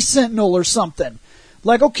mini Sentinel or something?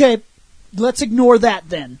 Like, okay, let's ignore that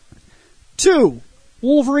then. 2,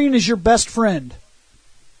 Wolverine is your best friend.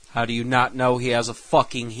 How do you not know he has a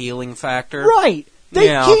fucking healing factor? Right. They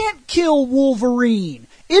can't kill Wolverine.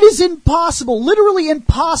 It is impossible, literally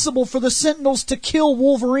impossible for the Sentinels to kill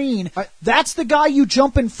Wolverine. That's the guy you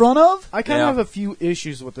jump in front of? I kind of have a few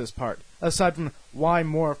issues with this part, aside from why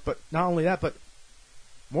Morph, but not only that, but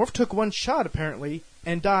Morph took one shot, apparently,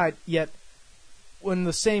 and died, yet when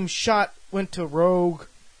the same shot went to Rogue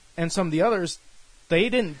and some of the others, they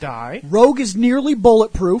didn't die. Rogue is nearly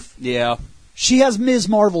bulletproof. Yeah. She has Ms.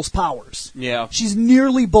 Marvel's powers. Yeah. She's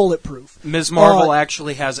nearly bulletproof. Ms. Marvel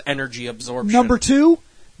actually has energy absorption. Number 2,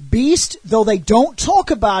 Beast, though they don't talk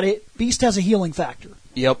about it, Beast has a healing factor.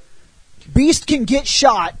 Yep. Beast can get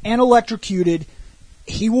shot and electrocuted.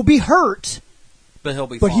 He will be hurt, but he'll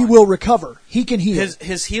be but fine. he will recover. He can heal.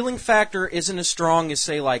 His healing factor isn't as strong as,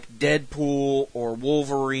 say, like Deadpool or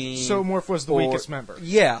Wolverine. So Morph was the weakest member.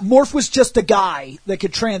 Yeah. Morph was just a guy that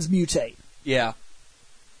could transmutate. Yeah.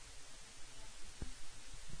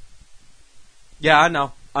 Yeah,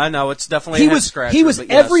 I know. It's definitely a head scratcher. He was but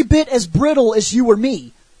yes. every bit as brittle as you or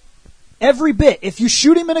me. Every bit. If you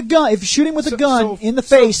shoot him with a gun in the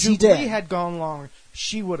face, he's dead. If Jubilee had gone long,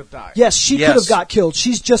 she would have died. Yes, she could have got killed.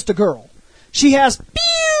 She's just a girl. She has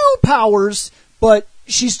pew powers, but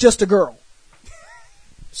she's just a girl.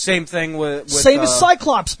 Same thing with Same as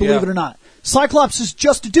Cyclops, believe it or not. Cyclops is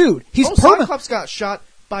just a dude. Cyclops got shot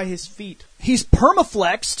by his feet. He's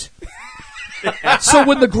permaflexed. So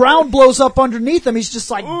when the ground blows up underneath him, he's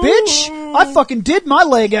just like, bitch, I fucking did my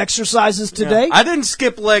leg exercises today. Yeah. I didn't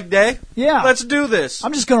skip leg day. Yeah. Let's do this.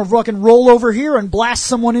 I'm just going to fucking roll over here and blast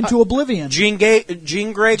someone into oblivion. Jean Grey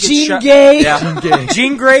gets shot. Yeah.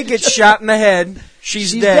 Jean Grey gets shot in the head.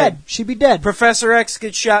 She's dead. She'd be dead. Professor X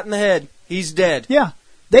gets shot in the head. He's dead. Yeah.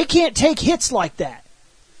 They can't take hits like that.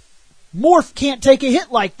 Morph can't take a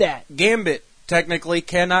hit like that. Gambit technically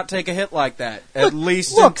cannot take a hit like that. At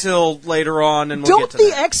least until later on, and we'll get to Don't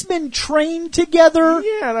the that. X-Men train together?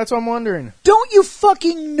 Yeah, that's what I'm wondering. Don't you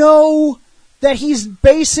fucking know that he's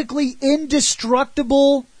basically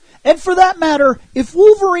indestructible? And for that matter, if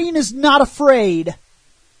Wolverine is not afraid,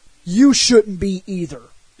 you shouldn't be either.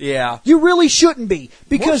 Yeah. You really shouldn't be.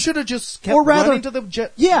 Because should have just kept running to the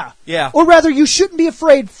jet. Yeah. Yeah. Or rather, you shouldn't be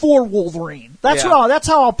afraid for Wolverine. That's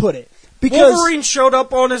how I'll put it. Because Wolverine showed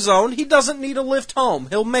up on his own. He doesn't need a lift home.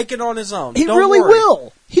 He'll make it on his own. He Don't really worry.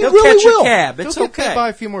 will. He'll catch will. a cab. It's He'll get okay. by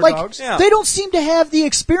a few more Like, dogs. Yeah. They don't seem to have the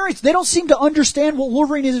experience. They don't seem to understand what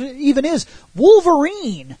Wolverine even is.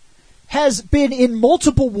 Wolverine has been in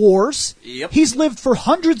multiple wars. Yep. He's lived for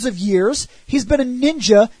hundreds of years. He's been a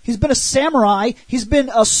ninja. He's been a samurai. He's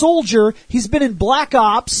been a soldier. He's been in Black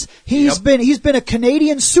Ops. He's been a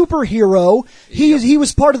Canadian superhero. He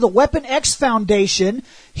was part of the Weapon X Foundation.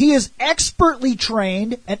 He is expertly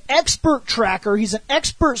trained, an expert tracker. He's an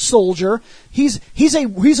expert soldier. He's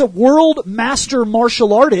a world master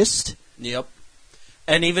martial artist. Yep.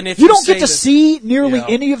 And even if you don't get to see nearly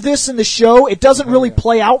any of this in the show, it doesn't really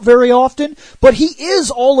play out very often, but he is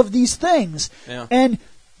all of these things. Yeah. And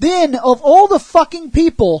then, of all the fucking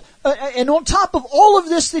people, and on top of all of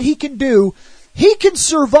this that he can do, he can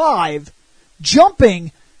survive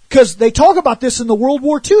jumping, because they talk about this in the World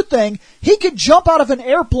War II thing. He could jump out of an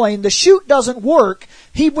airplane. The chute doesn't work.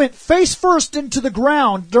 He went face first into the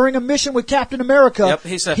ground during a mission with Captain America. Yep,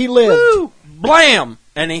 he said, he lived. Woo! Blam!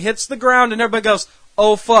 And he hits the ground, and everybody goes,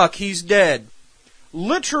 oh, fuck, he's dead.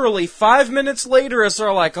 Literally 5 minutes later, as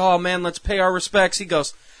they're like, oh, man, let's pay our respects, he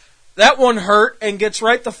goes, that one hurt, and gets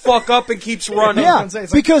right the fuck up and keeps running. Yeah,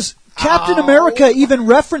 because Captain America even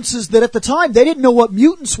references that at the time they didn't know what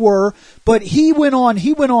mutants were, but he went on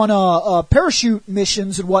parachute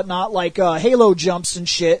missions and whatnot, like Halo jumps and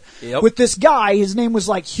shit, with this guy. His name was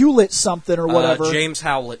like Hewlett something or whatever. James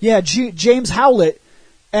Howlett. Yeah, James Howlett,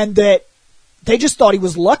 and that they just thought he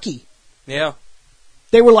was lucky. Yeah.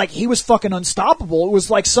 They were like, he was fucking unstoppable. It was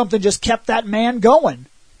like something just kept that man going.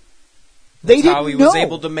 They didn't know. How he was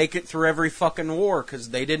able to make it through every fucking war, because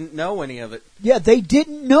they didn't know any of it. Yeah, they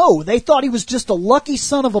didn't know. They thought he was just a lucky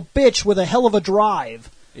son of a bitch with a hell of a drive.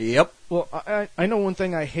 Yep. Well, I know one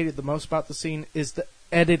thing I hated the most about the scene is the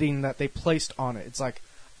editing that they placed on it. It's like...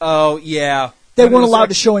 Oh, yeah. They weren't allowed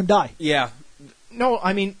to show him die. Yeah. No,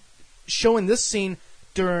 I mean, showing this scene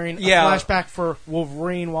during a flashback for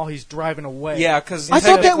Wolverine while he's driving away. Yeah, because I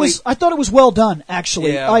thought it was well done,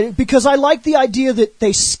 actually. Yeah. Because I like the idea that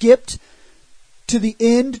they skipped to the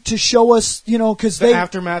end to show us, because the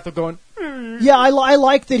aftermath of going. Yeah, I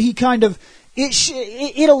like that he kind of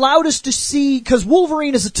it allowed us to see, because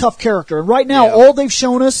Wolverine is a tough character, and right now all they've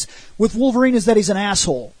shown us with Wolverine is that he's an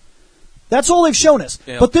asshole. That's all they've shown us.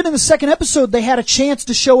 Yeah. But then in the second episode, they had a chance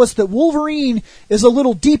to show us that Wolverine is a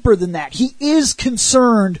little deeper than that. He is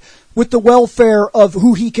concerned with the welfare of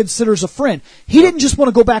who he considers a friend. He didn't just want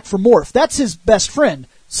to go back for Morph. That's his best friend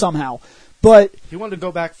somehow. But he wanted to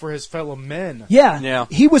go back for his fellow men. Yeah.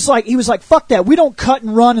 He was like, fuck that. We don't cut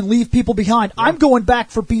and run and leave people behind. Yeah. I'm going back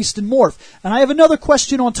for Beast and Morph. And I have another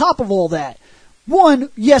question on top of all that. One,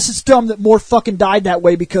 yes, it's dumb that Morph fucking died that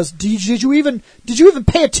way, because did you even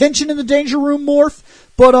pay attention in the Danger Room, Morph?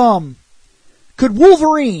 But could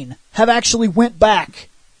Wolverine have actually went back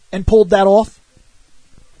and pulled that off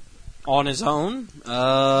on his own?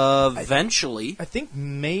 Eventually, I think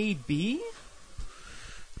maybe.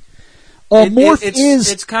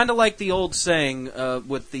 It's kind of like the old saying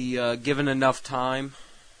with the given enough time.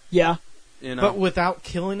 Yeah. But without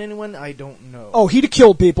killing anyone, I don't know. Oh, he'd have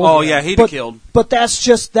killed people. Oh, yeah, he'd have killed. But that's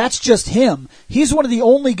just him. He's one of the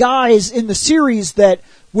only guys in the series that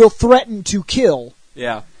will threaten to kill.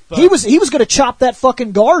 Yeah. He was going to chop that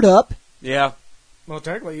fucking guard up. Yeah. Well,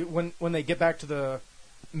 technically, when they get back to the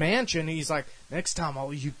mansion, he's like, next time I'll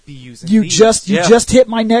be using You these. just hit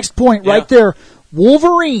my next point right there.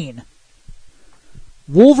 Wolverine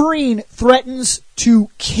threatens to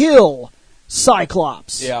kill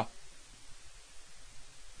Cyclops. Yeah.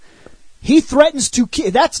 He threatens to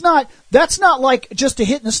kill. That's not like just a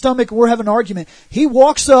hit in the stomach and we're having an argument. He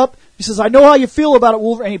walks up, he says, I know how you feel about it,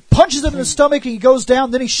 Wolverine, and he punches him in the stomach and he goes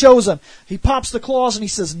down, then he shows him. He pops the claws and he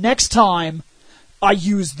says, next time I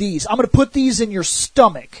use these, I'm going to put these in your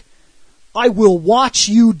stomach. I will watch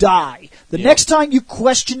you die. The next time you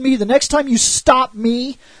question me, the next time you stop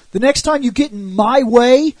me, the next time you get in my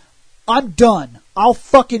way, I'm done. I'll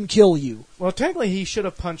fucking kill you. Well, technically he should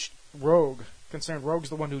have punched Rogue, considering Rogue's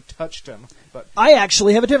the one who touched him. But I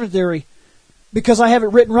actually have a different theory, because I have it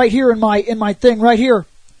written right here in my thing right here.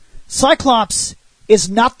 Cyclops is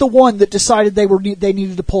not the one that decided they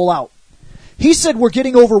needed to pull out. He said we're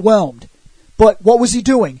getting overwhelmed. But what was he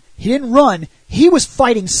doing? He didn't run. He was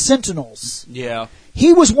fighting Sentinels. Yeah.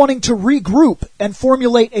 He was wanting to regroup and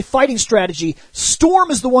formulate a fighting strategy. Storm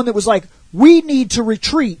is the one that was like, we need to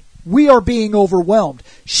retreat. We are being overwhelmed.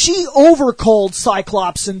 She overcalled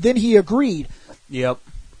Cyclops and then he agreed. Yep.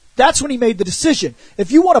 That's when he made the decision.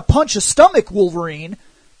 If you want to punch a stomach, Wolverine,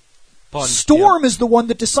 Storm is the one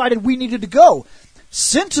that decided we needed to go.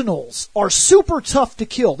 Sentinels are super tough to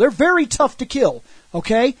kill. They're very tough to kill.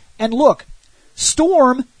 Okay? And look,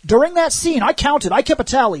 Storm, during that scene, I counted, I kept a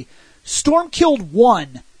tally. Storm killed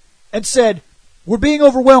one and said, we're being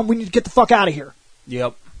overwhelmed, we need to get the fuck out of here.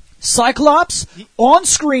 Yep. Cyclops, on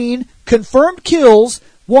screen, confirmed kills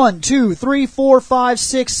 1, 2, 3, 4, 5,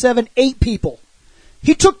 6, 7, 8 people.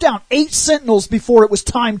 He took down 8 Sentinels before it was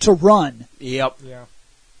time to run. Yep. Yeah.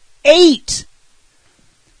 8!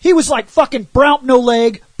 He was like fucking Brownp no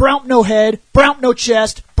leg, Brownp no head, Brownp no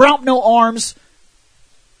chest, Brownp no arms.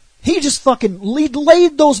 He just fucking laid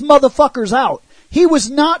those motherfuckers out. He was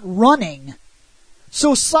not running.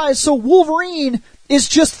 So Wolverine is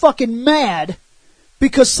just fucking mad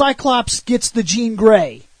because Cyclops gets the Jean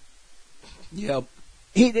Grey. Yep.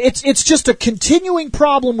 It's just a continuing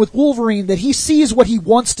problem with Wolverine that he sees what he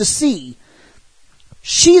wants to see.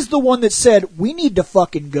 She's the one that said, we need to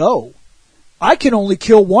fucking go. I can only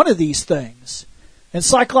kill one of these things. And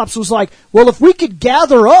Cyclops was like, well, if we could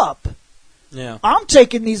gather up, I'm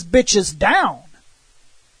taking these bitches down.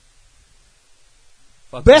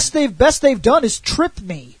 Best they've done is trip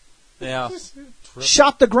me. Yeah.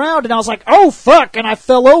 Shot the ground, and I was like, oh, fuck, and I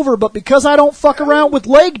fell over, but because I don't fuck around with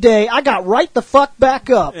leg day, I got right the fuck back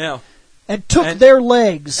up. Yeah. And took their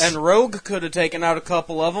legs. And Rogue could have taken out a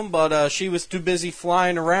couple of them, but she was too busy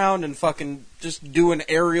flying around and fucking just doing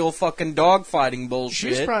aerial fucking dogfighting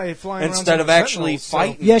bullshit. She's probably flying around instead of actually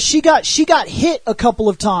Sentinels, fighting. Yeah, she got hit a couple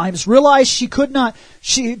of times, realized she could not,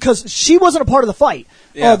 because she wasn't a part of the fight.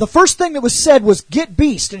 Yeah. The first thing that was said was, get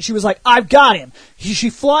Beast, and she was like, I've got him. She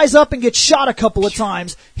flies up and gets shot a couple of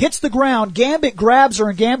times, hits the ground, Gambit grabs her,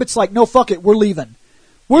 and Gambit's like, no, fuck it, we're leaving.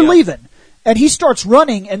 We're leaving. And he starts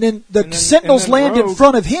running, and then the Sentinels land in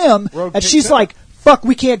front of him, and she's like, fuck,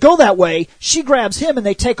 we can't go that way. She grabs him, and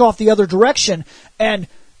they take off the other direction, and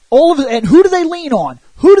and who do they lean on?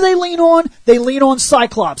 Who do they lean on? They lean on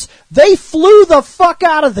Cyclops. They flew the fuck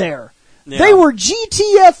out of there. Yeah. They were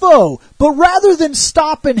GTFO, but rather than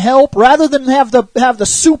stop and help, rather than have the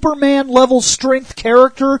Superman level strength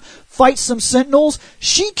character fight some Sentinels,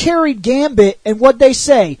 she carried Gambit, and what'd they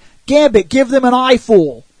say? Gambit, give them an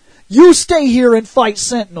eyeful. You stay here and fight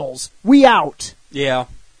Sentinels. We out. Yeah.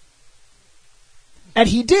 And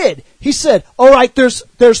he did. He said, all right, there's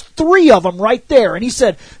 3 of them right there. And he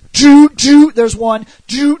said, there's 1,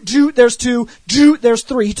 there's 2, there's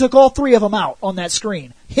 3. He took all 3 of them out on that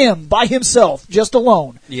screen. Him, by himself, just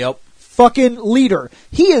alone. Yep. Fucking leader.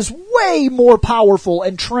 He is way more powerful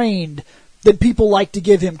and trained than people like to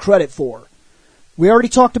give him credit for. We already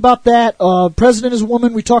talked about that. President is a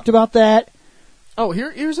woman. We talked about that. Oh,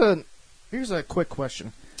 here's a quick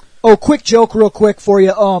question. Oh, quick joke real quick for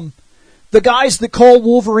you. The guys that call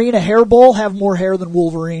Wolverine a hairball have more hair than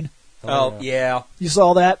Wolverine. Oh, yeah. You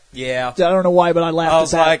saw that? Yeah. I don't know why, but I laughed I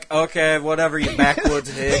was at that. like, okay, whatever, you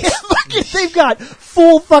backwoods hicks. They've got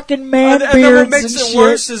full fucking man beards and then what makes it shit.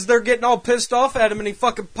 worse is they're getting all pissed off at him, and he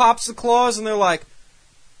fucking pops the claws, and they're like,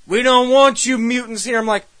 we don't want you mutants here. I'm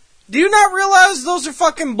like, do you not realize those are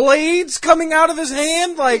fucking blades coming out of his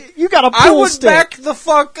hand? Like, you got a pool I would stick. back the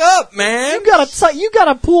fuck up, man. You got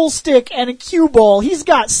a pool stick and a cue ball. He's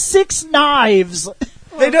got 6 knives.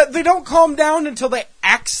 They don't calm down until they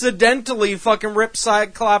accidentally fucking rip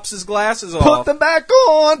Cyclops' glasses off. Put them back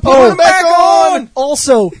on! Put them back on!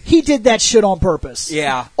 Also, he did that shit on purpose.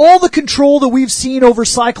 Yeah. All the control that we've seen over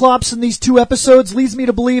Cyclops in these 2 episodes leads me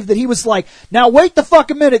to believe that he was like, now wait the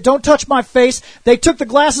fuck a minute, don't touch my face. They took the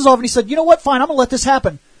glasses off and he said, you know what, fine, I'm gonna let this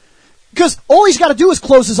happen. Because all he's got to do is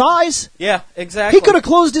close his eyes. Yeah, exactly. He could have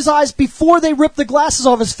closed his eyes before they ripped the glasses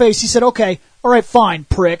off his face. He said, okay, all right, fine,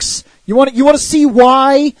 pricks. You want to see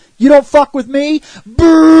why you don't fuck with me?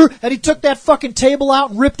 Brr! And he took that fucking table out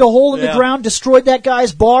and ripped a hole in the ground, destroyed that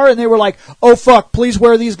guy's bar, and they were like, oh fuck, please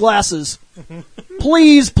wear these glasses.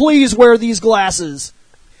 Please wear these glasses.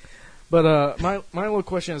 But my little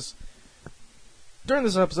question is, during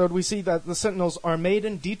this episode, we see that the Sentinels are made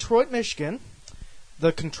in Detroit, Michigan.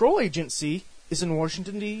 The control agency is in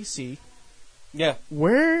Washington, D.C. Yeah.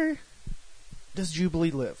 Where does Jubilee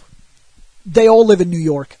live? They all live in New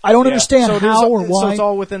York. I don't understand how or why. So it's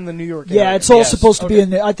all within the New York area. Yeah, it's all supposed to be in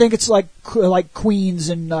there. I think it's like Queens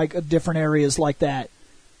and like different areas like that.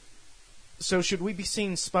 So should we be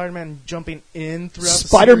seeing Spider-Man jumping in throughout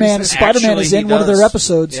Spider-Man the series? Spider-Man is in one of their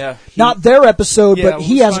episodes. Yeah, Not their episode, but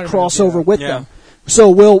he has a crossover with them. So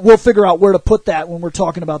we'll figure out where to put that when we're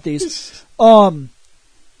talking about these.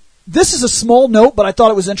 This is a small note, but I thought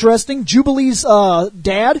it was interesting. Jubilee's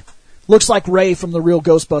dad looks like Ray from the real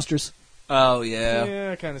Ghostbusters. Oh, yeah.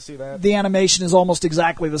 Yeah, I kind of see that. The animation is almost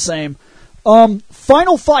exactly the same.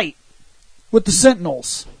 Final fight with the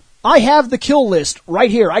Sentinels. I have the kill list right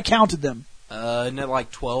here. I counted them. Isn't it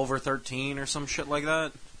like 12 or 13 or some shit like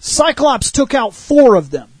that? Cyclops took out 4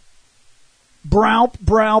 of them. Brownp,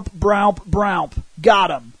 Brownp, Brownp, Brownp.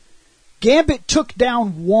 Got him. Gambit took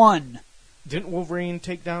down 1. Didn't Wolverine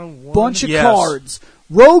take down 1? Bunch of cards.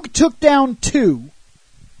 Rogue took down 2.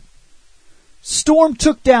 Storm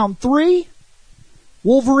took down 3.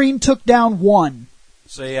 Wolverine took down 1.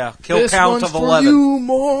 So yeah, kill this count one's of 11. For you,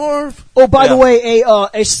 Morph. Oh, by the way,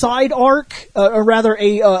 a side arc, or rather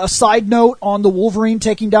a side note on the Wolverine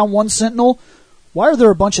taking down 1 Sentinel. Why are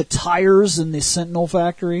there a bunch of tires in the Sentinel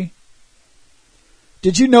factory?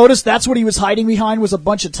 Did you notice that's what he was hiding behind was a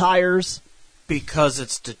bunch of tires? Because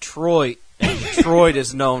it's Detroit. Detroit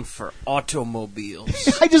is known for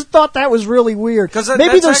automobiles. I just thought that was really weird.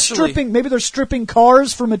 Maybe they're stripping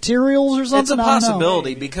cars for materials or something. It's a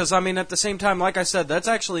possibility because I mean, at the same time, like I said, that's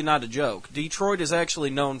actually not a joke. Detroit is actually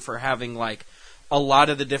known for having like a lot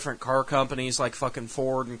of the different car companies, like fucking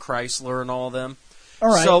Ford and Chrysler and all of them. All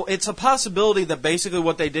right. So it's a possibility that basically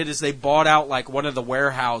what they did is they bought out like one of the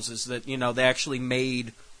warehouses that they actually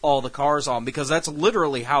made all the cars on, because that's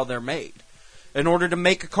literally how they're made. In order to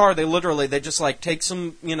make a car, they just like take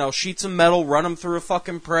some, sheets of metal, run them through a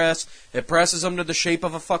fucking press. It presses them to the shape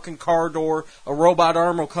of a fucking car door. A robot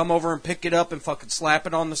arm will come over and pick it up and fucking slap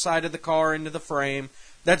it on the side of the car into the frame.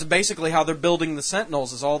 That's basically how they're building the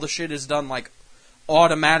Sentinels, is all the shit is done like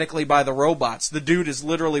automatically by the robots. The dude is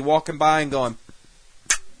literally walking by and going,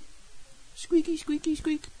 squeaky, squeaky,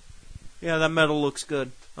 squeak. Yeah, that metal looks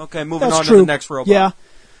good. Okay, moving on to the next robot. Yeah.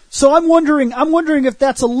 So I'm wondering if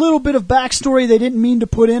that's a little bit of backstory they didn't mean to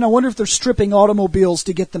put in. I wonder if they're stripping automobiles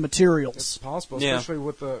to get the materials. It's possible, especially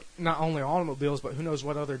with the not only automobiles, but who knows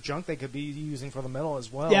what other junk they could be using for the metal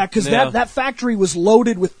as well. Yeah, because that factory was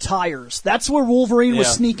loaded with tires. That's where Wolverine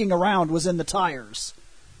was sneaking around, was in the tires.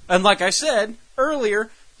 And like I said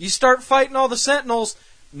earlier, you start fighting all the Sentinels,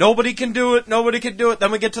 nobody can do it,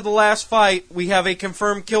 Then we get to the last fight, we have a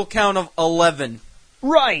confirmed kill count of 11.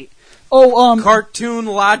 Right. Oh, cartoon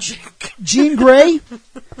logic. Jean Grey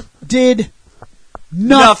did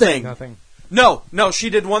nothing. No, she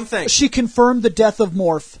did one thing. She confirmed the death of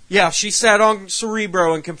Morph. Yeah, she sat on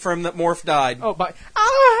Cerebro and confirmed that Morph died. Oh, but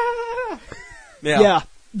yeah,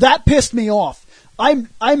 that pissed me off. I'm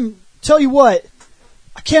tell you what,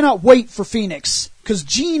 I cannot wait for Phoenix, because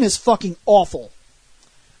Jean is fucking awful.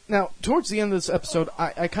 Now, towards the end of this episode,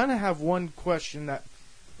 I kind of have one question that,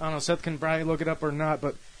 I don't know, Seth can probably look it up or not,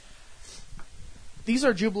 but these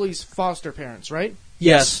are Jubilee's foster parents, right?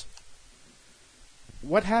 Yes.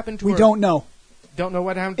 What happened to her? We don't know. Don't know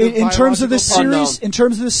what happened to her in terms of this series. In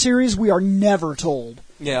terms of this series, we are never told.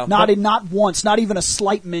 Yeah. Not once. Not even a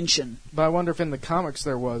slight mention. But I wonder if in the comics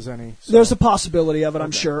there was any. So. There's a possibility of it.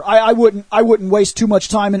 I'm sure. I wouldn't waste too much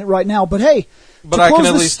time in it right now. But hey. But I can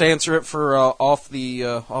at least answer it for off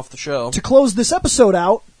the show. To close this episode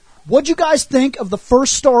out, what'd you guys think of the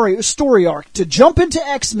first story arc to jump into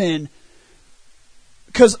X-Men?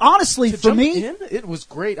 Because honestly, for me, it was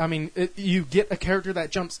great. I mean, you get a character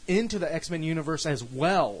that jumps into the X-Men universe as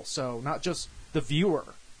well, so not just the viewer.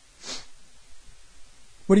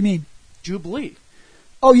 What do you mean? Jubilee.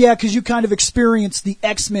 Oh yeah, because you kind of experience the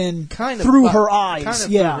X-Men through her eyes.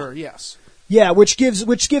 Through her, yes. Yeah, which gives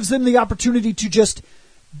them the opportunity to just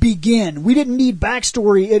begin. We didn't need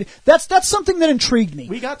backstory. That's something that intrigued me.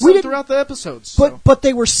 We got some throughout the episodes. But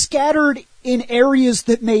they were scattered in areas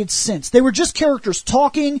that made sense. They were just characters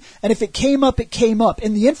talking, and if it came up, it came up.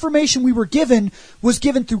 And the information we were given was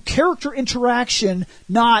given through character interaction,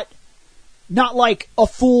 not like a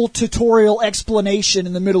full tutorial explanation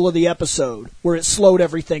in the middle of the episode where it slowed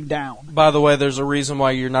everything down. By the way, there's a reason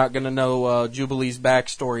why you're not going to know Jubilee's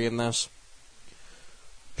backstory in this.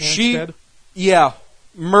 Yeah,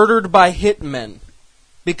 murdered by hitmen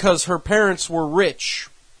because her parents were rich.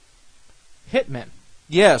 Hitmen?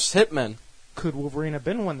 Yes, hitmen. Could Wolverine have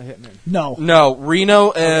been one of the hitmen? No,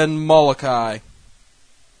 Reno and Molokai.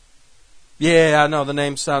 Yeah, I know, the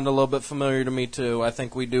names sound a little bit familiar to me too. I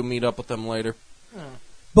think we do meet up with them later.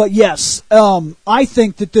 But yes, I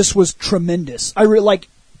think that this was tremendous.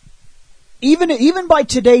 Even by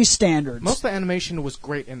today's standards. Most of the animation was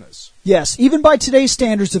great in this. Yes, even by today's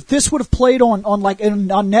standards, if this would have played on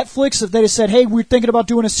Netflix, if they had said, hey, we're thinking about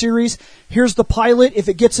doing a series, here's the pilot, if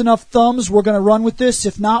it gets enough thumbs, we're going to run with this,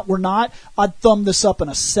 if not, we're not, I'd thumb this up in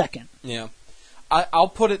a second. Yeah. I'll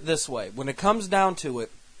put it this way. When it comes down to it,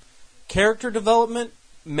 character development,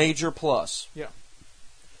 major plus. Yeah.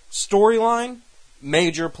 Storyline,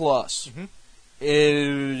 major plus. Mm-hmm.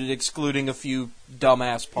 Excluding a few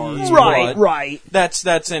dumbass parts. Right.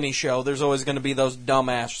 That's any show. There's always going to be those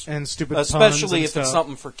dumbass and stupid especially puns if and it's stuff.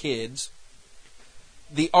 something for kids.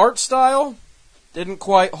 The art style didn't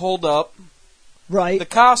quite hold up. Right. The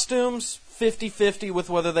costumes, 50-50 with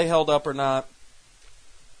whether they held up or not.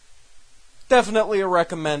 Definitely a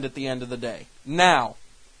recommend at the end of the day. Now,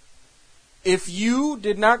 if you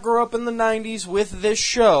did not grow up in the 90s with this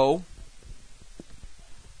show,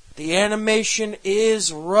 the animation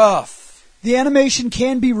is rough. The animation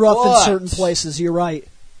can be rough in certain places, you're right.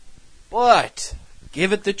 But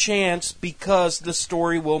give it the chance because the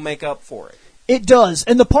story will make up for it. It does.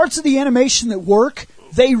 And the parts of the animation that work,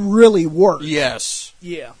 they really work. Yes.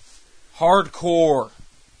 Yeah. Hardcore.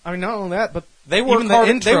 I mean, not only that, but they work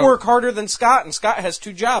harder. They work harder than Scott, and Scott has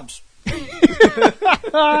 2 jobs.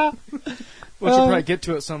 Which we'll probably get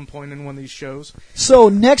to at some point in one of these shows. So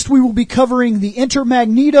next we will be covering the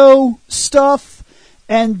Inter-Magneto stuff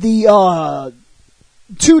and the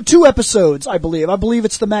two episodes, I believe. I believe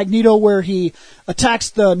it's the Magneto where he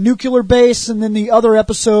attacks the nuclear base, and then the other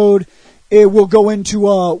episode we'll go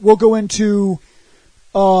into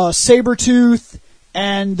Sabretooth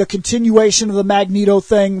and the continuation of the Magneto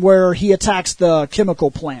thing where he attacks the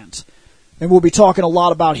chemical plant. And we'll be talking a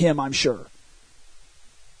lot about him, I'm sure.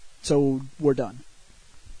 So, we're done.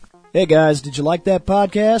 Hey guys, did you like that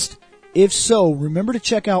podcast? If so, remember to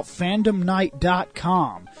check out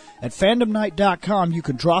fandomknight.com. At fandomknight.com, you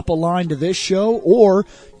can drop a line to this show, or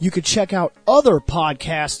you could check out other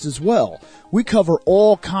podcasts as well. We cover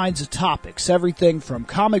all kinds of topics, everything from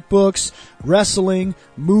comic books, wrestling,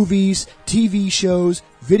 movies, TV shows,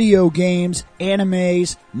 video games,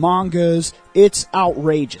 animes, mangas. It's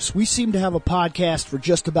outrageous. We seem to have a podcast for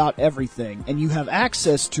just about everything, and you have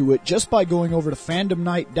access to it just by going over to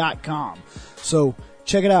fandomknight.com. So,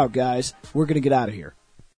 check it out, guys. We're going to get out of here.